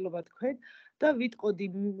დიდი მადლობა თქვენ და ვიტყოდი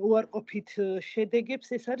უარყოფით შედეგებს,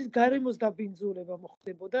 ეს არის გარემოს დაბინძურება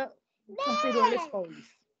მოხდებოდა პირველი სკოლის.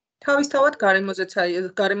 თავისთავად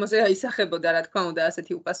გარემოზე აისახებოდა, რა თქმა უნდა,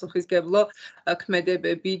 ასეთი უპასუხისმგებლო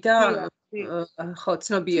ქმედებები და ხო,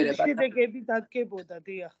 ცნობიერება. შედეგები დადგებოდა,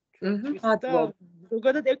 დიახ.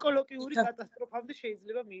 ზოგადად ეკოლოგიური კატასტროფამდე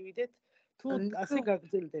შეიძლება მივიდეთ, თუ ასე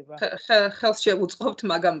გაგრძელდება. ხელს შევუწყობთ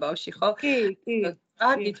მაგამ ბავში, ხო? კი.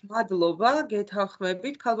 კარგით, მადლობა,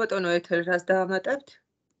 გეთანხმებით. ქალბატონო ეთერ რას დაამატებთ?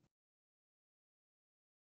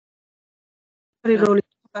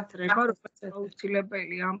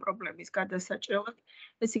 აუცილებელი ამ პრობლემის გადასაჭრელად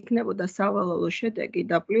ეს იქნებოდა სავალალო შედეგი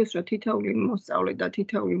და პლუს რომ თითოეული მოსწავლე და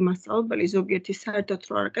თითოეული მასწავლებელი ზოგიერთი საერთოდ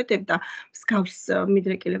რო არ აკეთებდა მსგავს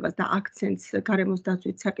მიდრეკილებას და აქცენტს გარემოს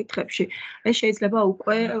დაცვის საკითხებში, ეს შეიძლება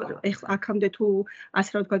უკვე აქამდე თუ ასე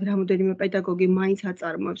რა ვთქვათ რამოდენიმე პედაგოგი მაინც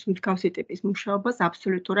აწარმოებს მსგავსი ტიპის მუშაობას,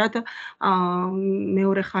 აბსოლუტურად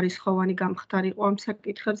მეორე ხარისხოვანი გამხდარი იყო ამ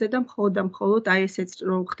საკითხებზე და მხოლოდ აი ესეც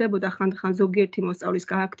რო ხდებოდა ხანდახან ზოგიერთი მოსწავლის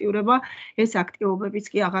აქტიურება, ეს აქტივობებიც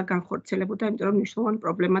კი აღარ განხორციელებოდა, იმიტომ რომ მნიშვნელოვანი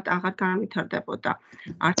პრობლემად აღარ განვითარდებოდა.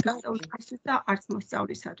 არც მასწავლებლისთვის და არც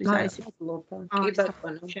მოსწავლისათვის. აი ეს მადლობა. კი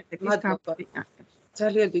ბატონო, მადლობა.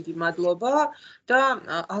 ძალიან დიდი მადლობა და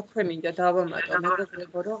აქვე მინდა დავამატო,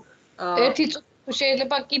 მეგობრებო, რომ ერთი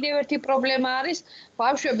შეიძლება კიდევ ერთი პრობლემა არის,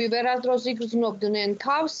 ბავშვები ვერასდროს იგრძნობდნენ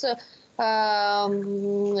თავს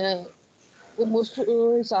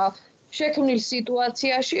შექმნილ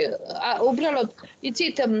სიტუაციაში, უბრალოდ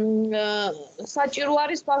იცით, საჭირო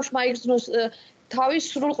არის ბავშვმა იგრძნოს თავის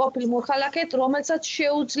სრულყოფილ მოხალხედ, რომელსაც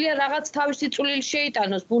შეუძლია რაღაც თავისი წვლილი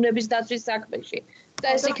შეიტანოს ბუნების დაცვის საქმეში. და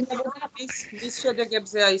ეს იქნებოდა მის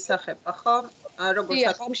შედეგებზე აისახება, ხო? როგორც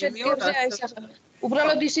ამ შედეგებზე აისახა.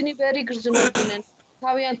 უბრალოდ ისინი ვერ იგრძნობდნენ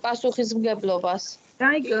თავიანთ პასუხისმგებლობას.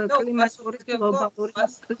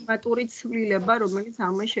 კლიმატური ცვლილება, რომელიც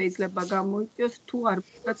ამას შეიძლება გამოიწვიოს თუ არ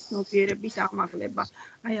ვთქვათ ცნობიერების ამაღლება.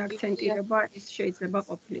 აი აქცენტირება ეს შეიძლება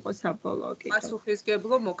ყოფილიყო საბოლოო კითხვა.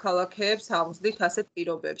 პასუხისმგებლო მოქალაქეებს აღზრდით ასეთ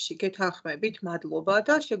პირობებში. გეთანხმებით, მადლობა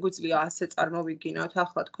და შეგვიძლია ასე წარმოვიდგინოთ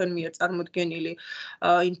ახლა თქვენ მიერ წარმოდგენილი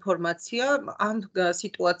ინფორმაცია. ამ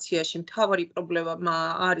სიტუაციაში მთავარი პრობლემა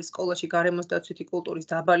არის სკოლაში გარემოსდაცვითი კულტურის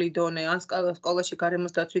დაბალი დონე, ან სკოლაში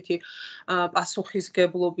გარემოსდაცვითი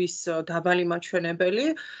პასუხისმგებლობის დაბალი მაჩვენებელი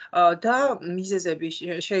და მიზეზები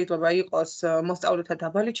შეიძლება იყოს მოსწავლეთა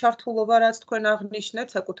დაბალი ჩართულობა, რაც თქვენ აღნიშნეთ,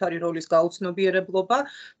 საკუთარი როლის გაუცნობიერებლობა,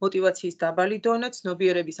 მოტივაციის დაბალი დონე,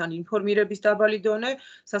 ცნობიერების ან ინფორმირების დაბალი დონე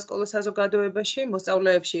სასკოლო საზოგადოებაში,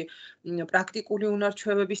 მოსწავლეებში პრაქტიკული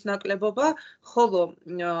უნარჩვევების ნაკლებობა, ხოლო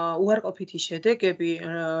უარყოფითი შედეგები,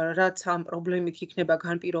 რაც ამ პრობლემით იქნება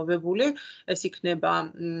განპირობებული, ეს იქნება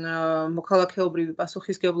მოქალაქეობრივი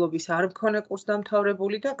პასუხისმგებლობის არ მქონე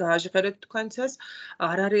კურსდამთავრებული და გააჟღერეთ თქვენც ეს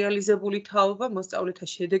არარეალიზებული თაობა, მოსწავლეთა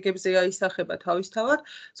შედეგებზე აისახება თავისთავად,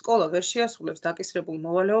 სკოლა ვერ შეასრულებს დაკისრებულ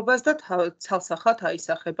მოვალეობას და ცალსახად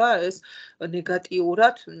აისახება ეს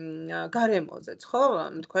ნეგატიურად გარემოზეც, ხო?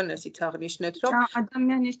 თქვენ ესიც აღნიშნეთ, რომ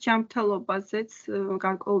ადამიანის ჯანმრთელობაზეც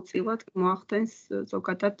გარკვეულწილად მოახდენს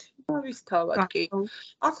ზოგადად თავისთავად კი.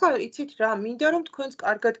 ახლა იცით რა, მინდა რომ თქვენს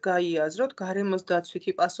კარგად გაიაზროთ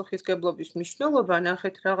გარემოსდაცვითი პასუხისმგებლობის მნიშვნელობა,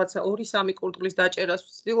 ნახეთ რაღაცა 2-3 კურდღლის დაჭერას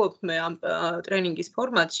ვცდილობ მე ამ ტრენინგის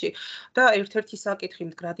ფორმატში და ერთ-ერთი საკითხი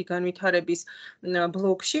მდგრადი განვითარების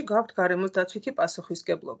ბლოკში გაქვთ გარემოსდაცვითი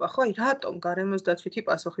პასუხისმგებლობა. ხო, აი რატომ გარემოსდაცვითი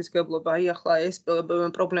პასუხისმგებლობა? აი ახლა ეს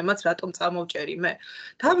პრობლემაც რატომ წამოვჭერი მე?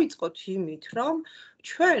 დავიწყოთ იმით, რომ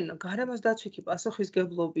ჩვენ გარემოსდაცვითი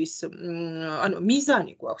პასუხისმგებლობის ანუ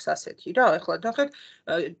მიზანი გვაქვს ასეთი რა, ახლა ნახეთ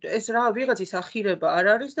ეს რა ვიღაცის ახირება არ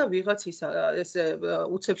არის და ვიღაცის ეს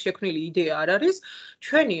უცებ შექმნილი იდეა არ არის.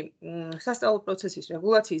 ჩვენი სასწავლო პროცესის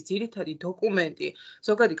რეგულაციის ძირითადი დოკუმენტი,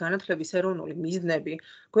 ზოგადი განათლების ეროვნული მიზნები,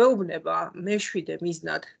 გვეუბნება მეშვიდე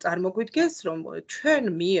მიზნად წარმოგვიდგენს, რომ ჩვენ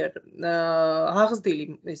მიერ აღზრდილი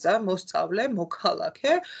მოსწავლე,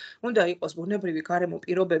 მოქალაქე უნდა იყოს ბუნებრივი გარემო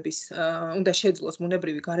პირობების, უნდა შეძლოს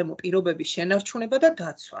ბუნებრივი გარემო პირობების შენარჩუნება და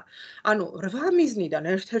დაცვა. ანუ 8 მიზნიდან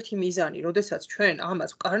ერთ-ერთი მიზანი, როდესაც ჩვენ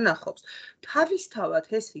ამას ვკარნახობს, თავისთავად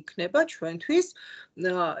ეს იქნება ჩვენთვის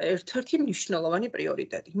ერთ-ერთი მნიშვნელოვანი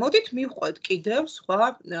პრიორიტეტი. მოდით მივყვეთ კიდევ სხვა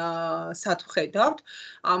სათხედავთ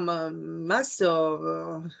ამას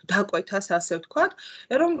დაკვეთას, ასე ვთქვათ,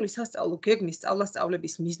 ეროვნული სასწავლო გეგმის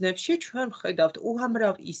სწავლასწავლების მიზნებში ჩვენ ვხედავთ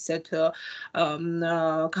უამრავ ისეთ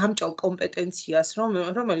გამჭოლ კომპეტენციას,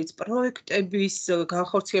 რომელიც პროექტების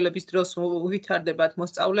განხორციელების დროს უვითარდებათ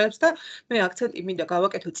მოსწავლეებს და მე აქცენტი მინდა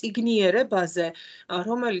გავაკეთო წიგნიერებაზე,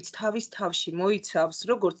 რომელიც თავის თავში მოიცავს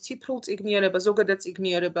როგორც ციფრულ წიგნიერებას, ზოგადად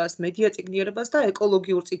წიგნიერებას, მედია წიგნიერებას და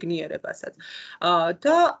ეკოლოგიურ წიგნიერებასაც.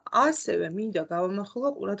 და ასევე მინდა გავამახვილო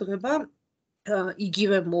ყურადღება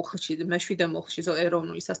იგივე მოხში, მეშვიდე მოხში,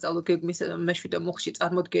 ეროვნული სასწავლო გეგმის მეშვიდე მოხში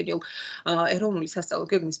წარმოდგენილ ეროვნული სასწავლო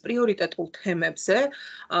გეგმის პრიორიტეტულ თემებზე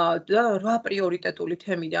და 8 პრიორიტეტული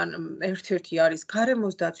თემიდან ერთ-ერთი არის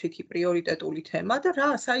გარემოსდაცვითი პრიორიტეტული თემა და რა,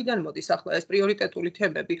 საიდან მოდის ახლა ეს პრიორიტეტული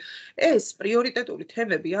თემები? ეს პრიორიტეტული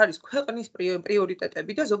თემები არის ქვეყნის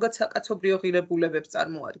პრიორიტეტები და ზოგად საკაცობრიო ღირებულებებს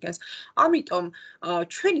წარმოადგენს. ამიტომ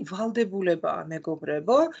ჩვენი ვალდებულებაა,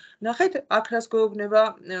 მეგობრებო, ნახეთ, აქ რას გვეუბნება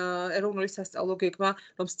ეროვნული სასწავლო გეგმა,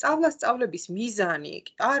 რომ სწავლასწავლების მიზანი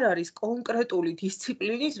არ არის კონკრეტული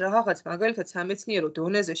დისციპლინის რაღაც, მაგალითად სამეცნიერო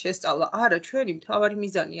დონეზე შესწავლა. არა, ჩვენი მთავარი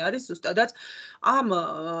მიზანი არის ზუსტადად ამ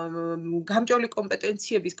გამჭოლი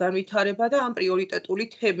კომპეტენციების განვითარება და ამ პრიორიტეტული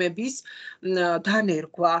თემების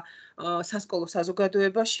დანერგვა სასკოლო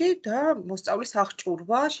საზოგადოებაში და მოსწავლის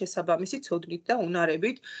აღჭურვა შესაბამისი ცოდნით და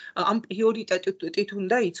უნარებით ამ პრიორიტეტით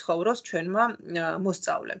უნდა იცხოვროს ჩვენმა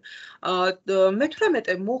მოსწავლემ.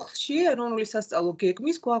 მე-18 მოხში ეროვნული სასწავლო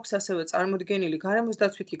გეგმის გვაქვს ასევე წარმოდგენილი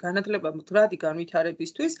გარემოსდაცვითი განათლება მდგრადი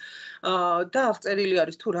განვითარებისთვის და აღწერილი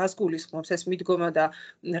არის თუ რას გულისხმობს ეს მიდგომა და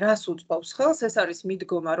რას უწყობს ხელს. ეს არის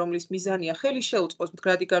მიდგომა, რომლის მიზანია ხელი შეუწყოს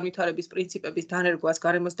მდგრადი განვითარების პრინციპების დანერგვას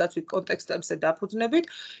გარემოსდაცვით კონტექსტებზე დაფუძნებით.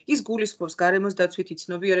 ის გულისხმობს გარემოსდაცვითი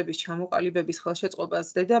ცნობიერების ჩამოყალიბების ხელშეწყობას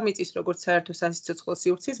დედამიწის როგორც საერთო სასიცოცხლო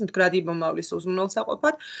სივრცის მდგრადი მომავლის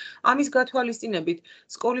უზრუნველსაყოფად. ამის გათვალისწინებით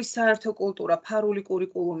სკოლის საერთო კულტურა, ფარული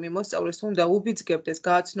კურიკულუმი მოსწავლეს უნდა უბიძგებდეს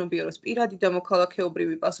გააცნობიეროს პირადი და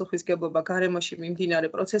მოქალაქეობრივი პასუხისმგებლობა გარემოში მიმდინარე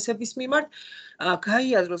პროცესების მიმართ,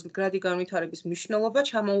 გაიაზროს მდგრადი განვითარების მნიშვნელობა,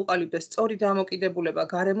 ჩამოუყალიბდეს სწორი დამოკიდებულება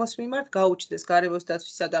გარემოს მიმართ, გაუჩნდეს გარემოს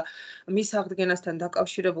დაცვისა და მის აღდგენასთან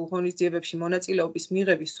დაკავშირებულ ღონისძიებებში მონაწილეობის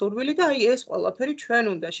მიღების სურვილი დაწყობილი და აი ეს ყველაფერი ჩვენ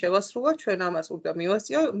უნდა შევასრულოთ, ჩვენ ამას უნდა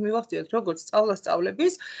მივახციოთ როგორც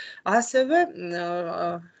სწავლას-სწავლების, ასევე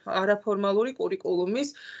არაფორმალური კურიკულუმის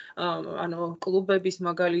ანუ კლუბების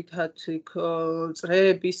მაგალითად იქ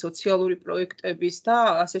წრეების, სოციალური პროექტების და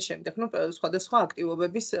ასე შემდეგ, ну, სხვადასხვა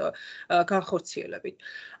აქტივობების განხორციელებით.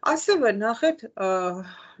 ასევე ნახეთ,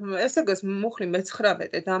 ესეგეს მუხლი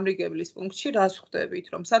მე-19 დამრიგებლის პუნქტში რას ხვდებით,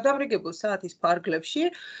 რომ სადამრიგებლო საათის ფარგლებში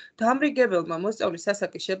დამრიგებელმა მოსწავლის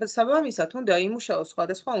სასაკის შესაბამისად უნდა იმუშაოს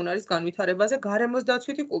სხვადასხვა უნარის განვითარებაზე გარემოს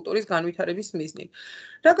დაცვითი კულტურის განვითარების მიზნით.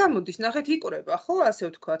 რა გამოდის, ნახეთ, იკვრება, ხო, ასე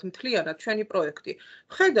ვთქვათ, მთლიანად ჩვენი პროექტი.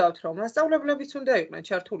 ხედავთ, რომ მასწავლებლებიც უნდა იყვნენ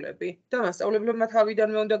ჩართულები და მასწავლებლებმა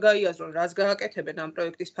თავიდანვე უნდა გაიაზრონ, რას გააკეთებენ ამ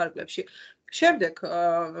პროექტის ფარგლებში. შემდეგ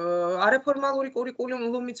არაფორმალური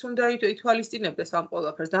კურიკულუმიც უნდა ითვალისწინებდეს ამ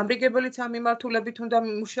ყველაფერს. დამრიგებელიც ამ მიმართულებით უნდა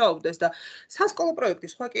მუშაობდეს და სასკოლო პროექტი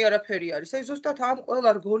სხვა კი არაფერი არის. აი ზუსტად ამ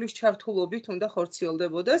ყველა რგოლის ჩართულობით უნდა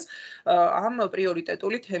ხორციელდებოდეს ამ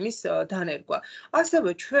პრიორიტეტული თემის დანერგვა. ასევე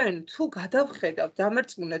ჩვენ თუ გადავხედავთ,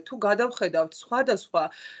 დამერწმუნეთ, თუ გადავხედავთ სხვადასხვა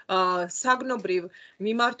საგნობრივ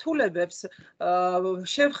მიმართულებებს,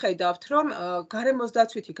 შევხედავთ, რომ გარემოს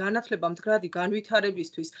დაცვითი განათლება მდგრადი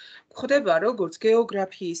განვითარებისთვის გვხვდება როგორც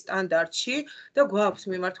გეოგრაფიის სტანდარტში და გვაქვს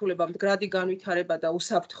მიმართულება მდგრადი განვითარება და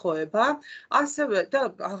უსაფრთხოება, ასევე და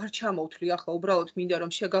აღარ ჩამოვთვლი ახლა უბრალოდ მინდა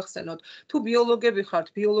რომ შეგახსენოთ, თუ ბიოლოგები ხართ,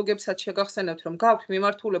 ბიოლოგებსაც შეგახსენებთ, რომ გაქვთ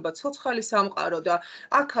მიმართულება ცოცხალი სამყარო და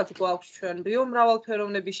აქაც გვაქვს ჩვენ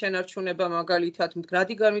ბიომრავალფეროვნების შენარჩუნება, მაგალითად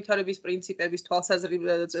მდგრადი განვითარების პრინციპების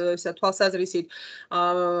თვალსაზრისით,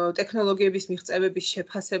 ტექნოლოგიების მიღწევების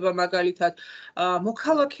შეფასება, მაგალითად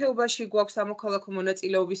მოქალაქეობაში გვაქვს სამოქალაქო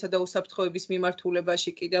მონაწილეობისა და უსაფრთხოების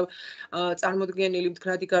მიმართულებაში კიდევ წარმოდგენილი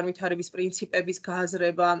მდგრადი განვითარების პრინციპების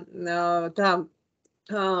გააზრება და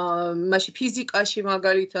მაშინ ფიზიკაში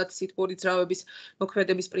მაგალითად სითბური ძრავების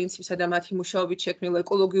მოქმედების პრინციპსა და მათი მუშაობით შექმნილ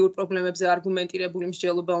ეკოლოგიურ პრობლემებზე არგუმენტირებული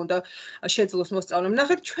მსჯელობა უნდა შეძლოს მოსწავლემ.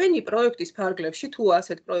 ნახეთ, ჩვენი პროექტის ფარგლებში თუ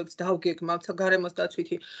ასეთ პროექტს დავგეგმავთ გარემოს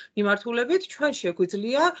დაცვითი მიმართულებით, ჩვენ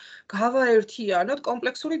შეგვიძლია გავაერთიანოთ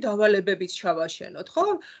კომპლექსური დავალებებით ჩავაშენოთ, ხო?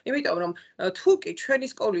 იმიტომ რომ თუ კი ჩვენი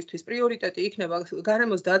სკოლისთვის პრიორიტეტი იქნება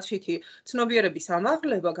გარემოს დაცვითი ცნობიერების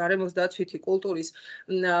ამაღლება, გარემოს დაცვითი კულტურის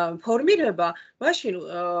ფორმირება, მაშინ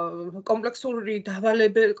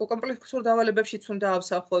კომპლექსურ დავალებებშიც უნდა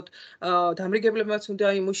ავსახოთ, დამრიგებლებმაც უნდა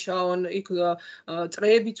იმუშაონ, იქ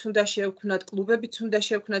წრეებიც უნდა შევქმნათ, კლუბებიც უნდა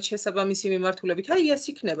შევქმნათ შესაბამისი მიმართულებით. აი ეს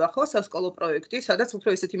იქნება ხო სასკოლო პროექტი, სადაც უფრო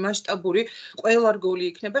ესეთი მასშტაბური ყველა რგოლი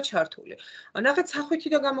იქნება ჩართული. ნახეთ, სახვითი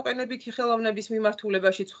და გამოყენებითი ხელოვნების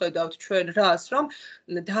მიმართულებაშიც ხედავთ ჩვენ რას, რომ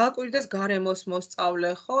დააკვირდეს გარემოს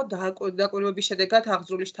მოსწავლე, ხო, დაკვირვების შედეგად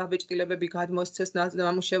აღძრული შთაბეჭდილებები გადმოსცეს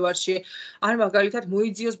ნამუშევარში, ან მაგალითად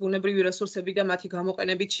მოიძიოს ბუნებრივი რესურსები და მათი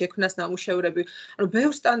გამოყენებით შექმნას ნამუშევრები. ანუ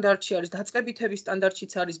ბევრ სტანდარტში არის, დაწყებითების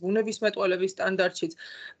სტანდარტშიც არის, ბუნებისმეტყველების სტანდარტშიც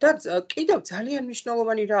და კიდევ ძალიან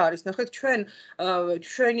მნიშვნელოვანი რა არის, ნახეთ,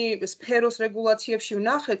 ჩვენი სფეროს რეგულაციებში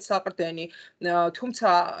ვნახეთ საყრდენი, თუმცა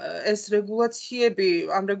ეს რეგულაციები,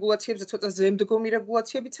 ამ რეგულაციებზე ცოტა ზემდგომი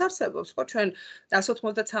რეგულაციებიც არსებობს, ხო, ჩვენ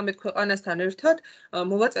 193 ქვეყანასთან ერთად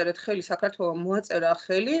მოვაწერეთ ხელი, საქართველოს მოაწერა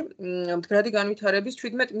ხელი მდგრადი განვითარების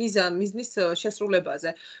 17 მიზნის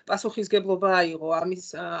შესრულებაზე. პასუხისგებლობა აიღო ამის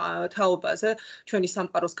თაობაზე ჩვენი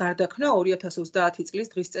სამყაროს გარდაქმნა 2030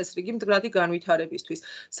 წლის დღის წესრიგი მდგრადი განვითარებისთვის,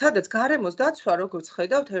 სადაც გარემოს დაცვა, როგორც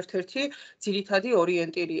ხედავთ, ერთ-ერთი ძირითადი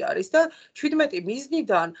ორიენტირი არის და 17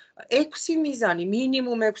 მიზნიდან 6 მიზანი,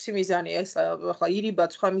 მინიმუმ 6 მიზანი, ეს ახლა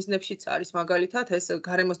ირიბად სხვა მიზნებშიც არის, მაგალითად, ეს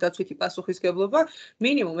გარემოს დაცვითი პასუხისგებლობა,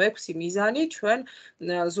 მინიმუმ 6 მიზანი ჩვენ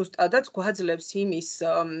ზუსტადაც გვაძლევს იმის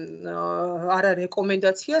არა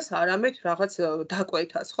რეკომენდაციას, არამედ რაღაც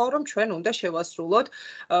დაკვეთას, ხო, რომ ჩვენ უნდა შევასრულოთ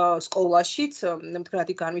სკოლაშიც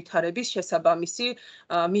მდგრადი განვითარების შესაბამისი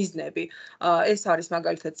მიზნები. ეს არის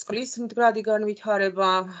მაგალითად წყლის მდგრადი განვითარება,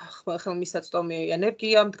 ხელმისაწვდომი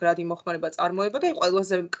ენერგია, მდგრადი მოხმარება, წარმოება და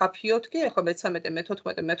ყველაზე მკაფიოდ კი ახლა მე-13,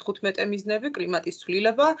 მე-14, მე-15 მიზნები, კლიმატის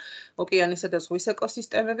ცვლილება, ოკეანისა და ზღვის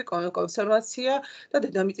ეკოსისტემები, კონსერვაცია და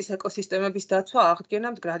დედამიწის ეკოსისტემების დაცვა, აღდგენა,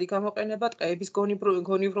 მდგრადი გამოყენება, ტყეების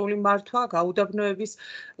გონივრული მართვა,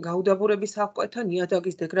 გაუდაბურების აღკვეთა,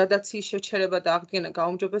 ნიადაგის დეგრადაციის შეჩერება და აღდგენა,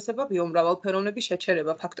 გაუმჯობესება, ბიომრავალფეროვნების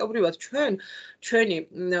შეჩერება. ფაქტობრივად ჩვენი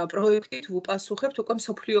პროექტით ვუპასუხებთ უკვე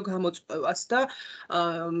მსოფლიო გამოწვევას და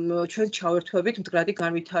ჩვენ ჩავერთვებით მდგრადი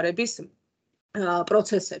განვითარების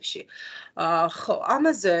პროცესებში. ხო,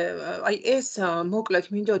 ამაზე აი ეს მოკლედ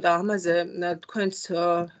მინდოდა ამაზე თქვენს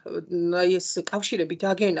აი ეს კავშირები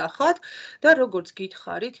დაგენახათ და როგორც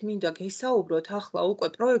გითხარით, მინდა გესაუბროთ ახლა უკვე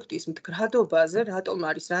პროექტის მდგრადობაზე, რატომ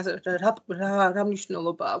არის რა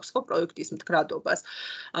მნიშვნელობა აქვს ხო პროექტის მდგრადობას.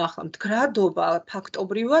 ახლა მდგრადობა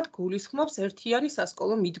ფაქტობრივად გულისხმობს ერთიანი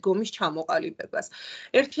სასკოლო მიდგომის ჩამოყალიბებას.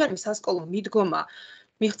 ერთიანი სასკოლო მიდგომა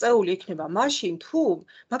მიღწეული იქნება მაშინ, თუ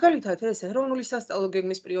მაგალითად ეს ეროვნული სასწავლო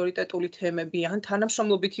გეგმის პრიორიტეტული თემები ან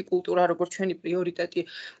თანამშრომლობითი კულტურა, როგორც ჩვენი პრიორიტეტი,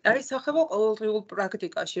 აისახება ყოველდღიურ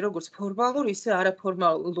პრაქტიკაში, როგორც ფორმალურ, ისე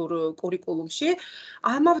არაფორმალურ კურიკულუმში.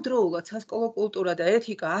 ამავდროულად სასკოლო კულტურა და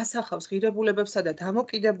ეთიკა ასახავს ღირებულებებსა და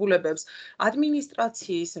დამოკიდებულებებს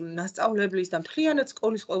ადმინისტრაციის, მასწავლებლის და მთლიანად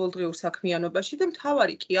სკოლის ყოველდღიურ საქმიანობაში და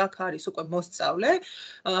მთავარი კი აქ არის უკვე მოსწავლე,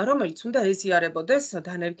 რომელიც უნდა ეზიარებოდეს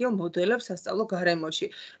დანერგილ მოდელებს სასწავლო გარემოში.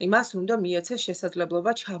 იმას უნდა მიეცეს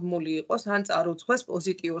შესაძლებლობა ჩაბმული იყოს ან წარუძღვეს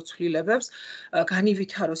პოზიტიურ ცვლილებებს,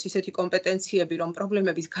 განივითაროს ისეთი კომპეტენციები, რომ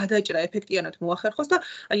პრობლემების გადაჭრა ეფექტიანად მოახერხოს და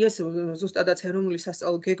აი ეს ზუსტადაც ეროვნული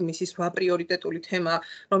სასწავლო გეგმის ის პრიორიტეტული თემა,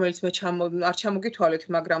 რომელიც მე არ ჩამოგითვალეთ,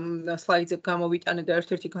 მაგრამ სლაიდზე გამოვიტანე და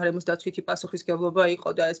ერთ-ერთი გარემოს დაცვითი პასუხისმგებლობა იყო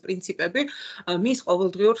და ეს პრინციპები მის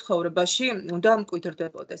ყოველდღიურ ცხოვრებაში უნდა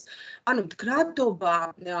მკვიდრდებოდეს. ანუ მდგრადობა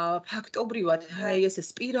ფაქტობრივად აი ეს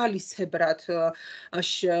სპირალისებრად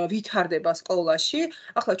ვითარდება სკოლაში.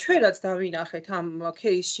 ახლა ჩვენ რაც დავინახეთ ამ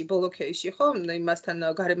кейსში, ბოლო кейსში, ხო, იმასთან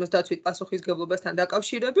გარემოს დაცვით პასუხისმგებლობასთან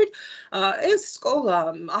დაკავშირებით, ეს სკოლა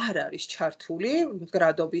არ არის ჩართული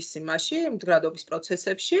მდგრადობის იმაში, მდგრადობის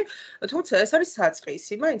პროცესებში, თუმცა ეს არის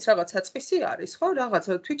საწყისი, მაინც რაღაც საწყისი არის, ხო, რაღაც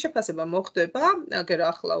თვითშეფასება მოხდება, აგერ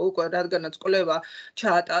ახლა უკვე რადგანაც კვლევა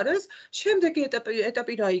ჩაატარეს, შემდეგი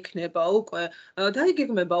ეტაპი რა იქნება, უკვე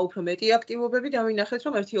დაიგეგმება უფრო მეტი აქტივობები, დავინახეთ,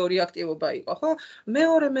 რომ 1-2 აქტივობა იყო, ხო?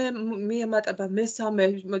 მეორე მიემატება მესამე,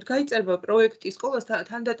 გაიწერება პროექტი სკოლას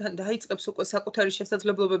თანდათან დაიწყებს უკვე საკუთარი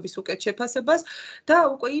შესაძლებლობების უკეთ შეფასებას და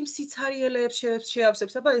უკვე იმ სიცარიელეებს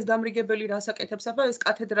შეავსებს, აბა ეს დამრიგებელი რას აკეთებს, აბა ეს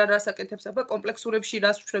კათედრა რას აკეთებს, აბა კომპლექსურებში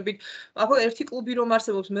რას ვშვებით, აბა ერთი კლუბი რომ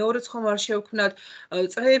არსებობს, მეორეც ხომ არ შევქმნათ,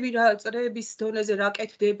 წრეების დონეზე რა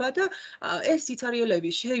კეთდება და ეს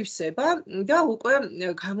სიცარიელეები შეივსება და უკვე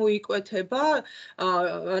გამოიკვეთება,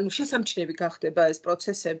 ანუ შესამჩნევი გახდება ეს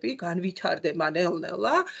პროცესები, განვითარდება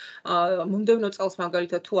ნელ-ნელა. მომდევნო წელს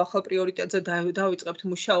მაგალითად თუ ახალ პრიორიტეტზე დავიწყებთ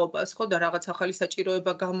მუშაობას, ხო და რაღაც ახალი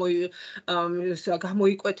საჭიროება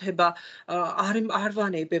გამოიკვეთება, არ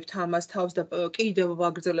ვანებებთ ამას თავს და კიდევ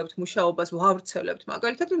ვაგრძელებთ მუშაობას, ვავრცელებთ.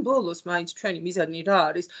 მაგალითად, ბოლოს მაინც ჩვენი მიზანი რა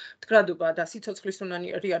არის? მდგრადობა და სიცოცხლის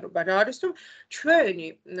უნარიანობა რა არის, რომ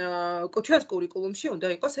ჩვენს კურიკულუმში უნდა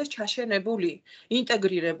იყოს ეს ჩაშენებული,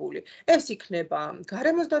 ინტეგრირებული. ეს იქნება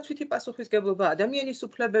გარემოს დაცვითი პასუხისმგებლობა, ადამიანის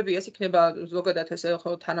უფლებები, ეს იქნება ზოგადად ეს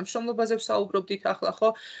ხო თანამშრომლობაზე ვსაუბრობდით ახლა ხო,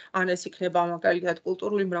 ან ეს იქნება მაგალითად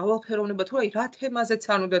კულტურული მრავალფეროვნება, თუ აი რა თემაზეც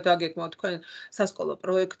არ უნდა დაგეგმოთ თქვენ სასკოლო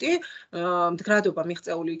პროექტი, მდგრადობა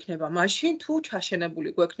მიღწეული იქნება მაშინ, თუ ჩაშენებული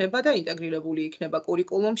გვექნება და ინტეგრირებული იქნება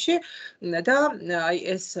კურიკულუმში და აი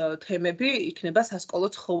ეს თემები იქნება სასკოლო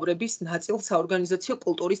ცხოვრების ნაწილ, საორგანიზაციო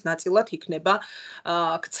კულტურის ნაწილად იქნება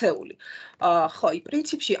ქცეული. ხო,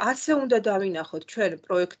 პრინციპში ასე უნდა დავინახოთ ჩვენ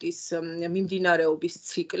პროექტის მიმდინარეობის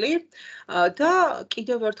ციკლი და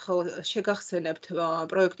კიდევ ერთხელ შეგახსენებთ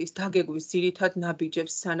პროექტის დაგეგმვის ძირითად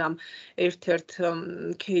ნაბიჯებს, სანამ ერთ-ერთ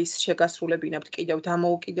кейს შეგასრულებინებთ კიდევ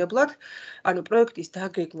დამოუკიდებლად. ანუ პროექტის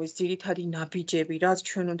დაგეგმვის ძირითადი ნაბიჯები, რაც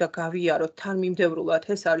ჩვენ უნდა გავიაროთ თანმიმდევრულად,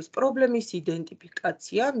 ეს არის პრობლემის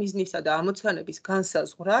იდენტიფიკაცია, მიზნისა და ამოცანების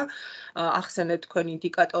განსაზღვრა. ახსენეთ თქვენ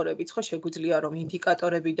ინდიკატორებიც, ხო, შეგვიძლია რომ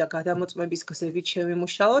ინდიკატორები და გადამოწმების გზებით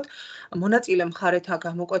შევიმუშაოთ. მონაწილე მხარეთა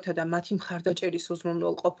გამოკვეთა და მათი მხარდაჭერის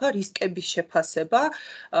უზრუნველყოფა, რისკების შეფასება,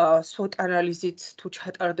 SWOT ანალიზით თუ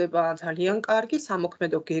ჩატარდება ძალიან კარგი,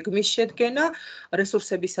 სამოქმედო გეგმის შედგენა,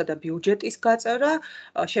 რესურსებისა და ბიუჯეტის გაწერა,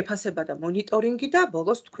 შეფასება და მონიტორინგი და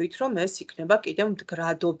ბოლოს თქვით, რომ ეს იქნება კიდევ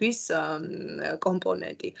მდგრადობის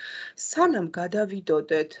კომპონენტი. სანამ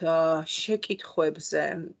გადავიდოდეთ შეკითხვებზე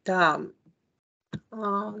და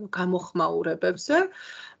გამოხმაურებებზე,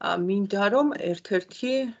 მინდა რომ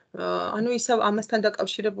ერთ-ერთი, ანუ ისევ ამასთან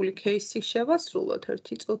დაკავშირებული кейსი შევასრულოთ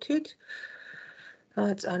ერთი წუთით.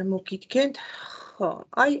 წარმოგიდგენთ. ხო,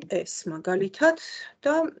 აი ეს მაგალითად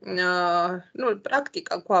და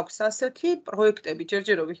პრაქტიკა გვაქვს ასეთი, პროექტები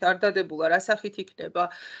ჯერჯერობით არ დადებულა, რა სახით იქნება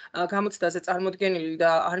გამოცდაზე წარმოდგენილი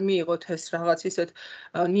და არ მიიღოთ ეს რაღაც ისეთ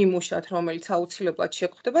ნიმუშად, რომელიც აუცილებლად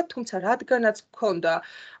შეგხვდება, თუმცა რადგანაც გქონდა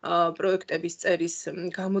პროექტების წერის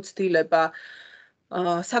გამოცდილება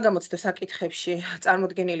საგამოცდო საკითხებში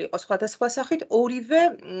წარმოდგენილი იყო სხვადასხვა სახით, ორივე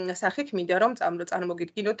სახით მინდა რომ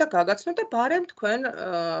წარმოგიდგინოთ და გაგაცნოთ და ბარემ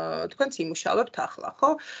თქვენც იმუშავებთ ახლა,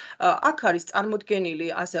 ხო? აქ არის წარმოდგენილი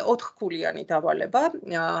ასე 4-ქულიანი დავალება.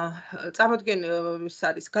 წარმოდგენილი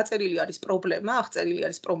არის გაწერილი არის პრობლემა, აღწერილი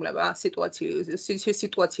არის პრობლემა,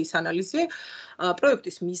 სიტუაციის ანალიზი,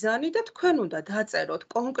 პროექტის მიზანი და თქვენ უნდა დაწეროთ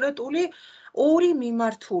კონკრეტული ორი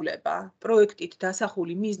მიმართულება პროექტით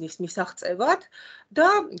დასახული მიზნის მისაღწევად და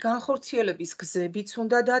განხორციელების გზებიც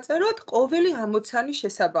უნდა დაწეროთ ყოველი ამოცანის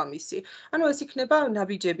შესაბამისი. ანუ ეს იქნება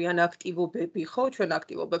ნაბიჯები ან აქტივობები, ხო, ჩვენ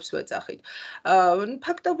აქტივობებს ვეძახით.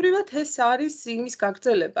 ფაქტობრივად ეს არის იმის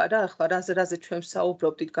გაგრძელება რა, ახლა რაზე ჩვენ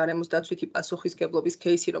ვსაუბრობდით გარემოს დაცვითი პასუხისგებლობის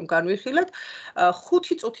кейსი რომ განვიხილეთ,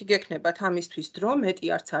 5 წუთი გექნებათ ამისთვის დრო, მეტი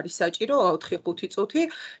არც არის საჭირო, 4-5 წუთი,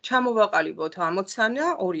 ჩამოვაყალიბოთ ამოცანა,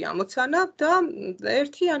 ორი ამოცანა და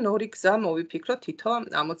ერთი ან ორი გზა მოვიფიქროთ თითო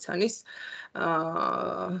ამოცანის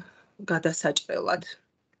გადასაჭრელად.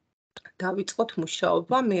 დავიწყოთ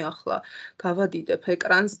მუშაობა, მე ახლა გავადიდებ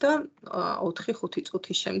ეკრანს და 4-5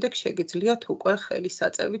 წუთის შემდეგ შეგიძლიათ უკვე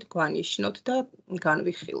ხელისაწევით გვანიშნოთ და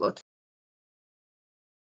განვიხილოთ.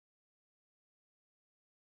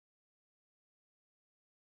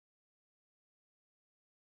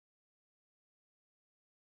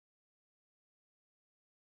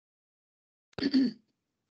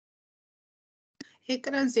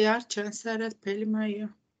 ეკრანზე არ ჩანს არაფერი, მაია.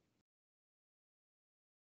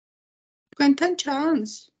 თქვენთან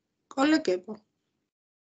ჩანს, კოლეგებო?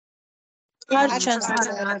 არ ჩანს.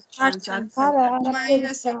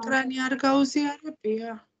 მაიას ეკრანი არ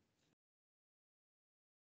გაუზიარებია?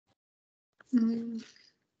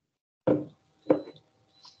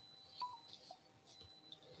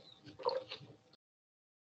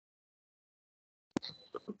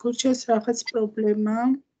 გურჩეს რაღაც პრობლემა?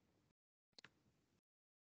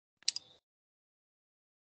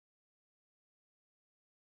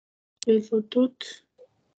 ვიზოდოთ.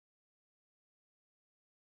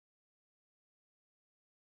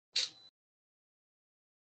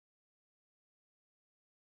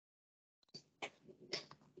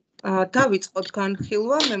 დავიწყოთ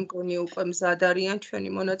განხილვა, მე მგონი უკვე მზად არიან ჩვენი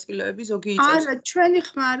მონაწილეები, ზოგი იწევს. არა, ჩვენი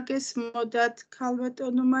ხმა არ გესმოდათ,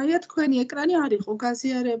 ქალბატონო მაია, თქვენი ეკრანი არ იყო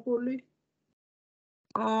გაზიარებული?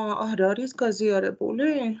 არ არის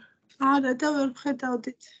გაზიარებული? არა და ვერ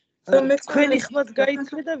ვხედავდით. თქვენი ხმაც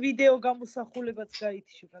გაიცნე და ვიდეო გამოსახულებაც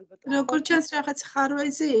გაითიშე ალბათ. როგორ ჩანს რაღაც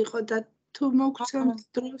ხარვაიზე იყო და თუ მოგცემთ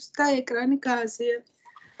დროს და ეკრანი გააზიარეთ.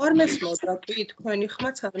 არ მესმოდა, კი, თქვენი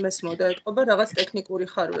ხმაც არ მესმოდა, ეთყობა რაღაც ტექნიკური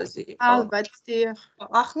ხარვეზი იყო. ალბათ, დიახ.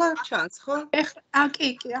 ახლა ჩანს, ხო? კი,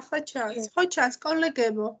 ახლა ჩანს. ხო ჩანს,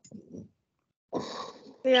 კოლეგებო?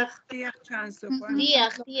 დიახ, ჩანს უკვე.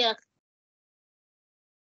 დიახ.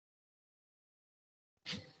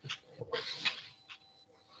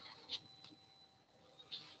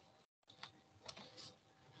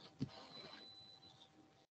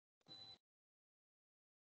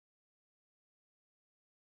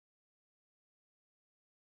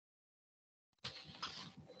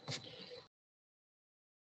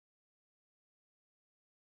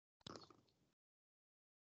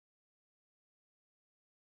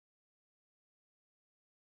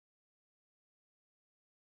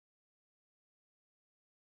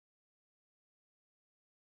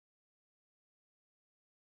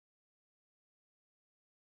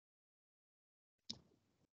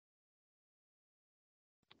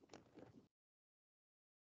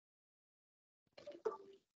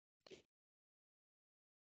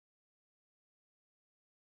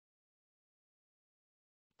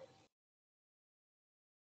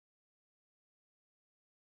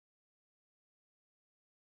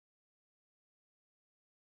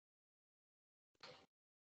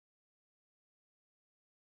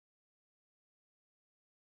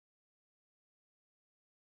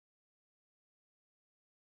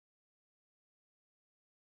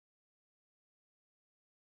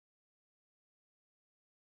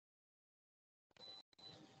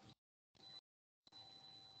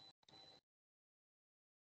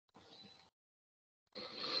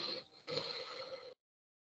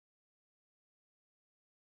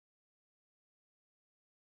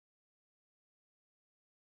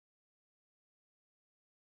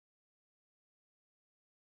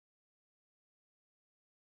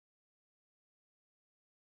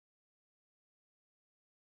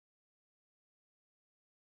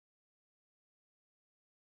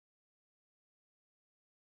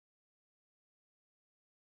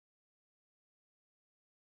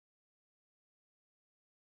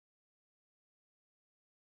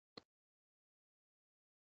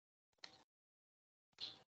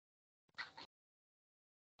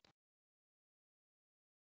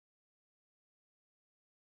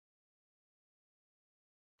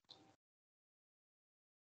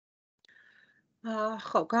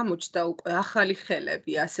 ხო, გამოჩნდა უკვე ახალი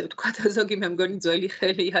ხელები, ასე ვთქვათ, ზოგი მე მგონი ძველი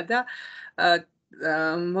ხელია და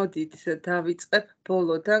მოდით დავიწყებ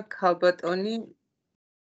ბოლოდან ქალბატონი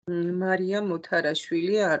მარია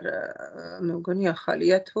მოთარაშვილი არ მე მგონი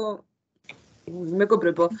ახალია თუ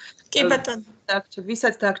მეგობრებო კი ბატონო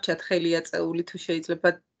ვისაც დაგჭათ ხელი აწეული თუ შეიძლება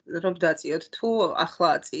რომ დაწიოთ თუ ახლა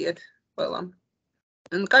აწიეთ ყველამ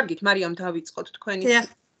კარგით მარიამ დავიწყოთ თქვენი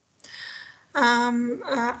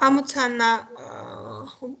ამოცანა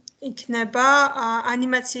იქნება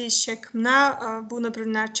ანიმაციის შექმნა ბუნებრივ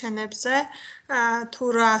ნარჩენებზე თუ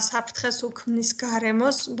რა საფრთხეს უქმნის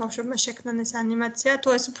გარემოს ბავშვებმა შექმნან ეს ანიმაცია თუ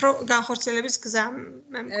ეს უფრო განხორციელების გზა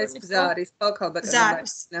მე მგონი ეს გზა არის ხო ქალბატონო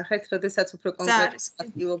ნახეთ როდესაც უფრო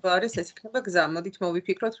კონკრეტულად არის ეს იქნება გზა მოდით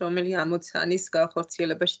მოვიფიქროთ რომელი ამოცანის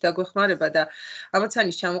განხორციელებაში დაგვეხმარება და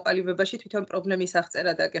ამოცანის ჩამოყალიბებაში თვითონ პრობლემის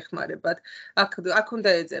აღწერა დაგეხმარებათ აქ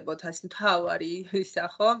უნდა ეძებოთ ეს მთავარი ისა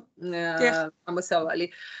ხო ამოსავალი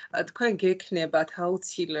თქვენ გექნებათ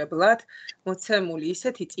აუცილებლად მოცემული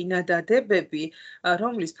ისეთი წინადადებები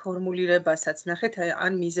რომლის ფორმულირებასაც ნახეთ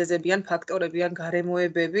ან მიზეზები ან ფაქტორები ან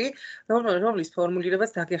გარემოებები რომლის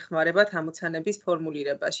ფორმულირებას დაგეხმარებათ ამოცანების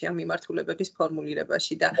ფორმულირებაში ან მიმართულებების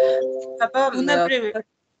ფორმულირებაში და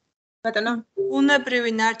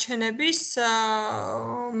ბუნებრივი ნარჩენების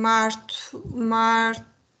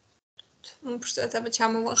უბრალოდ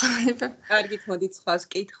ჩამოვაყალიბე. კარგით, მოდით სხვას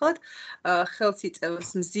კითხოთ. ხელს იწევს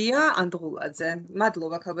მზია ანდღულაძე.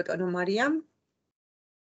 მადლობა ქალბატონო მარიამ.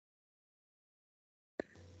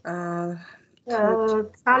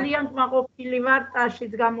 ძალიან კმაყოფილი ვარ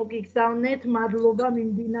ტაშიც გამოგიგზავნეთ. მადლობა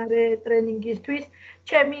მიმდინარე ტრენინგისთვის.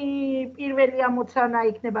 ჩემი პირველი ამოცანა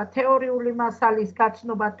იქნება თეორიული მასალის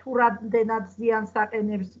გაცნობა თუ რამდენად ზიანს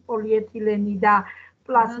აყენებს პოლიეთილენი და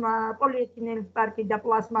პოლიეთილენის პარკი და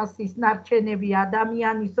პლასმასის ნარჩენები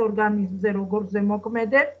ადამიანის ორგანიზმზე როგორ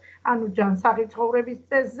ზემოქმედებს, ანუ ჯანსაღი ცხოვრების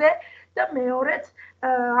წესზე და მეორეც,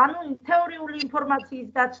 ანუ თეორიული ინფორმაციის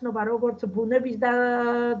დაცნობა როგორც ბუნების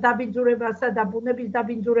დაბინძურებასა და ბუნების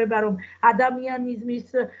დაბინძურება რომ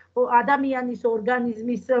ადამიანის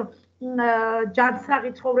ორგანიზმის ჯანსაღი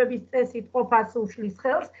ცხოვრების წესით ყოფას უშლის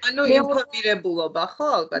ხელს. ანუ ინფორმირებულობა, ხო,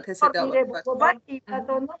 ალბათ ესე დავაკვირდეთ. კი,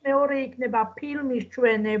 ბატონო, მეორე იქნება ფილმის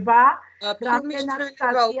ჩვენება, ფილმის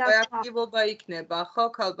ჩვენება უკვე აქტივობა იქნება, ხო,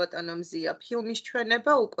 ქალბატონო მზია. ფილმის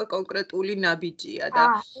ჩვენება უკვე კონკრეტული ნაბიჯია და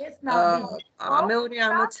მეორე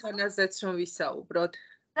ამოცანაზეც რომ ვისაუბროთ.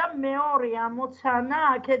 და მეორე ამოცანა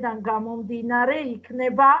აქედან გამომდინარე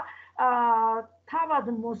იქნება თავად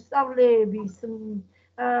მოსწავლეების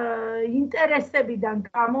ინტერესებიდან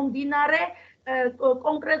გამომდინარე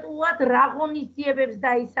კონკრეტულად რა ღონისძიებებს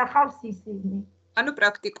დაისახავს ისინი. ანუ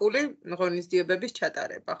პრაქტიკული ღონისძიებების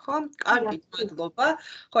ჩატარება, ხო? კარგით, მადლობა.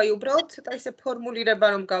 ხო, აი უბრალოდ ცოტა ისე ფორმულირება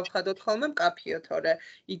რომ გავხადოთ ხოლმე მკაფიო, თორე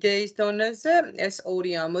იდეის დონეზე ეს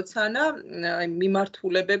ორი ამოცანა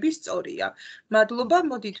მიმართულებების სწორია. მადლობა,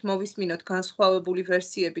 მოდით მოვისმინოთ განსხვავებული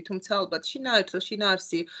ვერსიები, თუმცა ალბათ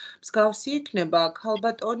შინაარსი მსგავსი იქნება.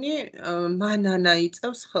 ქალბატონი მანანა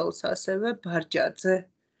იწევს ხელს ასევე ბარჯაძე.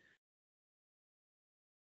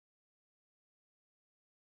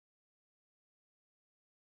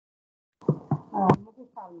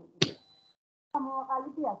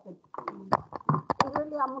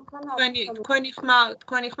 თქვენი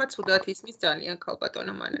ხმა ცუდად ისმის ძალიან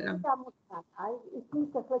ქალბატონო მანანა. აი ისმის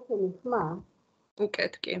შეხვეცელი ხმა.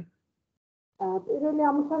 უკეთ კი. პირველი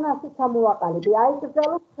ამოცანა ასე ჩამოვაყალიბე. აი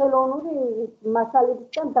გძალოთ ხელოვნური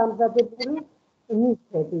მასალებისგან დამზადებული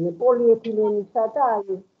ნივთები, პოლიეთილენისა და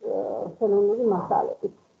აი ხელოვნური მასალები.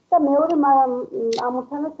 და მეორე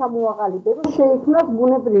ამოცანა ჩამოვაყალიბე, რომ შეიქმნას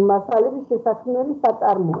ბუნებრივი მასალების შესაქმნელი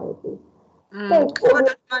საწარმოები.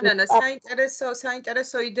 მანანა,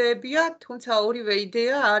 საინტერესო იდეებია, თუმცა ორივე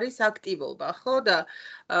იდეა არის აქტივობა, ხო და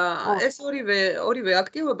ეს ორივე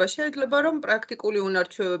აქტივობა შეიძლება რომ პრაქტიკული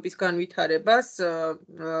უნარჩვევების განვითარებას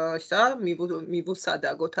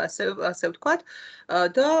მივუსადაგოთ, ასე ვთქვათ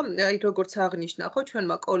და აი როგორც აღნიშნა, ხო,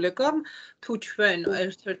 ჩვენმა კოლეგამ თუ ჩვენ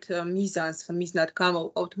ერთ-ერთ მიზნად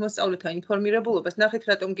გამოვყავთ მოსწავლეთა ინფორმირებულობას, ნახეთ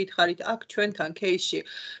რატომ გითხარით, აქ ჩვენთან кейსში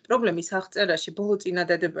პრობლემის აღწერაში, ბოლო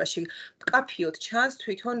წინადადებაში მკაფიოდ ჩანს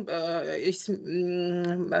თვითონ ის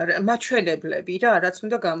მაჩვენებლები რა, რაც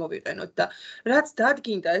უნდა გამოვიყენოთ და რაც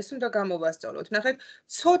დადგინდა, ეს უნდა გამოვასწოროთ. ნახეთ,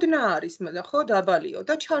 ცოდნა არის, ხო, დაბალიო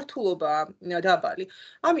და ჩართულობა დაბალი.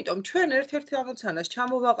 ამიტომ ჩვენ ერთ-ერთ ამოცანას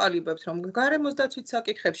ჩამოვაყალიბებთ, რომ გარემოს დაცვის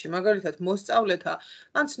საკითხებში, მაგალითად, მოსწავლეთა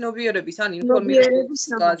ან ცნობიერების ან ინფორმირების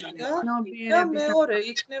და მეორე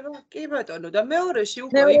იქნება, კი ბატონო, და მეორეში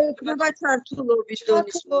უკვე იქნება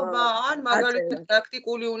ჩართულობა ან მაგალითად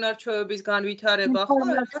პრაქტიკული უნარჩვევების განვითარება, ხო,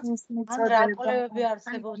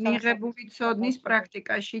 მიღებული ცოდნის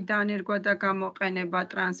პრაქტიკაში დანერგვა და გამოყენება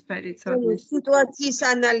ტრანსფერი ცოდნის. სიტუაციის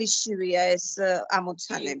ანალიზშივია ეს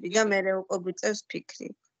ამოცანები და მე უკვე გვიწევს ფიქრი.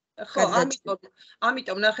 ხო,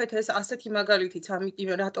 ამიტომ ნახეთ ეს ასეთი მაგალითიც ამიტომ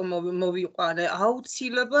რატომ მოვიყვანე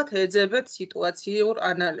აუცილებლად ეძებეთ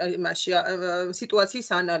სიტუაციის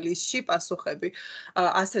ანალიზში პასუხები.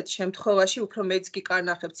 ასეთ შემთხვევაში უფრო მეც კი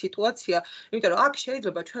კარნახებთ სიტუაცია, იმიტომ რომ აქ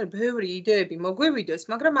შეიძლება ჩვენ ბევრი იდეები მოგვივიდეს,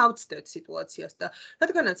 მაგრამ ავწდეთ სიტუაციას და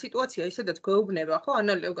რადგანაც სიტუაცია ისედაც გვეუბნება, ხო,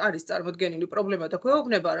 არის წარმოდგენილი პრობლემა და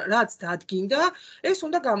გვეუბნება, რაც დადგინდა, ეს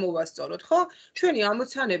უნდა გამოვასწოროთ, ხო? ჩვენი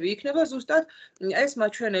ამოცანები იქნება ზუსტად ეს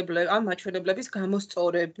ამ მაჩვენებლების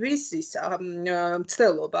გამოსწორების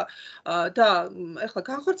მცდელობა და ეხლა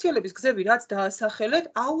განხორციელების გზები რაც დაასახელეთ,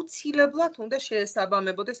 აუცილებლად უნდა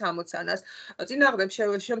შეესაბამებოდეს ამოცანას. წინააღმდეგ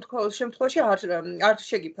შემთხვევაში არ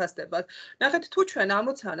შეგიფასდებათ. ნახეთ, თუ ჩვენ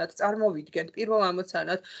ამოცანად წარმოვიდგენთ პირველ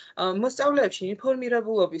ამოცანად მოსწავლეებში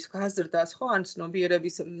ინფორმირებულობის გაზრდას, ხო, ან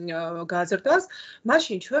ცნობიერების გაზრდას,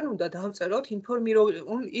 მაშინ ჩვენ უნდა დავწეროთ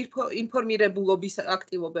ინფორმირებულობის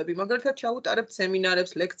აქტივობები. მაგალითად, ჩავუტარებთ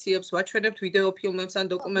სემინარებს, ლექციებს, ვაჩვენებთ ვიდეო ფილმებს ან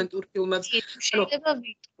დოკუმენტურ ფილმებს. შეიძლება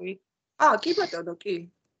ვიტყვი. კი ბატონო, კი.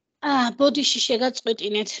 ბოდიში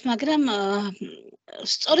შეგაწყვეტინეთ, მაგრამ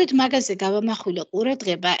სწორედ მაგაზე გავამახვილა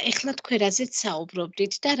ყურადღება, ეხლა თქვენ რაზეც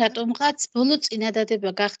საუბრობდით და რატომღაც ბოლო წინადადება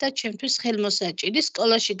გახდა ჩემთვის ხელმოსაჭირი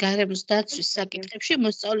სკოლაში გარემოს დაცვის საკითხებში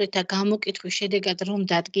მოსწავლეთა გამოკითხვის შედეგად რომ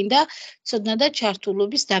დადგინდა ცოდნა და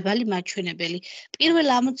ჩართულობის დაბალი მაჩვენებელი. პირველ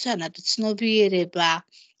ამოცანად ცნობიერება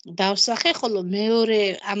დავსახე, ხოლო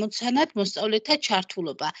მეორე ამოცანად მოსწავლეთა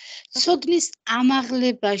ჩართულობა. ცოდნის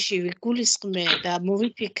ამაღლებაში ვიგულისხმე და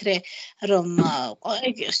მოვიფიქრე, რომ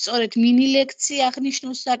სწორედ მინი ლექცია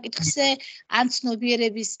აღნიშნულ საკითხზე, ან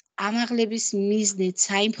ცნობიერების ამაღლების მიზნით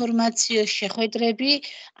საინფორმაციო შეხვედრები,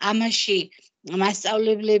 ამაში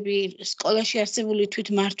მასწავლებლები, სკოლაში არსებული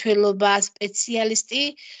თვითმმართველობა, სპეციალისტი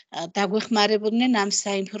დაგვეხმარებოდნენ ამ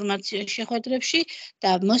საინფორმაციო შეხვედრებში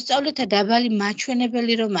და მოსწავლეთა დაბალი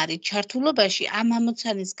მაჩვენებელი რომ არის ჩართულობაში, ამ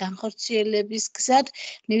ამოცანის განხორციელების გზად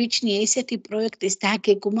მივიჩნია ესეთი პროექტის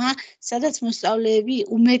დაგეგმვა, სადაც მოსწავლეები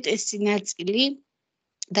უმეტესი ნაწილი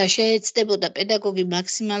და შეეცდებოდა პედაგოგი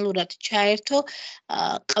მაქსიმალურად ჩაერთო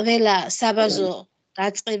ყველა საბაზო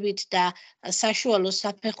დაწყებით და საშუალო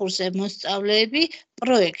საფეხურზე მოსწავლეები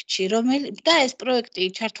პროექტში, და ეს პროექტი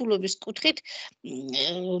ჩართულობის კუთხით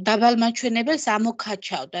დაბალ მაჩვენებელს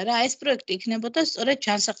ამოქაჩავდა რა. ეს პროექტი იქნებოდა სწორედ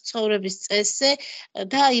ჯანსაღწევრების წესზე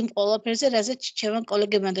და იმ ყველაფერზე, რაზეც ჩემო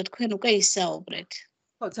კოლეგებმა და თქვენ უკვე ისაუბრეთ.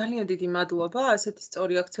 ძალიან დიდი მადლობა ასეთი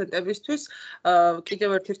სწორი აქცენტებისთვის. კიდევ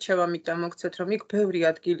ერთი რჩევა მინდა მოგცეთ, რომ იქ ბევრი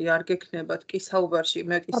ადგილი არ გექნებათ კი საუბარში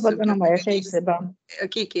მეტის ბატონო მაია შეიძლება.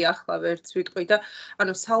 კი, ახლა ვერც ვიტყვი და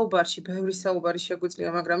ანუ საუბარში ბევრი საუბარი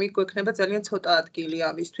შეგვიძლია, მაგრამ იქ გვექნება ძალიან ცოტა ადგილი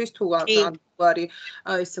ამისთვის, თუ არის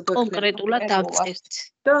ეს კონკრეტულად დავწერთ.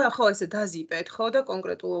 და ხო ესე დაზიპეთ, ხო და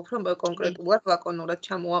კონკრეტულად ლაკონურად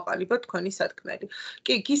ჩამოაყალიბოთ თქვენი სათქმელი.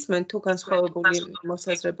 კი, გისმენთ თუ განსხვავებული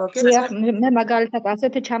მოსაზრება გეცეთ? მე მაგალითად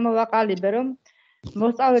ასეთი ჩამოვაყალიბე, რომ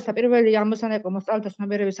მოსწავლეთა პირველი ამოცანა იყო მოსწავლეთა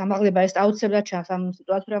ცნობიერების ამაღლება, ეს აუცილებლად ჩანს ამ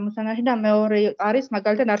სიტუაციურ ამოცანაში და მეორე არის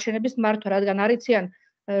მაგალითად არჩევნების მართვა, რადგან არიციან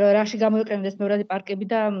რაში გამოიყენებენ ეს მეორადი პარკები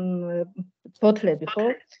და ბოთლები, ხო?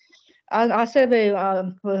 ასევე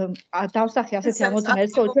დავსახე ასეთი ამოცანა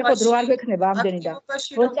ეს, რომ ხო დრო არ გვექნება ამდენი და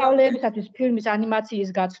მოსწავლეებისათვის ფილმის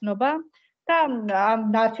ანიმაციის გაცნობა და ამ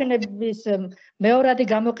არჩევნების მეორადი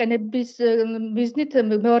გამოყენების მიზნით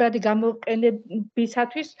მეორადი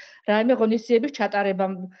გამოყენებისათვის რაიმე ღონისძიების ჩატარება.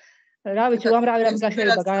 რა ვიცი, უამრავი რამ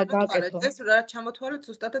შეიძლება გააკეთო. ეს რა ჩამოთვალეთ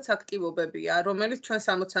ზუსტადაც აქტივობებია, რომელიც ჩვენს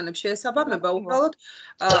ამოცანებს შეესაბამება, უბრალოდ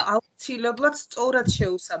აუცილებლად სწორად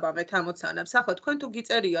შეუსაბამეთ ამოცანებს. ახლა თქვენ თუ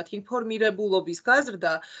გიწერიათ ინფორმირებულობის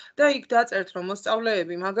გაზრდა და იქ დაწერთ, რომ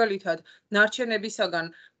მოსწავლეები მაგალითად ნარჩენებისაგან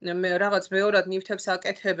რაღაც მეორად ნივთებს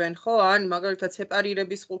აკეთებენ, ხო, ან მაგალითად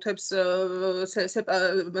სეპარირების ყუთებს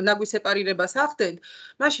ნაგვის სეპარირებას ახდენთ,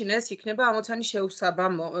 მაშინ ეს იქნება ამოცანის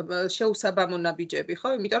შეუსაბამო ნაბიჯები, ხო?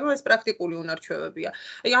 იმიტომ რომ ეს პრაქტიკული უნარჩვევებია.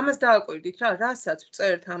 აი ამას დააკვირდით რა, რასაც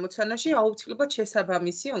ვწერთ ამოცანაში, აუცილებლად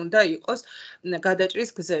შესაბამისი უნდა იყოს გადაჭრის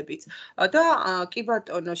გზებიც. და კი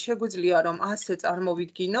ბატონო, შეგვიძლია რომ ასე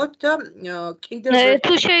წარმოვიდგინოთ და კიდევ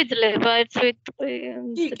თუ შეიძლება ერთ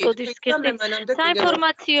ვიტყოდის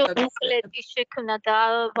საინფორმაციო ბუკლეტის შექმნა და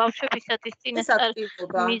ბავშვებისათვის წინასწარ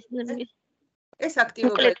ეს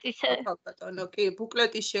აქტივობები ბატონო, კი,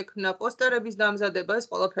 ბუკლეტის შექმნა, პოსტერების დამზადება, ეს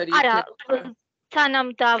ყველაფერი სანამ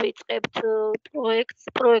დავიწყებთ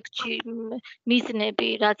პროექტში მიზნები,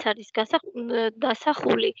 რაც არის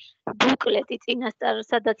დასახული, ბუკლეტი წინასწარ,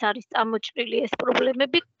 სადაც არის წამოჭრილი ეს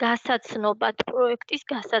პრობლემები, გასაცნობად, პროექტის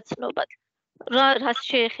გასაცნობად. რას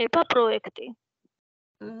შეეხება პროექტი?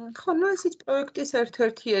 ხო, ну ესიც პროექტის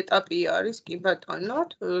ერთ-ერთი ეტაპი არის, კი ბატონო,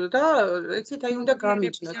 და იცით, აი უნდა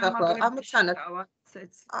გამიჯნოთ ახლა ამოცანად.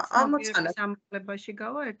 ამოცანად სამყლებაში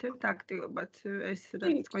გავა ერთ-ერთ აქტივობად ეს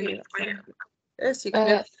რაც თქვენ ეს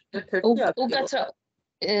იქნება ერთ-ერთი აქტივობა.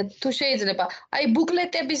 თუ შეიძლება, აი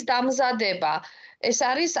ბუკლეტების დამზადება, ეს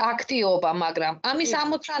არის აქტივობა, მაგრამ ამის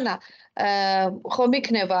ამოცანა ხომ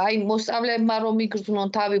იქნება, აი მოსწავლეებმა რომ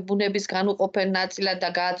იგრძნონ თავი ბუნების განუყოფელ ნაწილად და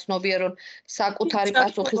გააცნობიერონ საკუთარი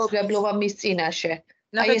პასუხისმგებლობა მის წინაშე.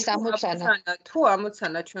 აი ეს ამოცანა. თუ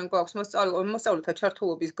ამოცანა ჩვენ გვაქვს მოსწავლეთა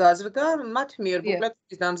ჩართულობის გაზრდა, მათ მიერ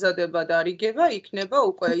ბუკლეტების დამზადება და რიგება იქნება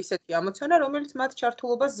უკვე ისეთი ამოცანა, რომელიც მათ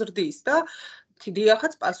ჩართულობას ზრდის და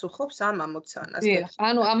დიახაც პასუხობს ამ ამოცანას.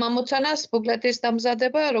 ანუ ამ ამოცანას ბუკლეტის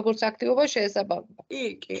დამზადება როგორც აქტივობა შეესაბამება.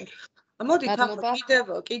 კი. მოდით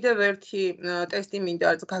კიდევ ერთი ტესტი მინდა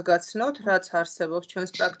გაგაცნოთ, რაც არსებობს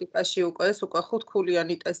ჩვენს პრაქტიკაში უკვე, ეს უკვე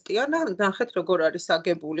 5-ქულიანი ტესტია და ნახეთ როგორ არის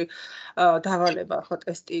აგებული დავალება, ხო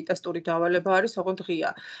ტესტური დავალება არის ოღონდ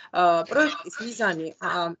ღია. პროექტის მიზანი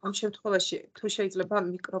ამ შემთხვევაში თუ შეიძლება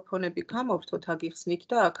მიკროფონები გამოვთოთ, აგიხსნით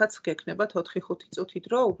და აქაც გექნებათ 4-5 წუთი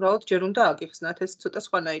დრო, უბრალოდ ჯერ უნდა აგიხსნათ, ეს ცოტა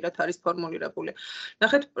სხვანაირად არის ფორმულირებული.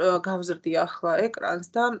 ნახეთ, გავზრდი ახლა ეკრანს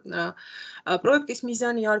და პროექტის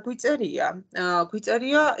მიზანი არ გვიწერია.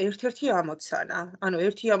 გვიწერია ერთ-ერთი ამოცანა. ანუ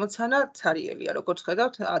ერთი ამოცანა ცარიელია, როგორც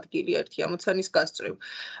ხედავთ, ადგილი ერთი ამოცანის გასწვრივ.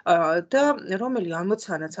 და რომელი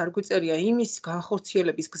ამოცანაც არ გვიწერია, იმის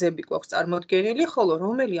განხორციელების გზები გვაქვს წარმოდგენილი, ხოლო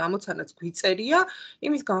რომელი ამოცანაც გვიწერია,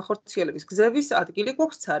 იმის განხორციელების გზების ადგილი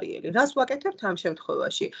გვაქვს ცარიელი. რას ვაკეთებთ ამ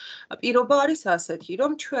შემთხვევაში? პირობა არის ასეთი,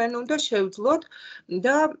 რომ ჩვენ უნდა შევძლოთ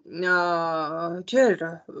და ჯერ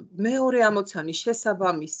მეორე ამოცანის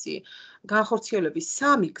შესაბამისი განხორციელების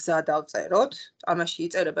 3 გზა დავწეროთ, ამაში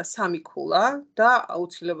იწერება 3 ქულა და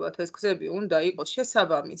აუცილებლად ეს გზები უნდა იყოს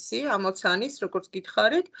შესაბამისი ამოცანის, როგორც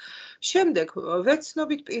გითხარით. შემდეგ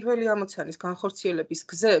ვეცნობით პირველი ამოცანის განხორციელების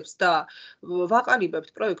გზებს და ვაყალიბებთ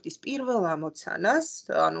პროექტის პირველ ამოცანას,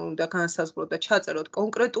 ანუ უნდა განსაზღვროთ და ჩაწეროთ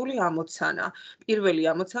კონკრეტული ამოცანა პირველი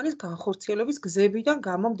ამოცანის განხორციელების გზებიდან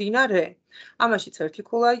გამომდინარე. ამაშიც ერთი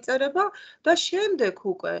ქულა იწერება და შემდეგ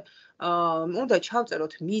უკვე უნდა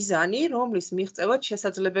ჩავწეროთ მიზანი, რომლის მიღწევაც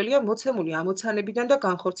შესაძლებელია მოცემული ამოცანებიდან და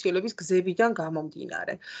განხორციელების გზებიდან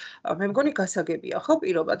გამომდინარე. მე მგონი გასაგებია, ხო,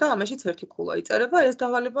 პირობა და ამაშიც ერთი ქულა იწერება, ეს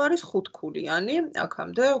დავალება არის 5-ქულიანი,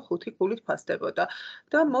 აქამდე 5 ქულით ფასდებოდა.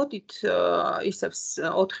 და მოდით ისევ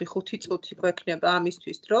 4-5 წუთი გვექნება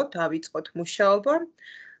ამისთვის დრო, დავიწყოთ მუშაობა.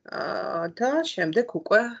 და შემდეგ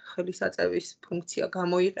უკვე ხელისაწევის ფუნქცია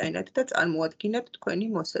გამოიყენეთ და წარმოადგინეთ თქვენი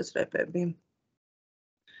მოსაზრებები.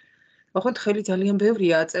 ოღონდ ხელი ძალიან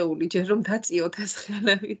ბევრია აწეული, ჯერ რომ დაწიოთ ეს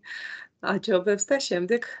ხელები აჯობებს და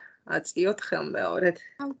შემდეგ აწიოთ ხელმეორედ.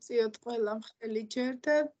 ავწიოთ ყველა ხელი ჯერ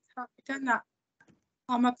და თავიდან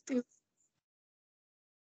ამ აქტივ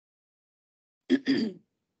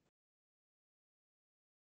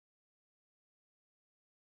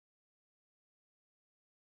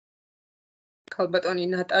ქალბატონი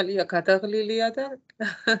ნატალია გადაღლილია და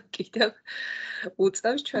კიდევ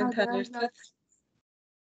უწევს ჩვენთან ერთად.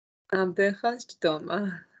 ამდენ ხანს ჯდომა.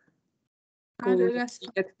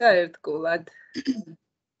 გულით და ერთგულად.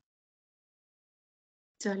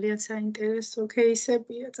 ძალიან საინტერესო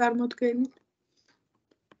кейსებია წარმოდგენილი.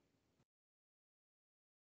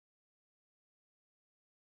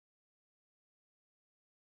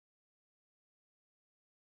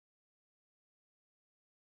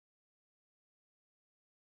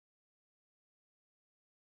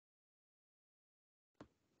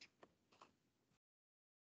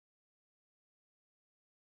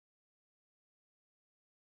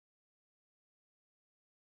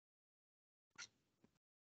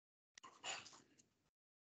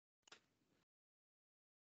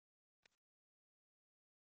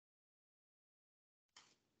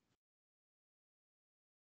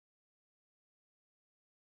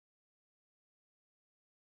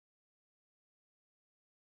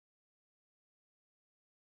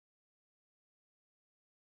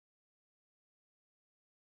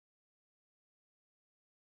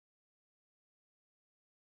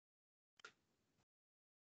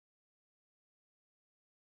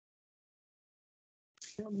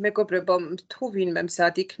 მეგობრებო, თუ ვინმე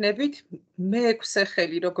მზად იქნებით, მე-6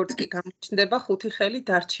 ხელი როგორც კი გამოჩნდება, 5 ხელი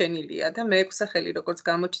დარჩენილია და მე-6 ხელი როგორც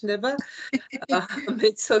გამოჩნდება,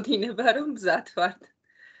 მეცოდინება რომ მზად ვართ.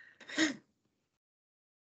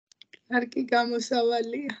 კარგი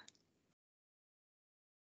გამოსავალია.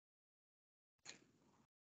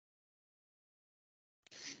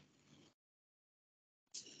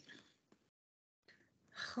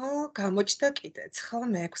 ხო, გამოჩნდა კიდეც, ხო,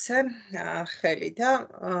 მეექვსე ხელი და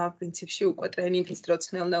პრინციპში უკვე ტრენინგის დრო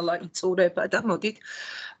ცნელ-ნელა იწურება და მოდით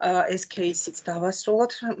ეს кейსიც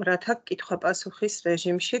დავასრულოთ, რათა კითხვა-პასუხის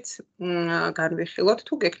რეჟიმშიც განვიხილოთ,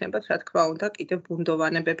 თუ გექნებათ, რა თქმა უნდა, კიდევ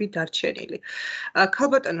ბუნდოვანებები დარჩენილი.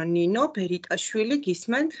 ქალბატონო ნინო ბერიტაშვილი,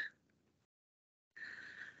 გისმენთ?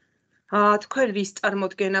 თქვენ რის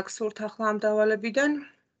წარმოდგენა გსურთ ახლა ამ დავალებიდან?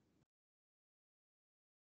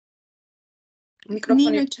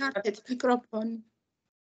 ნინო ჩართეთ მიკროფონი.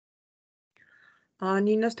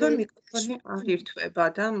 ნინოსთან მიკროფონი არ ირთვება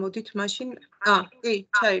და მოდით მაშინ კი,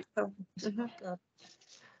 ჩაირთვა.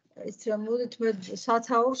 ეს რა მოდით მე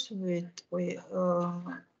სათაურს ვიტყვი.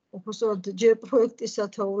 უბრალოდ ჯერ პროექტის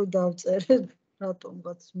სათაური დავწერე,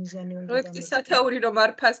 რატომღაც მიზანი უნდა პროექტის სათაური რომ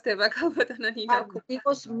არ ფასდება ქალბატონო ნინო.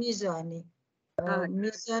 იყოს მიზანი.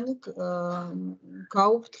 მიზანი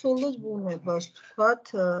გაუფრთხილოთ ბუნებას, თქვათ,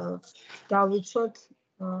 დავიცვათ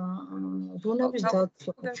ბუნების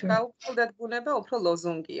დაცვა. გაუფრთხილდეთ ბუნება უფრო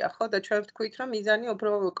ლოზუნგია, ხო? და ჩვენ ვთქვით, რომ მიზანი უფრო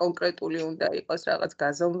კონკრეტული უნდა იყოს, რაღაც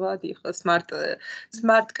გაზომვად იყოს,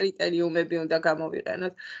 smart კრიტერიუმები უნდა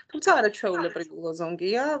გამოვიყენოთ. თუმცა არაჩვეულებრივი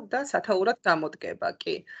ლოზუნგია და სათაურად გამოდგება,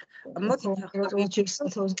 კი.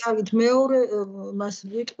 კარგით, მეორე მას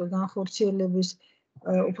ვიტყვი განხორციელების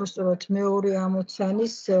უბრალოდ მეორე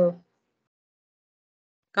ამოცანის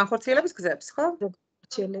განხორციელების გზებს, ხო?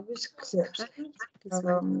 განხორციელების გზებს.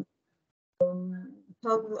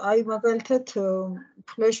 აი მაგალითად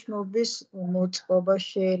ფლეშმობის მოწყობა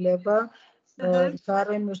შეიძლება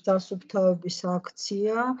გარემოს დასუფთავების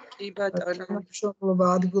აქცია, კი ბატონო, მშობლობა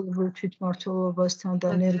ადგილობრივ თვითმმართველობასთან და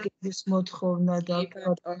ენერგიის მოთხოვნა და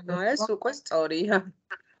ეს უკვე სწორია.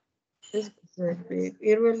 ეს გზები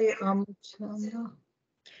პირველი ამოცანა.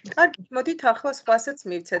 კარგი, მოდით ახლა სხვასაც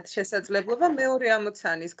მივცეთ შესაძლებლობა მეორე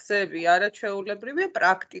ამოცანის გზები არაჩვეულებრივია,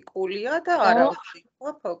 პრაქტიკულია და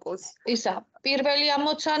არაუხსნელია ფოკუსი. ისა, პირველი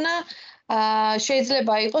ამოცანა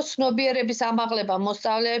შეიძლება იყოს ცნობიერების ამაღლება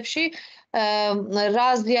მოსწავლეებში, რა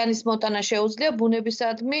ზიანის მოტანა შეუძლია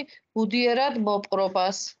ბუნებისადმი ბუდიერად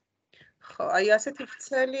მოპყრობას. ხო, აი ასეთი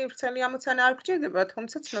ვრცელი ამოცანა არ გჭირდება,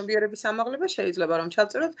 თუმცა ცნობიერების ამაღლება შეიძლება რომ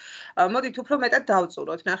ჩავწეროთ. მოდით უფრო მეტად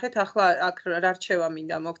დავწუროთ. ნახეთ, ახლა აქ რა რჩევა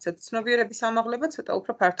მინდა მოგცეთ. ცნობიერების ამაღლება ცოტა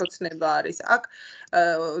უფრო ფართო ცნება არის. აქ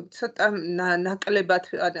ცოტა ნაკლებად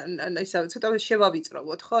ცოტა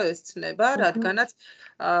შევავიწროვოთ, ხო, ეს ცნება, რადგანაც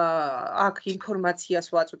აქ ინფორმაციას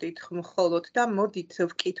ვაწვდით მხოლოდ და მოდით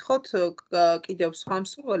ვკითხოთ კიდევ სხვა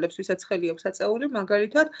მსურველებს, ვისაც ხელი აქვს აწეული,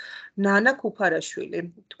 მაგალითად ნანა ქუფარაშვილი.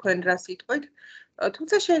 თქვენ რა სიტყვით?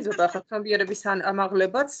 თუმცა შეიძლება ახლა ცნობიერების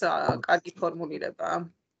ამაღლებაც კარგი ფორმულირებაა.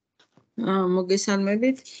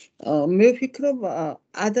 მოგესალმებით. მე ვფიქრობ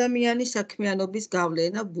ადამიანის საქმიანობის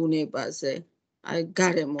გავლენა ბუნებაზე. აი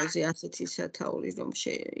გარემოზე ასეთი სათაური რომ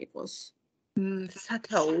შეიყოს.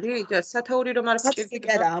 სათაური რომ არ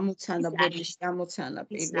გჭირდება ამოცანა ბოდიში ამოცანა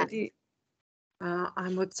პირველი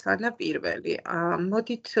ამოცანა პირველი.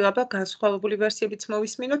 მოდით აბა განსხვავებული ვერსიებიც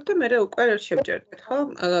მოვისმინოთ და მე უკვე შევჯერდეთ, ხო?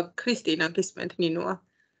 ქრისტინა გისმენთ ნინოა.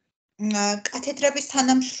 კათედრების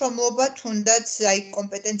თანამშრომლობა თუნდაც აი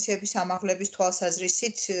კომპეტენციების ამაღლების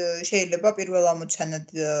თვალსაზრისით შეიძლება პირველ ამოცანად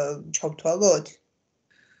ჩავთვალოთ?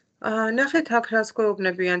 ნახეთ აქ რას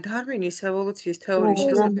გვეუბნებიან დარვინის ევოლუციის თეორიის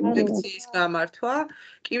შესახებ ლექციის გამართვა,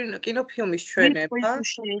 კინოფილმის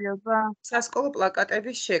ჩვენება, სასკოლო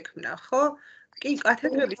პლაკატების შექმნა, ხო? კი,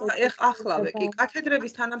 კათედრების ახლავე, კი,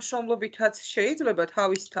 კათედრების თანამშრომლობითაც შეიძლება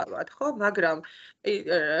თავისთავად, ხო, მაგრამ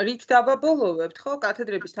რით დავაბოლოვებთ, ხო,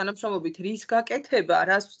 კათედრების თანამშრომლობით რის გაკეთება,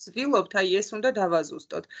 რას ვცდილობთ, აი ეს უნდა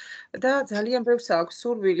დავაზუსტოთ. და ძალიან ბევრს აქვს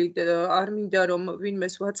სურვილი, არ მინდა რომ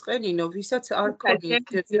ვინმეს ვაწყენინო, ვისაც არ ქონია.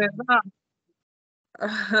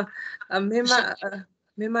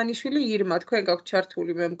 მემანიშვილი ირმა, თქვენ გაქვთ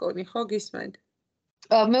ჩართული მე მგონი, ხო, გისმენთ?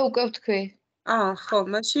 მე უკვე ვთქვი. ხო,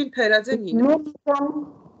 მაშინ ფერაძე ნინო.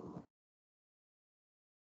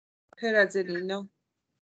 ფერაძე ნინო.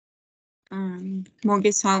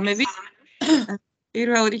 მოგესალმებით.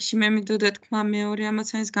 პირველ რიგში მე მინდოდა თქვა მეორე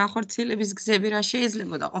ამოცანის განხორციელების გზები რა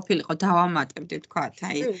შეიძლებოდა ყოფილიყო დავამატებდი თქვათ,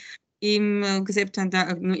 აი იმ გზებთან და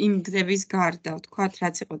იმ გზების გარდა თქვათ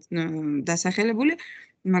რაც იყო დასახელებული,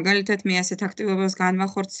 მაგალითად მე ასეთ აქტივობას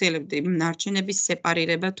განვახორციელებდი ნარჩენების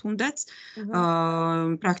სეპარირება თუნდაც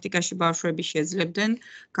პრაქტიკაში ბავშვები შეძლებდნენ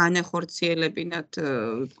განეხორციელებინათ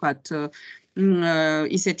თქვათ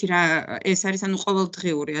ისეთი რა ეს არის ანუ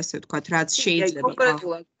ყოველდღიური ასე ვთქვათ რაც შეიძლება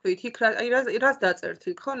თქვით, იქ რას დაწერთ,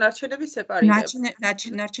 ხო, ნარჩენების სეპარირება.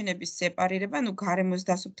 ნარჩენების სეპარირება, ანუ გარემოს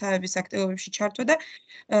დასუფთავების აქტივობებში ჩართვა და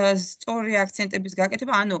სწორი აქცენტების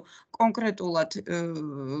გაკეთება, ანუ კონკრეტულად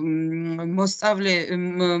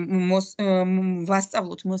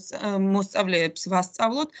მოსწავლეებს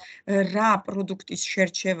ვასწავლოთ, რა პროდუქტის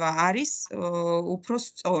შერჩევა არის უფრო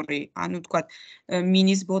სწორი, ანუ თქვათ,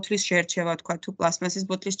 მინის ბოთლის შერჩევა, თქვათ, თუ პლასმასის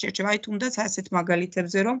ბოთლის შერჩევა, აი თუნდაც ასეთ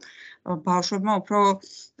მაგალითებზე, რომ ბავშვებმა უფრო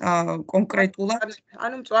კონკრეტულად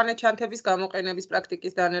ანუ მწვანე ჩანთების გამოყენების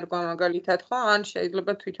პრაქტიკის დანერგვა მაგალითად, ხო? ან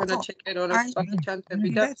შეიძლება თვითონაც შეკერონ მწვანე ჩანთები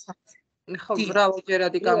და ხო,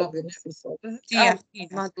 მრავალჯერადი გამოყენების.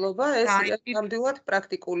 მადლობა, ეს ნამდვილად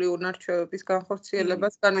პრაქტიკული უნარჩვევების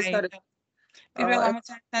განხორციელებას განვითარებს. პირველ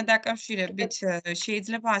ამოცანებთან დაკავშირებით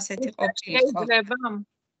შეიძლება ასეთი ყოფილიყო.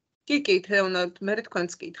 კი, თეონად, მე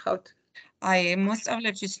თქვენც გითხავთ. აი,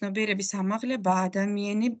 მოსწავლეებში ცნობიერების ამაღლება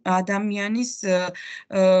ადამიანის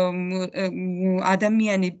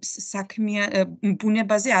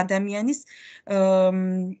ბუნებაზე ადამიანის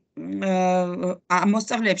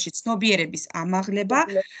მოსწავლეებში ცნობიერების ამაღლება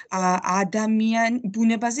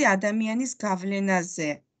ბუნებაზე ადამიანის გავლენაზე.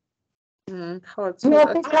 ხო,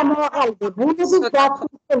 ცნობიერების გამაყალიბება, ბუნების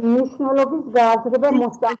დაცვის მნიშვნელობის გააზრება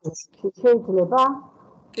მოსწავლეებში შეიძლება?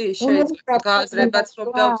 კი, შეიძლება გააზრებაც რომ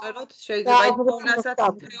დავწეროთ, შეიძლება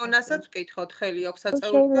თეონასაც ვკითხოთ, ხელი აქვს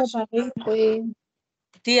აწეულებში.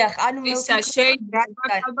 დიახ, ანუ მე იცით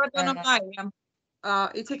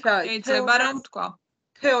რა, შეიძლება რომ თქვა.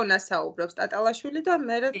 თეონა საუბრობს ტატალაშვილი და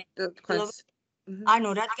მე თქვენს. ანუ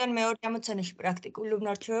რადგან მეორე ამოცანაში პრაქტიკული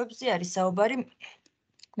უნარჩვევებზე არის საუბარი,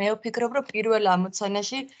 მე ვფიქრობ, რომ პირველ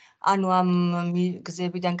ამოცანაში, ანუ ამ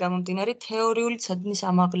გზებიდან გამომდინარე, თეორიული ცოდნის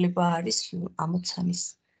ამაღლება არის ამოცანის.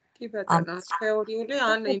 კი ბატონო, თეორიული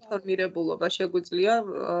ან ინფორმირებულობა შეგვიძლია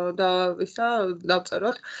და ისა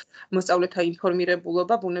დავწეროთ მოსწავლეთა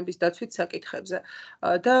ინფორმირებულობა ბუნების დაცვით საკითხებზე.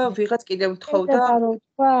 და ვიღაც კიდევ მთხოვდა.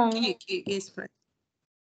 კი, ისმენთ.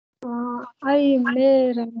 აი მე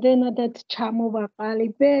რამდენადაც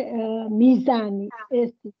ჩამოვაყალიბე მიზანი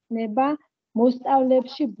ეს იქნება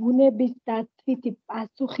მოსწავლეებში ბუნების დაცვითი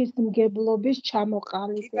პასუხისმგებლობის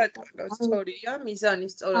ჩამოყალიბება. სწორია, მიზანი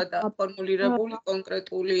სწორად დაფორმულირებული,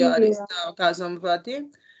 კონკრეტული არის და გაზომვადი.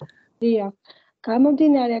 დიახ.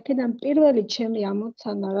 გამომდინარე აქედან პირველი ჩემი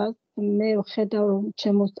ამოცანა, რაც მე ვხედავ, რომ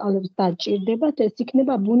ჩემ მოსწავლეებს დაჭირდებათ, ეს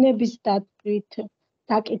იქნება ბუნების დაცვით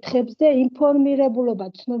საკითხებზე ინფორმირებულობა,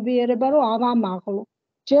 ცნობიერება, რომ ავამაღლო.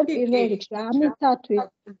 ჯერ პირველ რიგში ამისათვის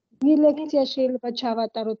ლექცია შეიძლება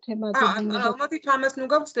ჩავატაროთ თემაზე. მოდით ამას ნუ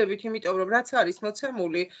გავხსდებით, იმიტომ რომ რაც არის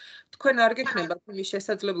მოცემული, თქვენ არ გექნებათ იმის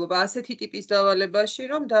შესაძლებლობა ასეთი ტიპის დავალებაში,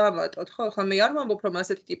 რომ დაამატოთ, ხო? ხომ მე არ ვამბობ, რომ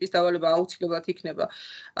ასეთი ტიპის დავალება აუცილებლად იქნება.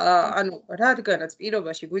 ანუ რადგანაც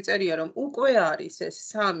პირობაში გვიწერია, რომ უკვე არის ეს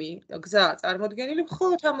სამი გზა წარმოდგენილი,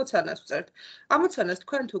 მხოლოდ ამოცანას ვწერთ. ამოცანას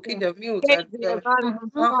თქვენ თუ კიდევ მიუწერთ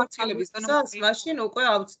განხორციელების გზას, მაშინ უკვე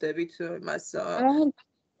ავწდებით იმას.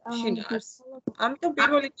 შინაარს. ამიტომ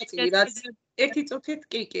პირველი ნაწილი, რაც ერთი წუთით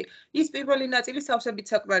კი. ის პირველი ნაწილი სავსებით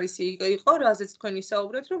საკმარისი იყო, რაზეც თქვენ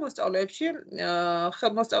ისაუბრეთ, რომ მოსწავლეებში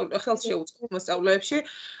ხელს შეუწყოთ მოსწავლეებში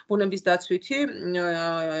ბუნების დაცვითი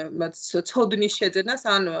ცოდნის შეძენას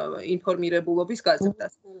ან ინფორმირებულობის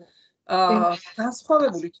გაზრდას.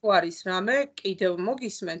 განსხვავებული თუ არის რამე, კიდევ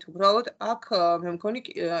მოგისმენთ, უბრალოდ აქ მე მგონი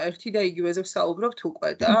ერთი და იგივეზე ვსაუბრობთ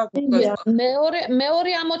უკვე და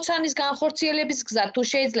მეორე ამოცანის განხორციელების გზა თუ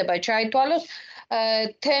შეიძლება ჩაითვალოს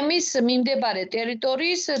თემის მიმდებარე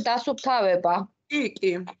ტერიტორიის დასუფთავება.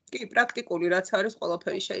 კი, პრაქტიკული რაც არის,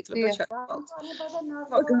 ყველაფერი შეიძლება ჩაითვალოს.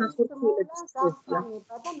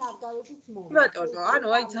 ბატონო, ანუ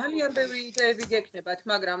აი ძალიან ბევრი იდეები გექნებათ,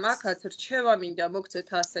 მაგრამ აქაც რჩევა მინდა მოგცეთ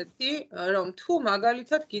ასეთი, რომ თუ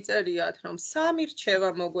მაგალითად გიწერიათ, რომ 3 რჩევა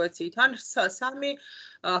მოგვეცით, ან 3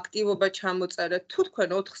 აქტივობა ჩამოწერეთ, თუ თქვენ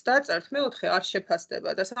 4-ს დაწერთ, მე-4 არ შეფასდება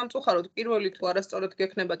და სამწუხაროდ პირველი თუ არასწორად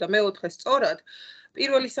გექნება და მე-4 სწორად,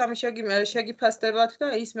 პირველი 3 შეგიფასდებათ და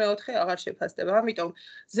ის მე-4 აღარ შეფასდება. ამიტომ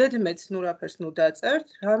ზედმეტს ნუ რაფერს ნუ დაწერთ,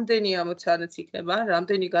 რამდენი ამოცანაც იქნება,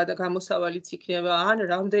 რამდენი გამოსავალიც იქნება, ან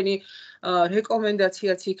რამდენი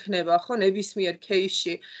რეკომენდაციაც იქნება, ხო, ნებისმიერ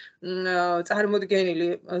кейსში წარმოდგენილი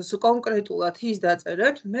კონკრეტულად ის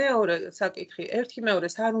დაწერეთ. მეორე საკითხი, ერთი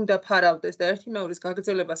მეორეს არ უნდა ფარავდეს და ერთი მეორის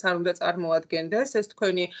გაგრძელებას არ უნდა წარმოადგენდეს. ეს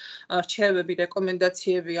თქვენი რჩევები,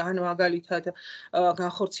 რეკომენდაციები, ან მაგალითად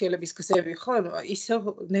განხორციელების გზები, ხო, ისევ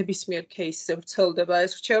ნებისმიერ кейსზე ვრცელდება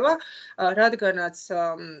ეს რჩევა, რადგანაც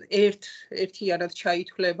ერთიანად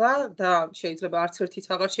ჩაითვლება და შეიძლება არც ერთიც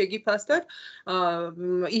აღარ შეგიფასდეთ,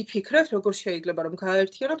 იფიქრეთ, როგორ შეიძლება რომ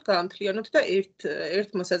გააერთიანოთ, გაამთლიანოთ და ერთ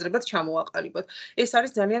მოსაზრებას ჩამოაყალიბოთ. ეს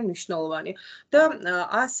არის ძალიან მნიშვნელოვანი. და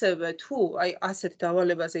ასევე თუ აი ასეთ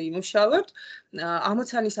დავალებაზე იმუშავებთ,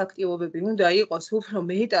 ამოცანის აქტივობები უნდა იყოს უფრო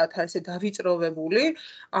მეტად ასე დავიწროვებული,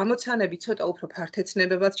 ამოცანები ცოტა უფრო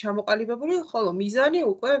ფართეცნებებად ჩამოყალიბებული, ხოლო მიზანი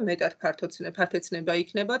უკვე მეტად ფართეცნება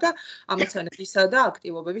იქნება და ამოცანებისა და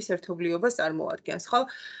აქტივობების ერთობლიობას წარმოადგენს, ხო?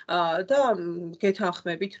 და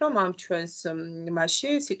გეთანხმებით, რომ ამ ჩვენს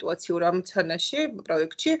მასში სიტუაციურ ამოცანაში,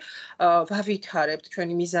 პროექტში ვავითარებთ,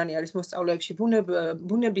 ჩვენი მიზანი არის მოსწავლეებში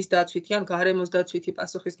ბუნების დაცვითი ან გარემოს დაცვითი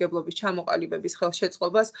პასუხისგებლობის ჩამოყალიბების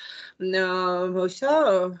ხელშეწყობას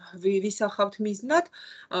ვისახავთ მიზნად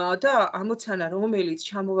და ამოცანა, რომელიც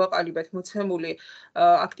ჩამოვაყალიბეთ მოცემული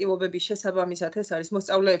აქტივობების შესაბამისად, ეს არის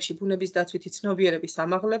მოსწავლეებში ბუნების დაცვითი ცნობიერების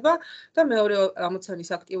ამაღლება და მეორე ამოცანის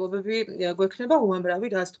აქტივობები გვექნება უამრავი,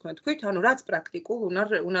 რაც თქვით, ანუ რაც პრაქტიკულ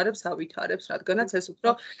უნარებს ავითარებს, რადგანაც ეს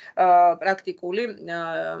უფრო პრაქტიკული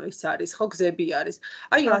ის არის, ხო, გზები არის.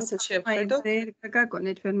 აი ასე შევხედოთ.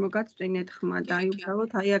 გაგონეთ ვერ მოგაწვინეთ ხმა და აი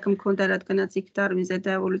უბრალოდ აი აქ მქონდა რადგანაც იქ დარვინზე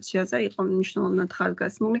და ევოლუციაზე იყო მნიშვნელოვნად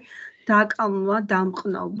ხარგასმული დაკალმა,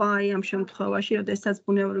 დამყნობა, აი ამ შემთხვევაში, როდესაც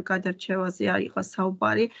ბუნებრივ გადარჩევაზე იყო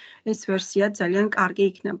საუბარი, ეს ვერსია ძალიან კარგი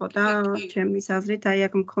იქნებოდა, ჩემის აზრით, აი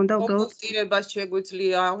აქ მქონდა უბრალოდ კომპოსტირებას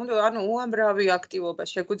შეგვიძლია, ანუ უამრავი აქტივობა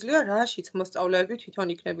შეგვიძლია, რაშიც მოსწავლეები თვითონ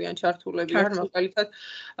იქნებიან ჩართულები, ან მაგალითად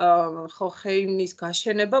ხო ხეივნის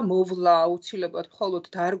გაშენება მოვლა აუცილებლად, მხოლოდ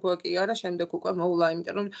დარგვა კი არა, შემდეგ უკვე მოვლა,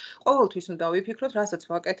 იმიტომ რომ ყოველთვის უნდა ვიფიქროთ, რასაც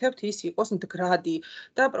ვაკეთებთ, ის იყოს მდგრადი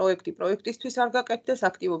და პროექტისთვის არ გაკეთდეს,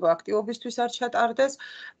 აქტივობა აქტივობისთვის არ ჩატარდეს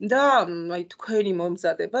და აი თქვენი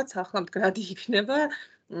მომზადებაც ახლა მდგრადი იქნება,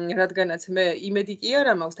 რადგანაც მე იმედი კი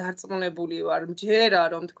არა მაქვს, დარწმუნებული ვარ, მჯერა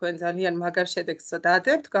რომ თქვენ ძალიან მაგარ შედეგს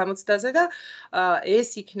დადებთ გამოცდაზე და ეს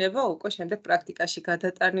იქნება უკვე შემდეგ პრაქტიკაში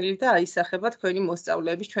გადატანილი და აისახება ჩვენი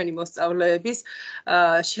მოსწავლეების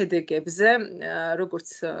შედეგებზე, როგორც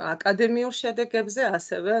აკადემიურ შედეგებზე,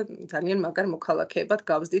 ასევე ძალიან მაგარ მოქალაქეებად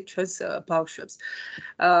გავზდით ჩვენს ბავშვებს.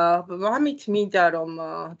 ამით მინდა რომ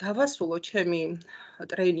დავასრულო ჩემი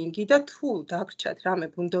ტრეინინგი და თუ დაგრჩათ რამე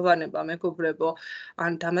ბუნდოვანება, მეგობრებო,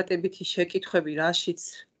 ან დამატებითი შეკითხვები, რაშიც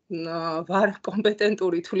ვარ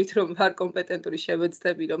კომპეტენტური, თulit რომ ვარ კომპეტენტური,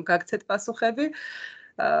 შევეცდები რომ გაგცეთ პასუხები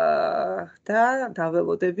და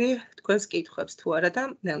დაველოდები თქვენს კითხვებს თუ არა და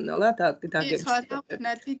ნელ-ნელა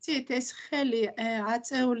დაგემშვიდობებთ. იცით, ეს ხელი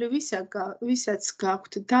აწეული ვისაც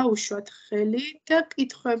გაქვთ, დაუშვათ ხელი და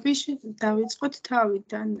კითხვები დავიწყოთ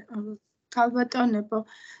თავიდან. ქალბატონებო,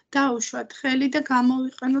 დაუშვათ ხელი და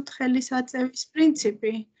გამოვიყენოთ ხელის აწევის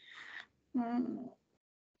პრინციპი.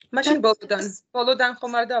 მაშინ ბოლოდან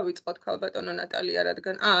ხომ არ დავიწყოთ ქალბატონო ნატალია,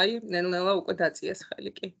 რადგან აი, ნელ-ნელა უკვე დაწიეს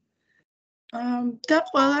ხელი კი. და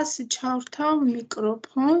ყველას ჩავრთავ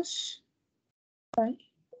მიკროფონს. აი,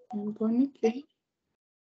 მგონი კი.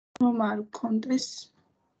 რომ არ გქონდეს.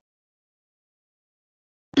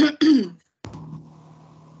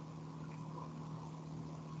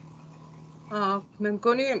 მე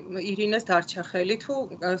მგონი ირინეს დარჩა ხელი თუ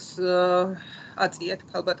აწიეთ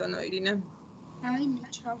ქალბატონო ირინე. აი მე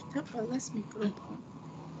ჩავრთავ ყველას მიკროფონს.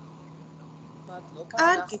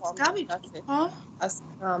 კარგი, გავიწყოთ, ხო?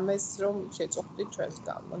 ამას რომ შეწუხდით ჩვენს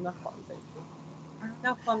გამო, ნახვამდის.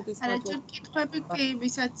 არა, თუ კითხვები კი,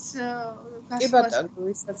 ვისაც კი ბატონო,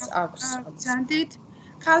 ვისაც აქვს. გზანდით.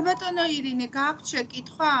 ქალბატონო ირინე, გაქვთ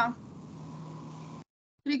შეკითხვა?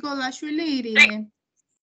 გრიგოლაშვილი ირინე.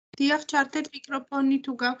 დიახ, ჩართეთ მიკროფონი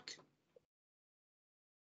თუ გაქვთ.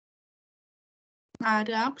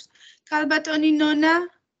 არა აქვს. ქალბატონი ნონა?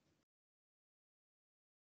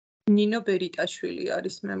 ნინო ბერიტაშვილი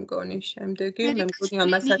არის მე მგონი შემდეგი, მე მგონი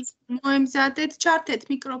ამასაც მოემზადეთ, ჩართეთ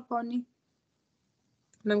მიკროფონი.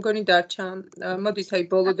 მე მგონი დარჩა. მოდით აი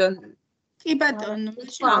ბოლოდან კი ბატონო,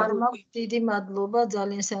 დიდი მადლობა,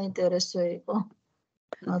 ძალიან საინტერესო იყო.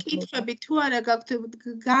 კითხვები თუ არა გაქვთ,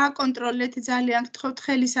 გააკონტროლეთ ძალიან გთხოვთ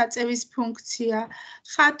ხელის აწევის ფუნქცია.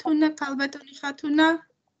 ხათუნა, ქალბატონი ხათუნა?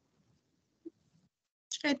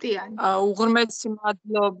 შეტიანი. უღრმესი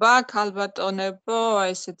მადლობა ქალბატონებო,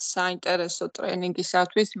 ესეთ საინტერესო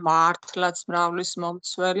ტრენინგისათვის, მართლაც მრავლის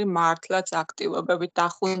მომცველი, მართლაც აქტივობებით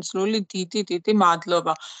დახუნცლული, დიდი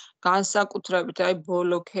მადლობა. განსაკუთრებით აი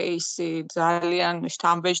ბოლო кейსი ძალიან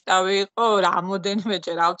შთამბეჭდავი იყო,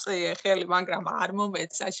 რამოდენიმეჯერ ავწიე ხელი, მაგრამ არ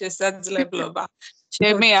მომეცა შესაძლებლობა.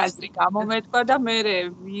 ჩემი აზრი გამომეთქვა და მე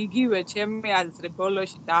იგივე ჩემი აზრი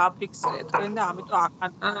ბოლოში დააფიქსირე თქვენ და ამიტომ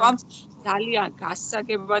ახლა ძალიან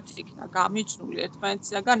გასაგებად იქნა გამიჯნული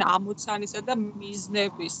ერთმანეთისაგან ამოცანისა და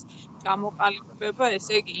მიზნების გამოყალიბება,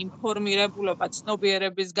 ესე იგი ინფორმირებულობა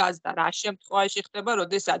ცნობიერების გაზრდა რა შემთხვევაში ხდება,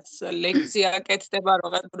 როდესაც ლექცია კეთდება,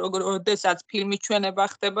 როდესაც ფილმის ჩვენება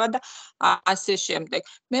ხდება და ასე შემდეგ.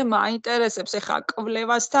 მე მაინტერესებს ახლა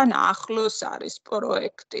კვლევასთან ახლოს არის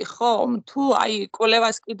პროექტი, ხო? თუ აი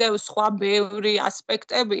კვლევას კიდევ სხვა ბევრი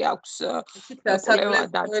ასპექტები აქვს კვლევა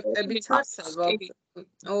პროექტებიც არსებობს.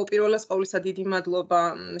 უპირველეს ყოვლისა დიდი მადლობა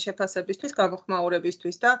შეფასებისთვის,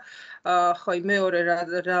 გამოხმაურებისთვის და ხო მეორე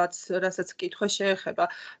რასაც კითხვა შეეხება.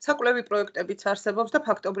 საკვლევი პროექტებიც არსებობს და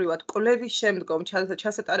ფაქტობრივად კვლევის შემდგომ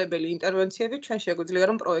ჩასატარებელი ინტერვენციები ჩვენ შეგვიძლია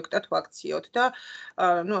რომ პროექტად ვაქციოთ და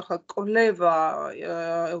ну ახლა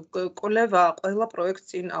კვლევა ყველა პროექტს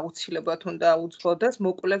წინ აუცილებლად უნდა უძღოდეს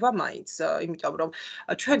მოკვლევა მაინც, იმიტომ რომ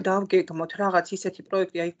ჩვენ დავგეგმოთ რაღაც ისეთი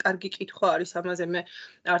პროექტი, აი კარგი კითხვა არის ამაზე მე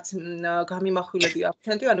არც გამიმახვილები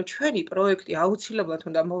აქცენტი, ანუ ჩვენი პროექტი აუცილებლად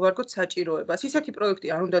უნდა მოვარგოთ საჭიროებას. ისეთი პროექტი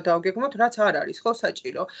არ უნდა დავგეგმოთ, რაც არ არის ხო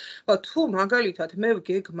საჭირო. თუ მაგალითად მე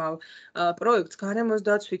ვგეგმავ პროექტს გარემოს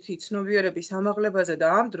დაცვითი ცნობიერების ამაღლებაზე და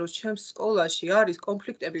ამ დროს ჩემს სკოლაში არის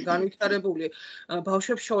კონფლიქტები განვითარებული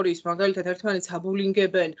ბავშვებს შორის, მაგალითად ერთმანეთს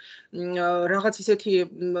აბულინგებენ, რაღაც ისეთი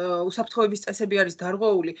უსაფრთხოების წესები არის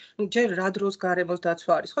დარღვეული, ну ჯერ რა დროს გარემოს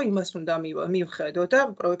დაცვა არის, ხო, იმას უნდა მივხედო და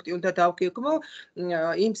პროექტი უნდა დავგეგმო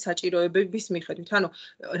იმ საჭიროებების მიხედვით. ანუ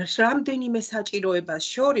რამდენიმე საჭიროებას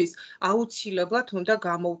შორის აუცილებლად უნდა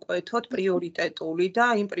გამოვკვეთოთ პრიორიტეტული და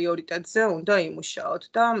იმ პრიორიტეტზე უნდა იმუშაოთ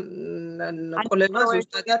და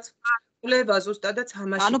კვლევა ზუსტადაც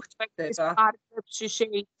ამაში ხდება. ფარგლებში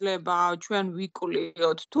შეიძლება ჩვენ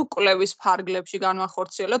ვიკვლიოთ თუ კვლევის ფარგლებში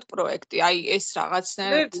განვახორციელოთ პროექტი. აი ეს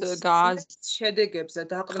რაღაცნაირად შედეგებზე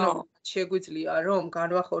დაყრდნობით შეგვიძლია რომ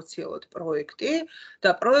განვახორციელოთ პროექტი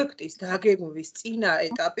და პროექტის დაგეგმვის წინა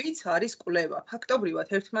ეტაპიც არის კვლევა. ფაქტობრივად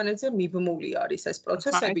ერთმანეთზე მიბმული არის ეს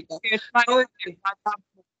პროცესები და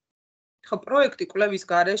პროექტი კვლევის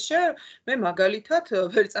გარეშე მე მაგალითად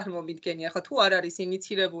ვერ წარმომიდგენი ახლა თუ არ არის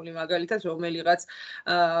ინიცირებული მაგალითად რომელიღაც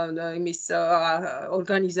იმის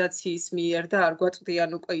ორგანიზაციის მიერ და არ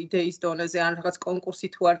გვაწვდიან უკვე იდეის დონეზე ან რაღაც კონკურსი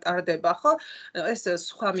თუ არ ტარდება ხო ეს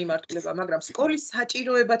სხვა მიმართულება მაგრამ სკოლის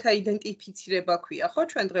საჭიროებათა იდენტიფიცირება ქვია ხო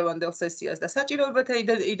ჩვენ დღევანდელ სესიას და საჭიროებათა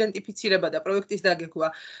იდენტიფიცირება და პროექტის დაგეგმვა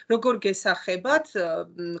როგორ გესახებათ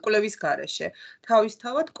კვლევის გარეშე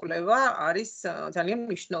თავისთავად კვლევა არის ძალიან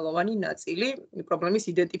მნიშვნელოვანი ნაწილი პრობლემის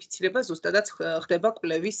იდენტიფიცირება ზუსტადაც ხდება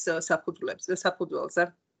კვლევის საფუძველზე.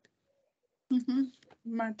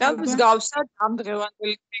 და მსგავსად ამ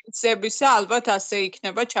დღევანდელი პრინციპებისა ალბათ ასე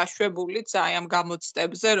იქნება ჩაშვებულიც აი ამ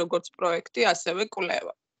გამოცდებზე როგორც პროექტი, ასევე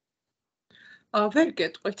კვლევა. ვერ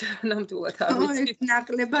გეტყვით ნამდვილად არ ვიცი.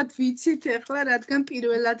 ნაკლებად ვიცით ახლა რადგან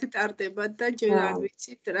პირველად ტარდებათ და ჯერ არ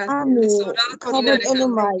ვიცით რა. ანუ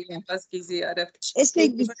მაია ესე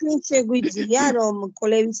იგი ჩვენ შეგვიძლია რომ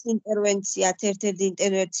კვლევის ინტერვენციად ერთ-ერთი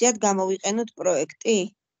ინტერვენციად გამოვიყენოთ პროექტი?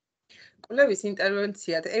 კვლევის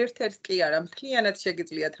ინტერვენციად ერთ-ერთ კი არა, მთლიანად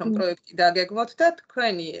შეგიძლიათ რომ პროექტი დაგეგმოთ და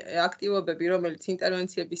თქვენი აქტივობები, რომელიც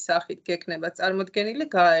ინტერვენციების სახით გექნება წარმოდგენილი,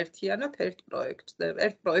 გააერთიანოთ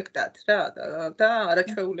ერთ პროექტად რა და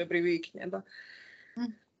არაჩვეულებრივი იქნება.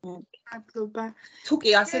 თუ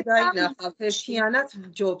კი ასე დაინახავთ ერთიანად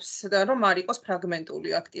ჯობს და რომ არ იყოს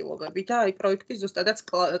ფრაგმენტული აქტივობები და აი პროექტი ზუსტადაც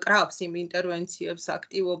კრავს იმ ინტერვენციებს,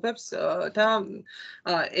 აქტივობებს და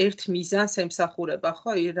ერთ მიზანს ემსახურება,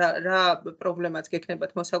 ხო? რა პრობლემაც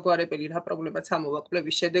გექნებათ მოსაგვარებელი, რა პრობლემაც ამოვა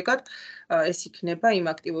კვლევის შედეგად, ეს იქნება იმ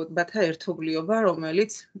აქტივობათა ერთობლიობა,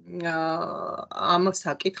 რომელიც ამ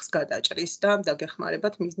საკითხს გადაჭრის და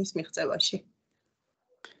დაგეხმარებათ მიზნის მიღწევაში.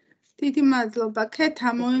 დიდი მადლობა.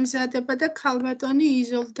 ქეთა მოემზადება და ქალბატონი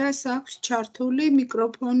იზოლდას აქვს ჩართული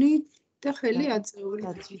მიკროფონი და ხელი აწეული.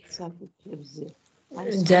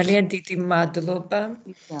 ძალიან დიდი მადლობა.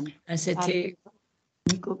 ასეთი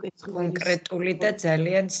კონკრეტული და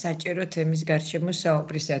ძალიან საჭირო თემის გარშემო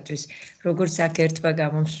საუბრისათვის. როგორც აქ ერთმა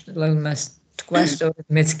გამომსვლელმა თქვა, სწორედ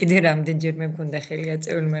მეც კიდე რამდენჯერმე მქონდა ხელი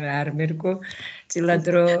აწეული, მაგრამ არ მერგო. წილად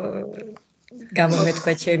რო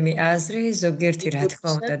გამომეთქვა ჩემი აზრი, ზოგიერთი რა თქმა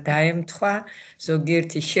უნდა დაემთხვა,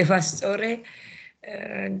 ზოგიერთი შევასწორე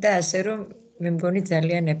და ასე რომ მე მგონი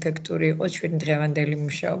ძალიან ეფექტური იყო ჩვენი დღევანდელი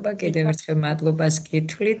მუშაობა. კიდევ ერთხელ მადლობას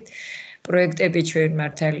გითვლით. პროექტები ჩვენ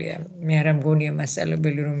მართალია, მე არ მგონია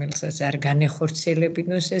მასალებელი, რომელსაც არ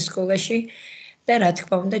განეხორციელებინოს ეს სკოლაში და რა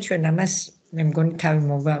თქმა უნდა ჩვენ ამას მე მგონი თავი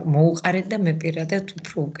მოუყარეთ და მე პირადად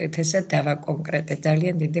უფრო უკეთესად დავაკონკრეტეთ.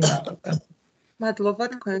 ძალიან დიდი მადლობა. მადლობა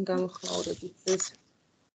თქვენ გამოხმაურებისთვის.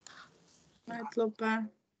 მადლობა.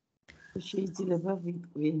 შეიძლება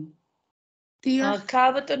ვიტყვი.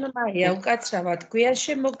 ქალბატონო მაია, უკაცრავად, გვიან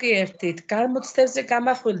შემოგიერთით, გამოცდებზე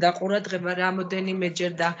გამახვილდა ყურადღება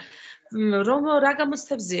რამოდენიმეჯერ და რა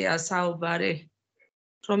გამოცდებზეა საუბარი?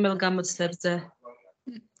 რომელ გამოცდებზე?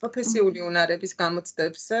 პროფესიული უნარების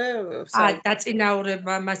გამოცდებზე,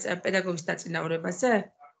 დაწინაურება, პედაგოგის დაწინაურებაზე?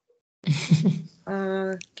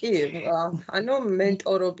 კი, ანუ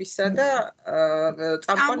მენტორობისა და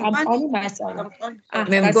წამყვანი მასწავლებელი.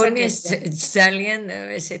 მე მგონი ეს ძალიან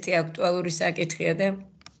ესეთი აქტუალური საკითხია და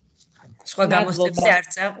სხვა გამოცდებზე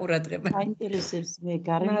არც ყურადღება. აინტერესებს მე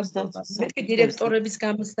გარემოს დაცვის. მე დირექტორების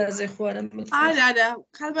გამოცდაზე ხო არა მეთქი? არა,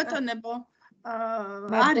 ქალბატონებო,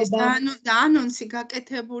 არის და ანონსი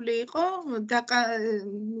გაკეთებული იყო და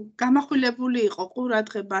გამახვილებული იყო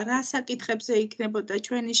ყურადღება რა საკითხებზე იქნებოდა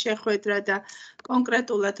ჩვენი შეხვედრა და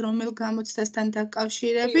კონკრეტულად რომელ გამოცდასთან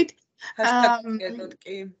დაკავშირებით.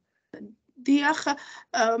 დიახ,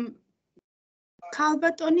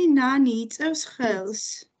 ქალბატონი ნანი იწევს ხელს.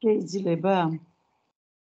 შეიძლება?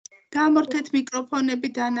 გამორთეთ მიკროფონები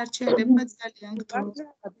დანარჩენებმა ძალიან გთხოვთ.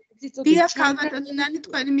 დიახ, ქალბატონი ნანი,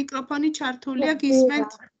 თქვენი მიკროფონი ჩართულია,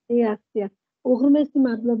 გისმენთ? დიახ. უღრმესი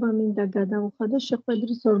მადლობა მინდა გადავუხადო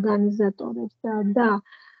შეხვედრის ორგანიზატორებს და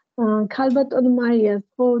ქალბატონ მაიას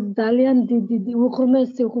ხო ძალიან დიდი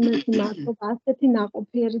უღრმესი მადლობა ასეთი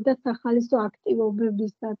ნაყოფიერი და სახალისო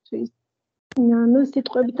აქტივობებისათვის. ნუ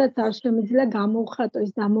სიტყვებითაც არ შემიძლია გამოვხატო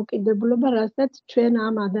ის დამოკიდებულება, რასაც ჩვენ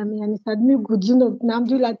ამ ადამიანისადმი გძნობთ,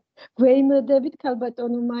 ნამდვილად გვეიმედებით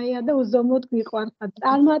ქალბატონო მაია და უზომოდ გვიყვარხართ.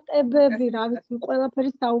 წარმატებები, რა ვიცი,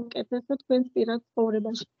 ყველაფერი საუკეთესო თქვენს პირად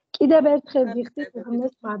ცხოვრებაში. კიდევ ერთხელ გიხდით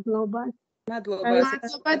უღრმეს მადლობას.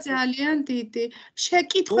 მადლობა ძალიან დიდი.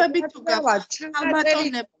 შეკითხვები თუ გაქვთ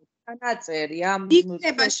ქალბატონებო?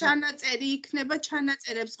 იქნება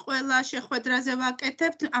ჩანაწერებს ყველა შეხვედრაზე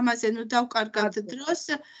ვაკეთებთ, ამაზე ნუ დავკარგავთ დროს.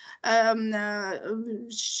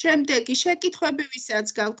 შემდეგი შეკითხვები ვისაც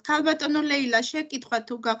გაქვთ? ქალბატონო ლეილა, შეკითხვა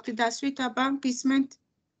თუ გაქვთ დასვით, აბა გისმენთ?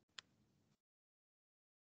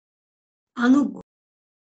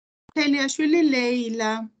 ლაპიაშვილი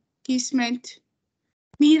ლეილა, გისმენთ?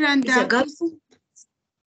 მირანდა,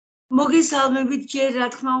 მოგესალმებით ჯერ რა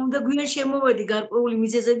თქმა უნდა გვიან შემოვედი გარკვეული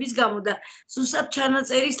მიზეზების გამო და ზუსტად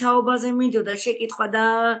ჩანაწერის თაობაზე მინდოდა შეკითხვა და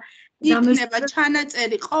იქნება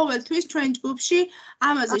ჩანაწერი ყოველთვის ჩვენ ჯგუფში,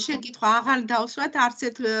 ამაზე შეკითხვა აღარ დავსვათ არც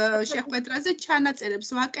ერთ შეხვედრაზე, ჩანაწერებს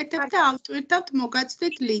ვაკეთებ და ავტვირთავთ,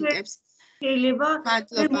 მოგაცდით ლინკებს. შეიძლება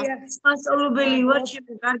მასწავლებელი ვარ,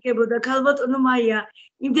 შემოგარგებოდა ქალბატონო მაია.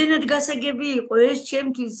 იმდენად გასაგები იყო ეს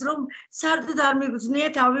ჩემთვის, რომ სარდლად არ მიგრძნია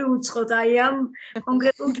თავი უცხოთ აი ამ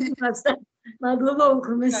კონკრეტულ თემასთან. მადლობა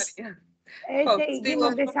უღრმესი. ესე იგი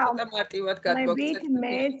მოგესალმებით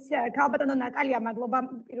მეც ქალბატონო ნატალია, მადლობა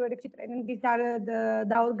პირველ რიგში ტრენინგის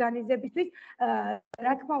დაორგანიზებისთვის.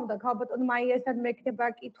 რა თქმა უნდა, ქალბატონო მაიასთან მექნება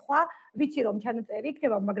კითხვა, ვიცი რომ ჩანაწერი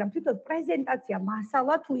იქნება, მაგრამ თვითონ პრეზენტაცია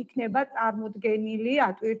მასალა თუ იქნება წარმოდგენილი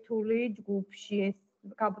ატვირთული ჯგუფში ეს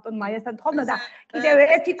ქალბატონ მაიასთან თხოვნა და კიდევ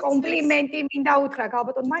ერთი კომპლიმენტი მინდა უთხრა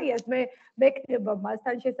ქალბატონ მაიას, მე მექნება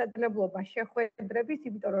მასთან შესაძლებლობა შეხვედრების,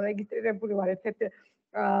 იმიტომ რომ რეგისტრირებული ვარ ერთ-ერთ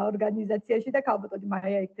ორგანიზაციაში და ქალბატონი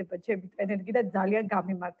მაია იქნება ჩემი ტრენერი და ძალიან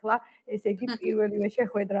გამიმართლა, ესე იგი პირველივე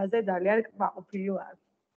შეხვედრაზე ძალიან კმაყოფილი ვარ.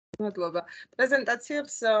 მადლობა.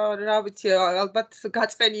 პრეზენტაციებს რა ვიცი, ალბათ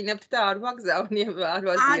გაწყენინებთ და არ ვაგზავნებ, არ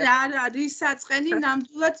ვაზია. არა, რის საწყენი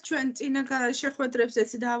ნამდვილად ჩვენ წინა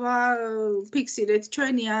შეხვედრებზეც დავაფიქსირეთ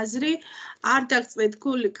ჩვენი აზრი, არ დაგწყდით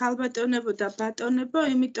გული ქალბატონებო და ბატონებო,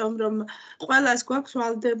 იმიტომ რომ ყველას გვაქვს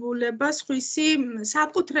ვალდებულება, სხვისი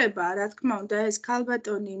საკუთრება, რა თქმა უნდა, ეს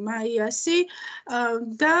ქალბატონი მაიასი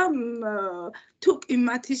და თუ კი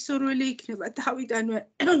მათი სურვილი იქნება თავიდანვე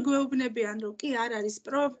გვეუბნებიან, რომ კი არ არის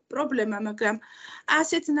პრობლემა, მაგრამ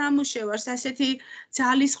ასეთ ნამუშევარს, ასეთი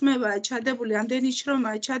ძალისხმევაა ჩადებული, ამდენი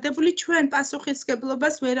შრომაა ჩადებული, ჩვენ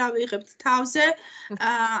პასუხისმგებლობას ვერ ავიღებთ თავზე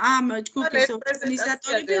ამ ჯგუფის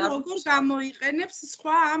ორგანიზატორები, როგორ გამოიყენებს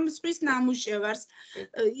სხვა ამ ზღვის ნამუშევარს.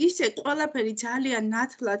 ისე ყველაფერი ძალიან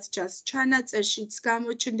ნათლად ჩანს, ჩანაწერშიც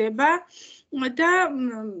გამოჩნდება და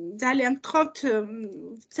ძალიან გთხოვთ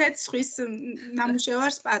ცეცხლის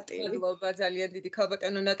ნამუშევარს პატივი. მადლობა ძალიან დიდი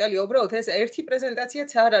ქალბატონო ნატალია, უბრალოდ ეს ერთი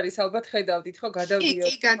პრეზენტაციაც არ არის, ალბათ ხედავდით ხო, გადავდიოთ.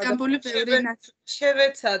 კი, გადამული ბევრი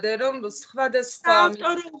შევეცადე რომ სხვადასხვა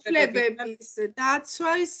ავტორ უფლებების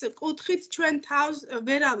დაცვის კუთხით ჩვენ თავს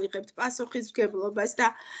ვერ ავიღებთ პასუხისმგებლობას და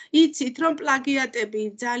იცით რომ პლაგიატები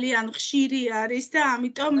ძალიან ხშირი არის და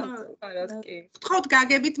ამიტომ გთხოვთ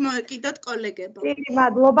გაგებით მოეკიდოთ კოლეგებო.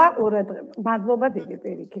 მადლობა ყურადღებისთვის. მადლობა დიდი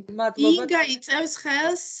პირიქით. ინგა იწევს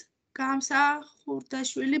ხელს,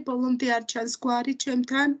 გამსახურდაშვილი ბოლომდე არ ჩანს გვარი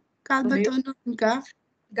ჩემთან, ქალბატონო ინგა.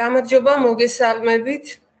 გამარჯობა, მოგესალმებით.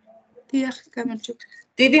 დიახ, გამარჯობა.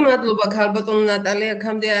 დიდი მადლობა ქალბატონო ნატალია,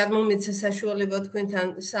 აქამდე არ მომეცა საშუალება თქვენთან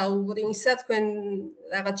საუბრისა, თქვენ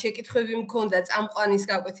რაღაც შეკითხვები მქონდა წამყვანის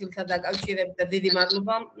გაკვეთილთან დაკავშირებით და დიდი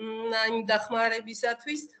მადლობა იმ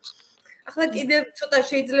დახმარებისათვის. ახლა კიდევ ცოტა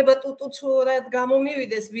შეიძლება ტუტუცურად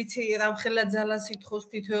გამომივიდეს, ვიცი რამხელა ძალას ითხოვს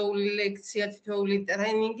თითოეული ლექცია, თითოეული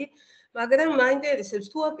ტრენინგი, მაგრამ მაინტერესებს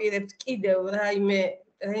თუ აპირებთ კიდევ რაიმე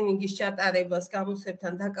ტრენინგის ჩატარებას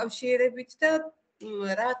გამოსებთან დაკავშირებით და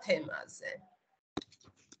რა თემაზე.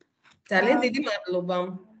 ძალიან დიდი მადლობა.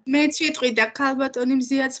 მეც ვიტყვი და ქალბატონი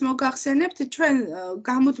მზიაც მოგახსენებთ, ჩვენ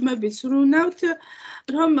გამუდმებით ვზრუნავთ,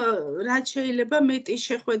 რომ რაც შეიძლება მეტი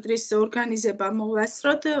შეხვედრის ორგანიზება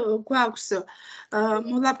მოვასწროთ, გვაქვს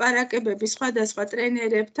მოლაპარაკებები სხვადასხვა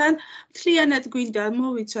ტრენერებთან, მთლიანად გვინდა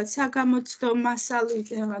მოვიცვათ საგამოცდო მასალის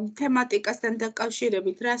თემატიკასთან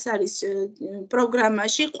დაკავშირებით, რას არის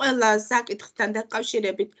პროგრამაში, ყველა საკითხთან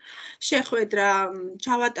დაკავშირებით შეხვედრა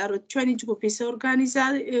ჩავატაროთ ჩვენი ჯგუფის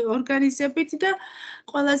ორგანიზებით და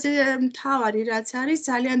ყველაზე მთავარი რაც არის,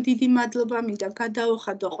 ძალიან დიდი მადლობა მინდა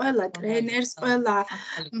გადაუხადო ყველა ტრენერს, ყველა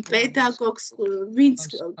პედაგოგს, ვინც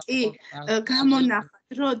კი გამონახა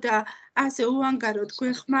დრო და ასე უანგაროდ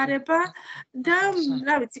გვეხმარება და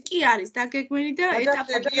რა ვიცი, კი არის დაგეგმილი და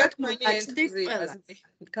ეტაპებია თქვენი ენთუზიაზმი.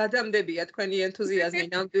 გადამდებია თქვენი ენთუზიაზმი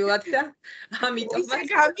ნამდვილად და ამიტომ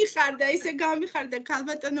ისე გამიხარდა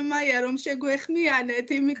ქალბატონო მაია რომ შეგვეხმიანეთ,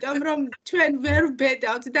 იმიტომ რომ ჩვენ ვერ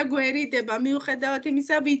ვბედავთ და გვერიდება მიუხედავად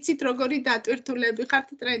იმისა, ვიცით როგორი დატვირთულები ხართ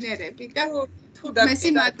ტრენერები და მესი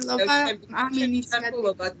მადლობა ამ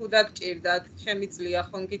ინიციატივას. თუ დაგჭირდათ, შემიძლია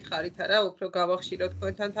ხომ გითხარით არა, უფრო გავახშიროთ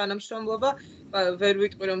თქვენთან თანამშრომლობა. ვერ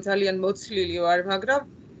ვიტყვი რომ ძალიან მოცლილი ვარ, მაგრამ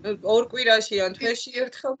ორ კვირაში ან თვეში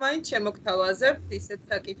ერთხელ მაინც შემოგთავაზებთ ისეთ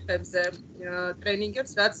საკითხებზე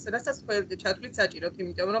ტრენინგებს, რასაც ყველგან ჩათვლით საჭიროთ,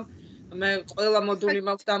 იმიტომ რომ მე ყველა მოდული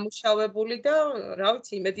მაქვს დამუშავებული და რა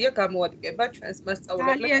ვიცი, იმედია გამოადგება ჩვენს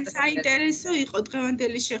მასწავლებლებს. ძალიან საინტერესო იყო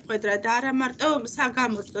დღევანდელი შეხვედრა და არა მარტო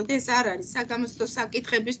საგამოცდოდ, ეს არ არის საგამოცდო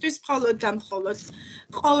საკითხებისთვის, მხოლოდ და მხოლოდ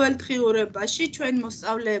ყოველდღიურობაში ჩვენ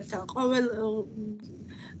მოსწავლეებთან ყოველ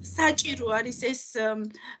საჭირო არის ეს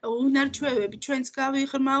უნარჩვევები ჩვენც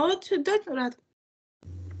გავიღრმაოთ და რა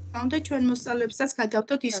თქმა უნდა ჩვენ მოსწავლეებსაც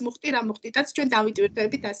გადავთოთ ის მუხტი რა მუხტითაც ჩვენ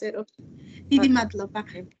დავიტვირთებით ასე რომ დიდი მადლობა.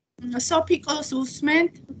 სოფიკოს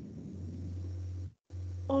უსმენთ.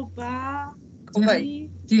 ობა. კობაი.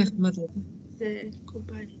 დიახ, მადლობა.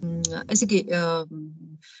 კობაი. ესე იგი,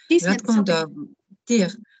 რა თქმა უნდა,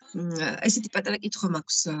 დიახ, ესეთი პატარა კითხვა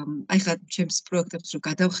მაქვს, აი ხა ჩემს პროექტებს რო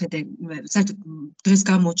გადავხედე, საერთოდ დღეს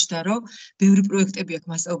გამოჩნდა, რომ ბევრი პროექტები აქვს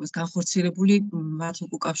მასწავლებლებს განხორციელებული მათ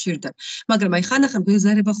უკავშირდება. მაგრამ აი ხანახან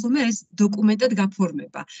გვეზარება ხოლმე ეს დოკუმენტად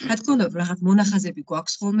გაფორმება. რა თქმა უნდა, რაღაც მონახაზები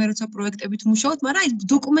გვაქვს ხოლმე, როცა პროექტებით მუშაობთ, მაგრამ აი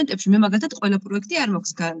დოკუმენტებში მე მაგალითად ყველა პროექტი არ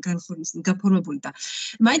მაქვს გაფორმებული და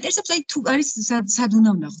მაინტერესებს აი თუ არის სად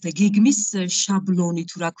უნდა ვნახოთ, აი გეგმის შაბლონი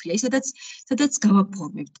თუ რა ქვია, სადაც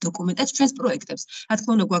გავაფორმებთ დოკუმენტად ჩვენს პროექტებს. რა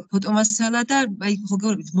თქმა უნდა ფოტომასალა და აი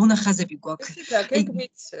როგორ მონახაზები გვაქვს.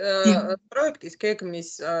 პროექტის გეგმის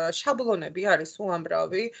შაბლონები არის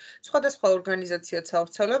უამრავი, სხვადასხვა ორგანიზაციაც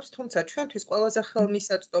ავრცელებს, თუმცა ჩვენთვის ყველაზე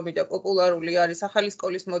ხელმისაწვდომი და პოპულარული არის ახალი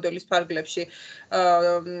სკოლის მოდელის ფარგლებში,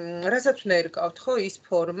 რასაც ვნერგავთ, ხო, ის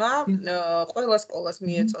ფორმა, ყველა სკოლას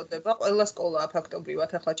მიეწოდება, ყველა სკოლაა ფაქტობრივად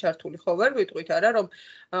ახლა ჩართული, ხო, ვერ ვიტყვით არა, რომ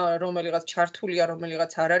რომელიღაც ჩართულია,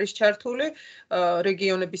 რომელიღაც არ არის ჩართული,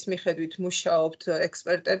 რეგიონების მიხედვით მუშაობთ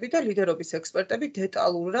ექსპერტები და ლიდერობის ექსპერტები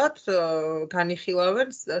დეტალურად განიხილავენ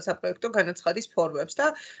საპროექტო განაცხადის ფორმებს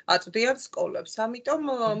და აწვდიან სკოლებს. ამიტომ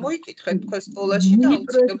მოიკითხეთ თქვენ სკოლაში და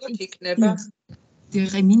აუცილებლად იქნება.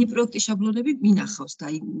 დიახ, მინი პროექტის შაბლონები მინახავს და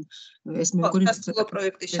ეს მეგონი სასკოლო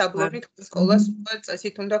პროექტის შაბლონი სკოლას უკვე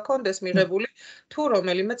წესით უნდა კონდეს მიღებული, თუ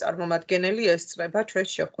რომელიმე წარმომადგენელი ესწრება ჩვენს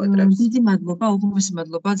შეხვედრებს. დიდი მადლობა, უღრმესი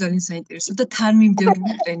მადლობა, ძალიან საინტერესო და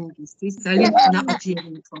თანმიმდევრული ტრენინგისთვის. ძალიან ნაყოფიერი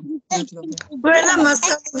იყო. მადლობა. ყველა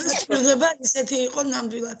მასწავლებლის სრულდება ისეთი იყო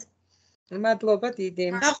ნამდვილად. მადლობა დიდი.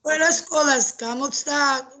 და ყველა სკოლას გამოცდა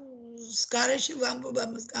გარეში ვამბობა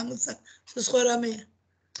მას გამოცდა სხვა რამეა.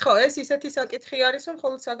 ხო, ეს ისეთი საკითხი არის, რომ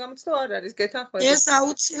მხოლოდ საგამოცდო არ არის, გეთანხმებით. ეს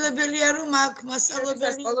აუცილებელია, რომ აქ მასწავლებელი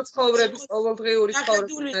სასკოლო ცხოვრების ყოველდღიური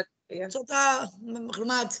ცხოვრების ცოტა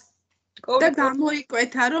ღრმად და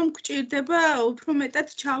გამოიკვეთა, რომ გვჭირდება უფრო მეტად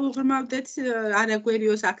ჩავუღრმავდეთ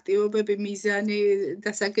არაგვერიოს აქტივობები, მიზანი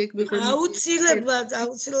და საგეგმო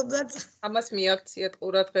აუცილებლად ამას მიაქციეთ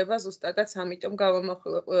ყურადღება ზუსტადაც ამიტომ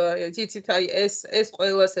გავამახვილე იცით აი ეს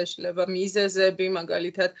ყველას ეშლება მიზეზები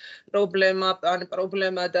მაგალითად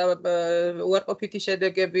პრობლემა და უარყოფითი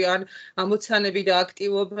შედეგები ან ამოცანები და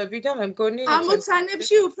აქტივობები და მე მგონი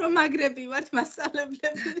ამოცანებში უფრო მაგრები ვართ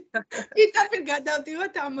მასწავლებლები. პირდაპირ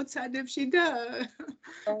გადავდივართ ამოცანებში ჯგუფში და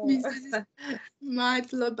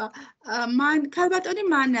მადლობა. ქალბატონი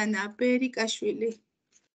მანანა ბერიკაშვილი.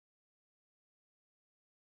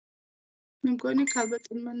 მე მგონი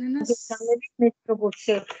ქალბატონ მანანას მე როგორც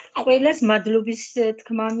ყველას მადლობის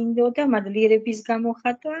თქმა მინდოდა, მადლიერების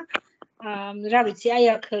გამოხატვა. რა ვიცი, აი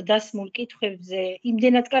აქ დასმულ კითხვებზე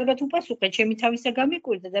იმდენად კარგად უპასუხეთ, ჩემი თავისა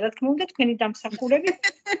გამიკვირდა და რა თქმა უნდა თქვენი დამსახურებით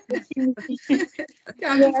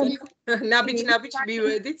ნაბიჯ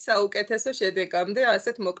მივედით საუკეთესო შედეგამდე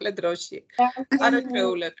ასეთ მოკლე დროში.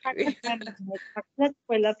 არაჩვეულებრივი.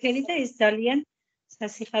 ყველაფერი და ეს ძალიან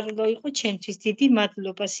სასიხარულო იყო ჩემთვის. დიდი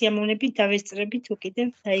მადლობა. სიამოვნებით დავესწრებით უკიდევ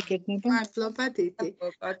დაიგეგმება. მადლობა დიდი.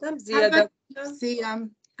 და მზია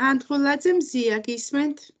ანდღულაძე მზია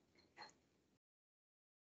გისმენთ?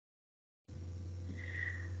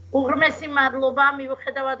 უღრმესი მადლობა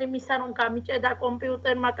მიუხედავად იმისა, რომ გამიჭედა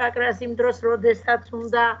კომპიუტერმა კაკრას იმ დროს, როდესაც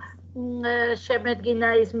უნდა შემედგინა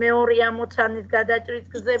ის მეორე ამოცანის გადაჭრის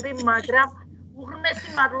გზები, მაგრამ უღრმესი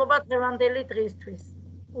მადლობა დღევანდელი დღისთვის.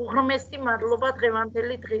 უღრმესი მადლობა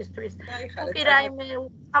დღევანდელი დღისთვის. თუკი რაიმე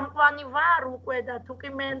სამყვანი ვარ უკვე და თუკი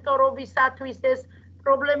მენტორობისათვის ეს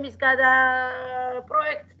პრობლემის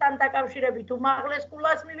პროექტთან დაკავშირებით უმაღლეს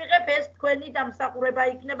კულას მივიღებ, ეს თქვენი დამსახურება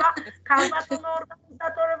იქნება ქალბატონო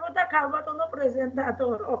ორგანიზატორებო და ქალბატონო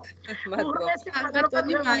პრეზენტატორო. უღრმესი მადლობა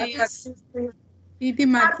დიდი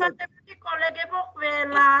მადლობა კოლეგებო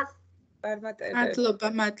ყველას.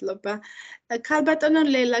 მადლობა. ქალბატონო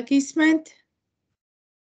ლელა გისმენთ?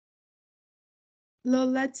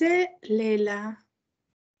 ლოლაძე ლელა.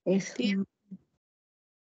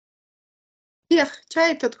 დიახ,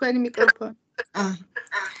 ჩაერთო თქვენი მიკროფონი.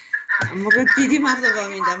 მოგეთ დიდი მადლობა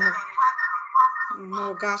მინდა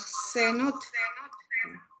მოგახსენოთ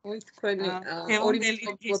თქვენი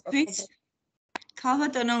ორიენტირებისთვის.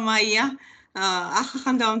 ქალბატონო მაია,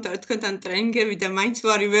 ახლა დავამთავრე თქვენთან ტრენინგები და მაინც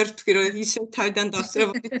ვარ ვერ ვთქვი, რომ ისევ თავიდან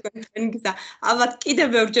დავსწრებოდი თქვენ ტრენინგს და ალბათ კიდევ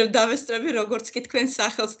ბევრჯერ დავესწრები, როგორც კი თქვენ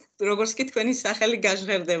სახელს, როგორც კი თქვენი სახელი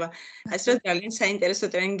გაჟღერდება. ასე რომ ძალიან საინტერესო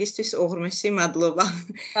ტრენინგისთვის უღრმესი მადლობა.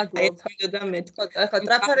 აი თვითონ და მე თქვა, ახლა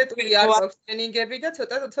ტრაფარეტული არ გვაქვს ტრენინგები და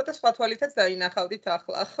ცოტა სხვა თვალითაც დაინახავდით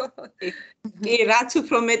ახლა, ხო? კი, რაც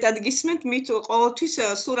უფრო მეტად გისმენთ, მით ყოველთვის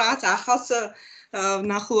სულ რაღაც ახალს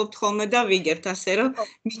ნახულობთ ხოლმე და ვიგებთ, ასე რომ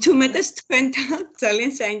მით უმეტეს თქვენთან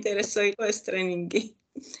ძალიან საინტერესო იყო ეს ტრენინგი.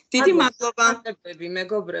 დიდი მადლობა.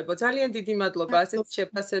 მეგობრებო, ძალიან დიდი მადლობა ასეთ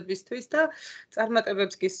შეფასებისთვის და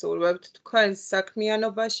წარმატებებს გისურვებთ თქვენს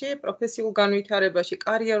საქმიანობაში, პროფესიულ განვითარებაში,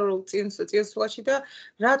 კარიერულ წინსვლაში და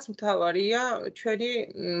რაც მთავარია, ჩვენი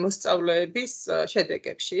მოსწავლეების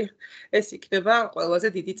შედეგებში. ეს იქნება ყველაზე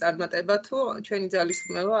დიდი წარმატება თუ ჩვენი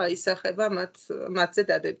ძალისხმევა აისახება მათზე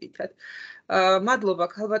დადებითად. მადლობა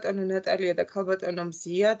ქალბატონო ნატალია და ქალბატონო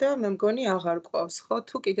მზია და მე მგონი აღარ ყავს, ხო?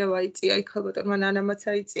 თუ კიდევ აიწია იქალბატონმა ნანამაც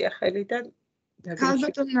აიწია ხელი და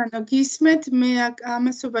ქალბატონო ნანო გისმენთ? მე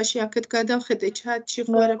ამასობაში აქეთ გადავხედე ჩატში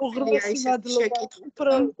ღვარებია ის შეკითხვა.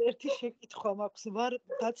 უფრო ერთი შეკითხვა მაქვს. ვარ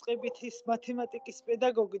დაწყებით ის მათემატიკის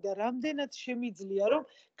პედაგოგი და რამდენად შემიძლია რომ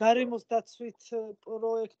გარემოს დაცვით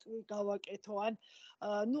პროექტი გავაკეთო ან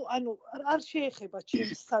ანუ არ შეეხება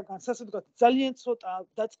ჩემს საგანს, ასე ვთქვათ, ძალიან ცოტა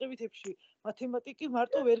დაწყებითებში მათემატიკი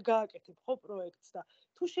მარტო ვერ გააკეთებ ხო პროექტს და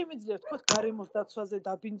თუ შემიძლია ვთქვათ გარემოს დაცვაზე,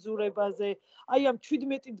 დაბინძურებაზე, აი ამ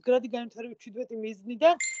 17 გრადი განვითარების 17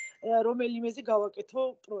 მიზნიდან რომელიმეზე გავაკეთო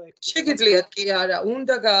პროექტი. შეგიძლიათ კი არა,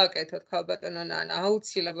 უნდა გააკეთოთ ქალბატონო ნანა,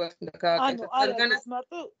 აუცილებლად უნდა გააკეთოთ. რადგანაც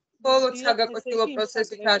მარტო ბოლოს საგაკვეთილო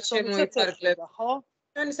პროცესით არ შემოიფარგლება, ხო?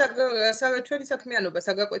 ჩვენი საქმიანობა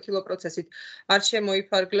საგაკვეთილო პროცესით არ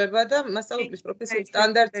შემოიფარგლება და მასწავლებლის პროფესიის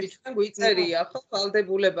სტანდარტი ჩვენ გვიწერია, ხო?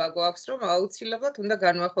 ვალდებულება გვაქვს, რომ აუცილებლად უნდა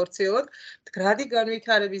განვახორციელოთ გრადი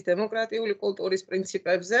განვითარების დემოკრატიული კულტურის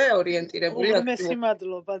პრინციპებზე ორიენტირებული აქტივობა. მადლობა,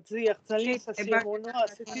 მადლობა, ძიახ, ძალიან სასიამოვნოა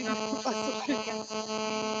ასეთი პასუხი.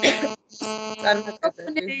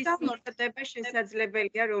 წარმატება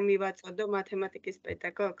შესაძლებელია რომ მივაწოდო მათემატიკის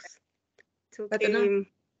პედაგოგს.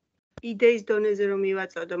 იდეის დონეზე რომ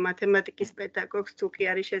მივაწოდო მათემატიკის პედაგოგს, თუ კი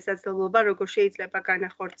არის შესაძლებლობა, როგორ შეიძლება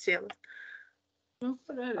განახორციელოს.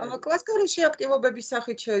 კლასგარეში აქტივობების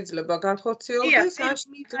სახით შეიძლება განხორციელდეს.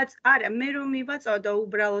 არა, მე რომ მივაწოდო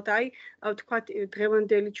უბრალოდ, აი, ვთქვათ,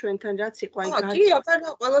 დღევანდელი ჩვენთან რაც იყო, აი, კი, აბა,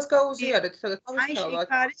 ყველას გაუზიარეთ, თავისთავად.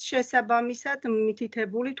 აი, არის შესაბამისად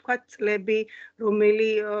მითითებული, ვთქვათ, წლები,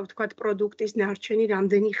 რომელი, ვთქვათ, პროდუქტის ნარჩენი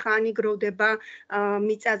რამდენი ხანი გროვდება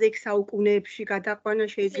მიწაზე საუკუნეებში გადაყვანა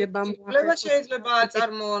შეიძლება მოახერხოს. შეიძლება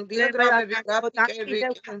აწარმოონ დიაგრამები, გრაფიკები,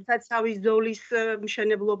 საცავი ზოლის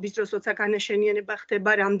მშენებლობის დროს, როცა განაშენიანება განხილვა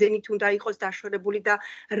ხდება, რამდენით უნდა იყოს დაშორებული და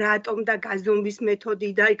რატომ და გაზომვის მეთოდი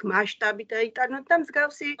და იქ მასშტაბი დაიტანოთ და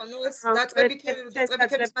მსგავსი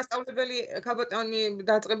დაწყებითების მასწავლებელი ქალბატონი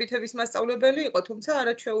დაწყებითების მასწავლებელი იყო, თუმცა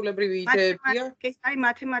არაჩვეულებრივი იდეებია. აი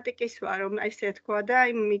მათემატიკის ვარ, რომ ესე თქვა და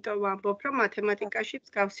იმიტომ ვამბობ, რომ მათემატიკაში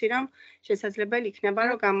მსგავსი რამ შესაძლებელი იქნება,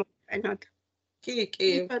 რომ გამოვიყენოთ. კი.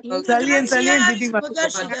 ძალიან დიდი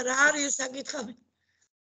მოდაში და რა არის საკითხები?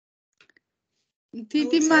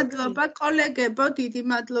 დიდი მადლობა კოლეგებო, დიდი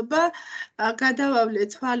მადლობა. გადავავლე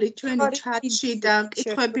თვალი ჩვენი ჩატში და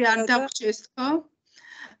კითხვები არ დაგვჭირს ხო?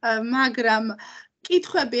 მაგრამ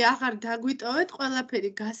კითხვები აღარ დაგვიტოვეთ,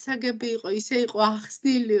 ყველაფერი გასაგები იყო, ისე იყო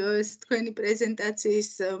ახსნილი ეს თქვენი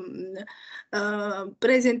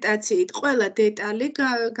პრეზენტაციით ყველა დეტალი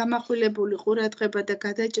გამახვილებული ყურადღება და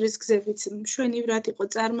გადაჭრის გზებიც მშვენივრად იყო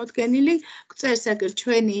წარმოდგენილი. გწერს აგერ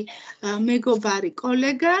ჩვენი მეგობარი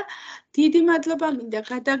კოლეგა. დიდი მადლობა მინდა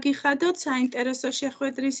გადაგიხადოთ საინტერესო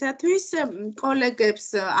შეხვედრისათვის, კოლეგებს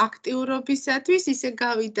აქტიურობისათვის, ისე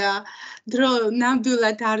გავიდა დრო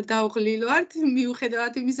ნამდვილად არ დავღლილვართ,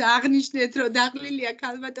 მიუხედავად იმისა აღნიშნეთ, რომ დაღლილია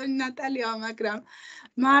ქალბატონი ნატალია, მაგრამ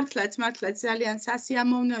მართლაც ძალიან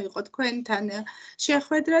სასიამოვნო იყო თქვენთან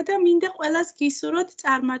შეხვედრა და მინდა ყველას გისურვოთ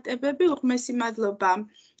წარმატებები, უღმესი მადლობა.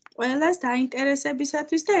 ყველას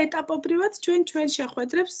დაინტერესებისათვის და ეტაპობრივად ჩვენ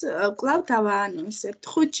შეხვედრებს კვლავ დავაანონსებთ.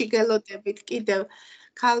 5-ში გელოდებით კიდევ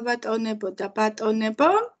ქალბატონებო და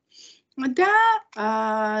ბატონებო და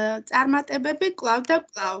წარმატებები კვლავ და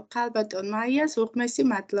კვლავ. ქალბატონ მაიას უღმესი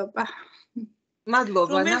მადლობა.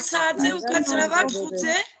 მადლობა. რომელ საათზე უკაცრავად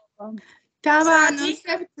 5-ზე?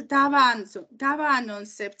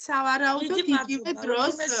 დავაანონსებთ სავარაუდოდ იგივე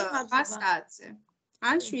დროს 5 საათზე.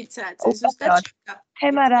 ან 7 საათზე ზუსტად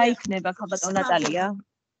თემა რა იქნება ქალბატონ ნატალია?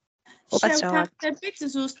 შევთანხმდებით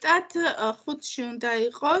ზუსტად 5-ში უნდა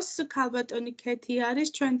იყოს, ქალბატონი ქეთი არის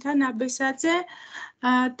ჩვენთან აბესაძე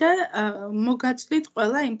და მოგაწვდით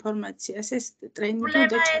ყველა ინფორმაციას. ეს ტრენინგი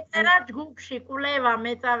უნდა ეწერა ჯგუფში, კულევა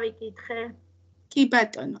მე წავიკითხე. კი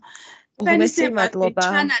ბატონო. უღმესი მადლობა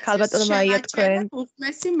ქალბატონ მაია თქვენ.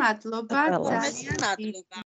 უღმესი მადლობა ძალიან.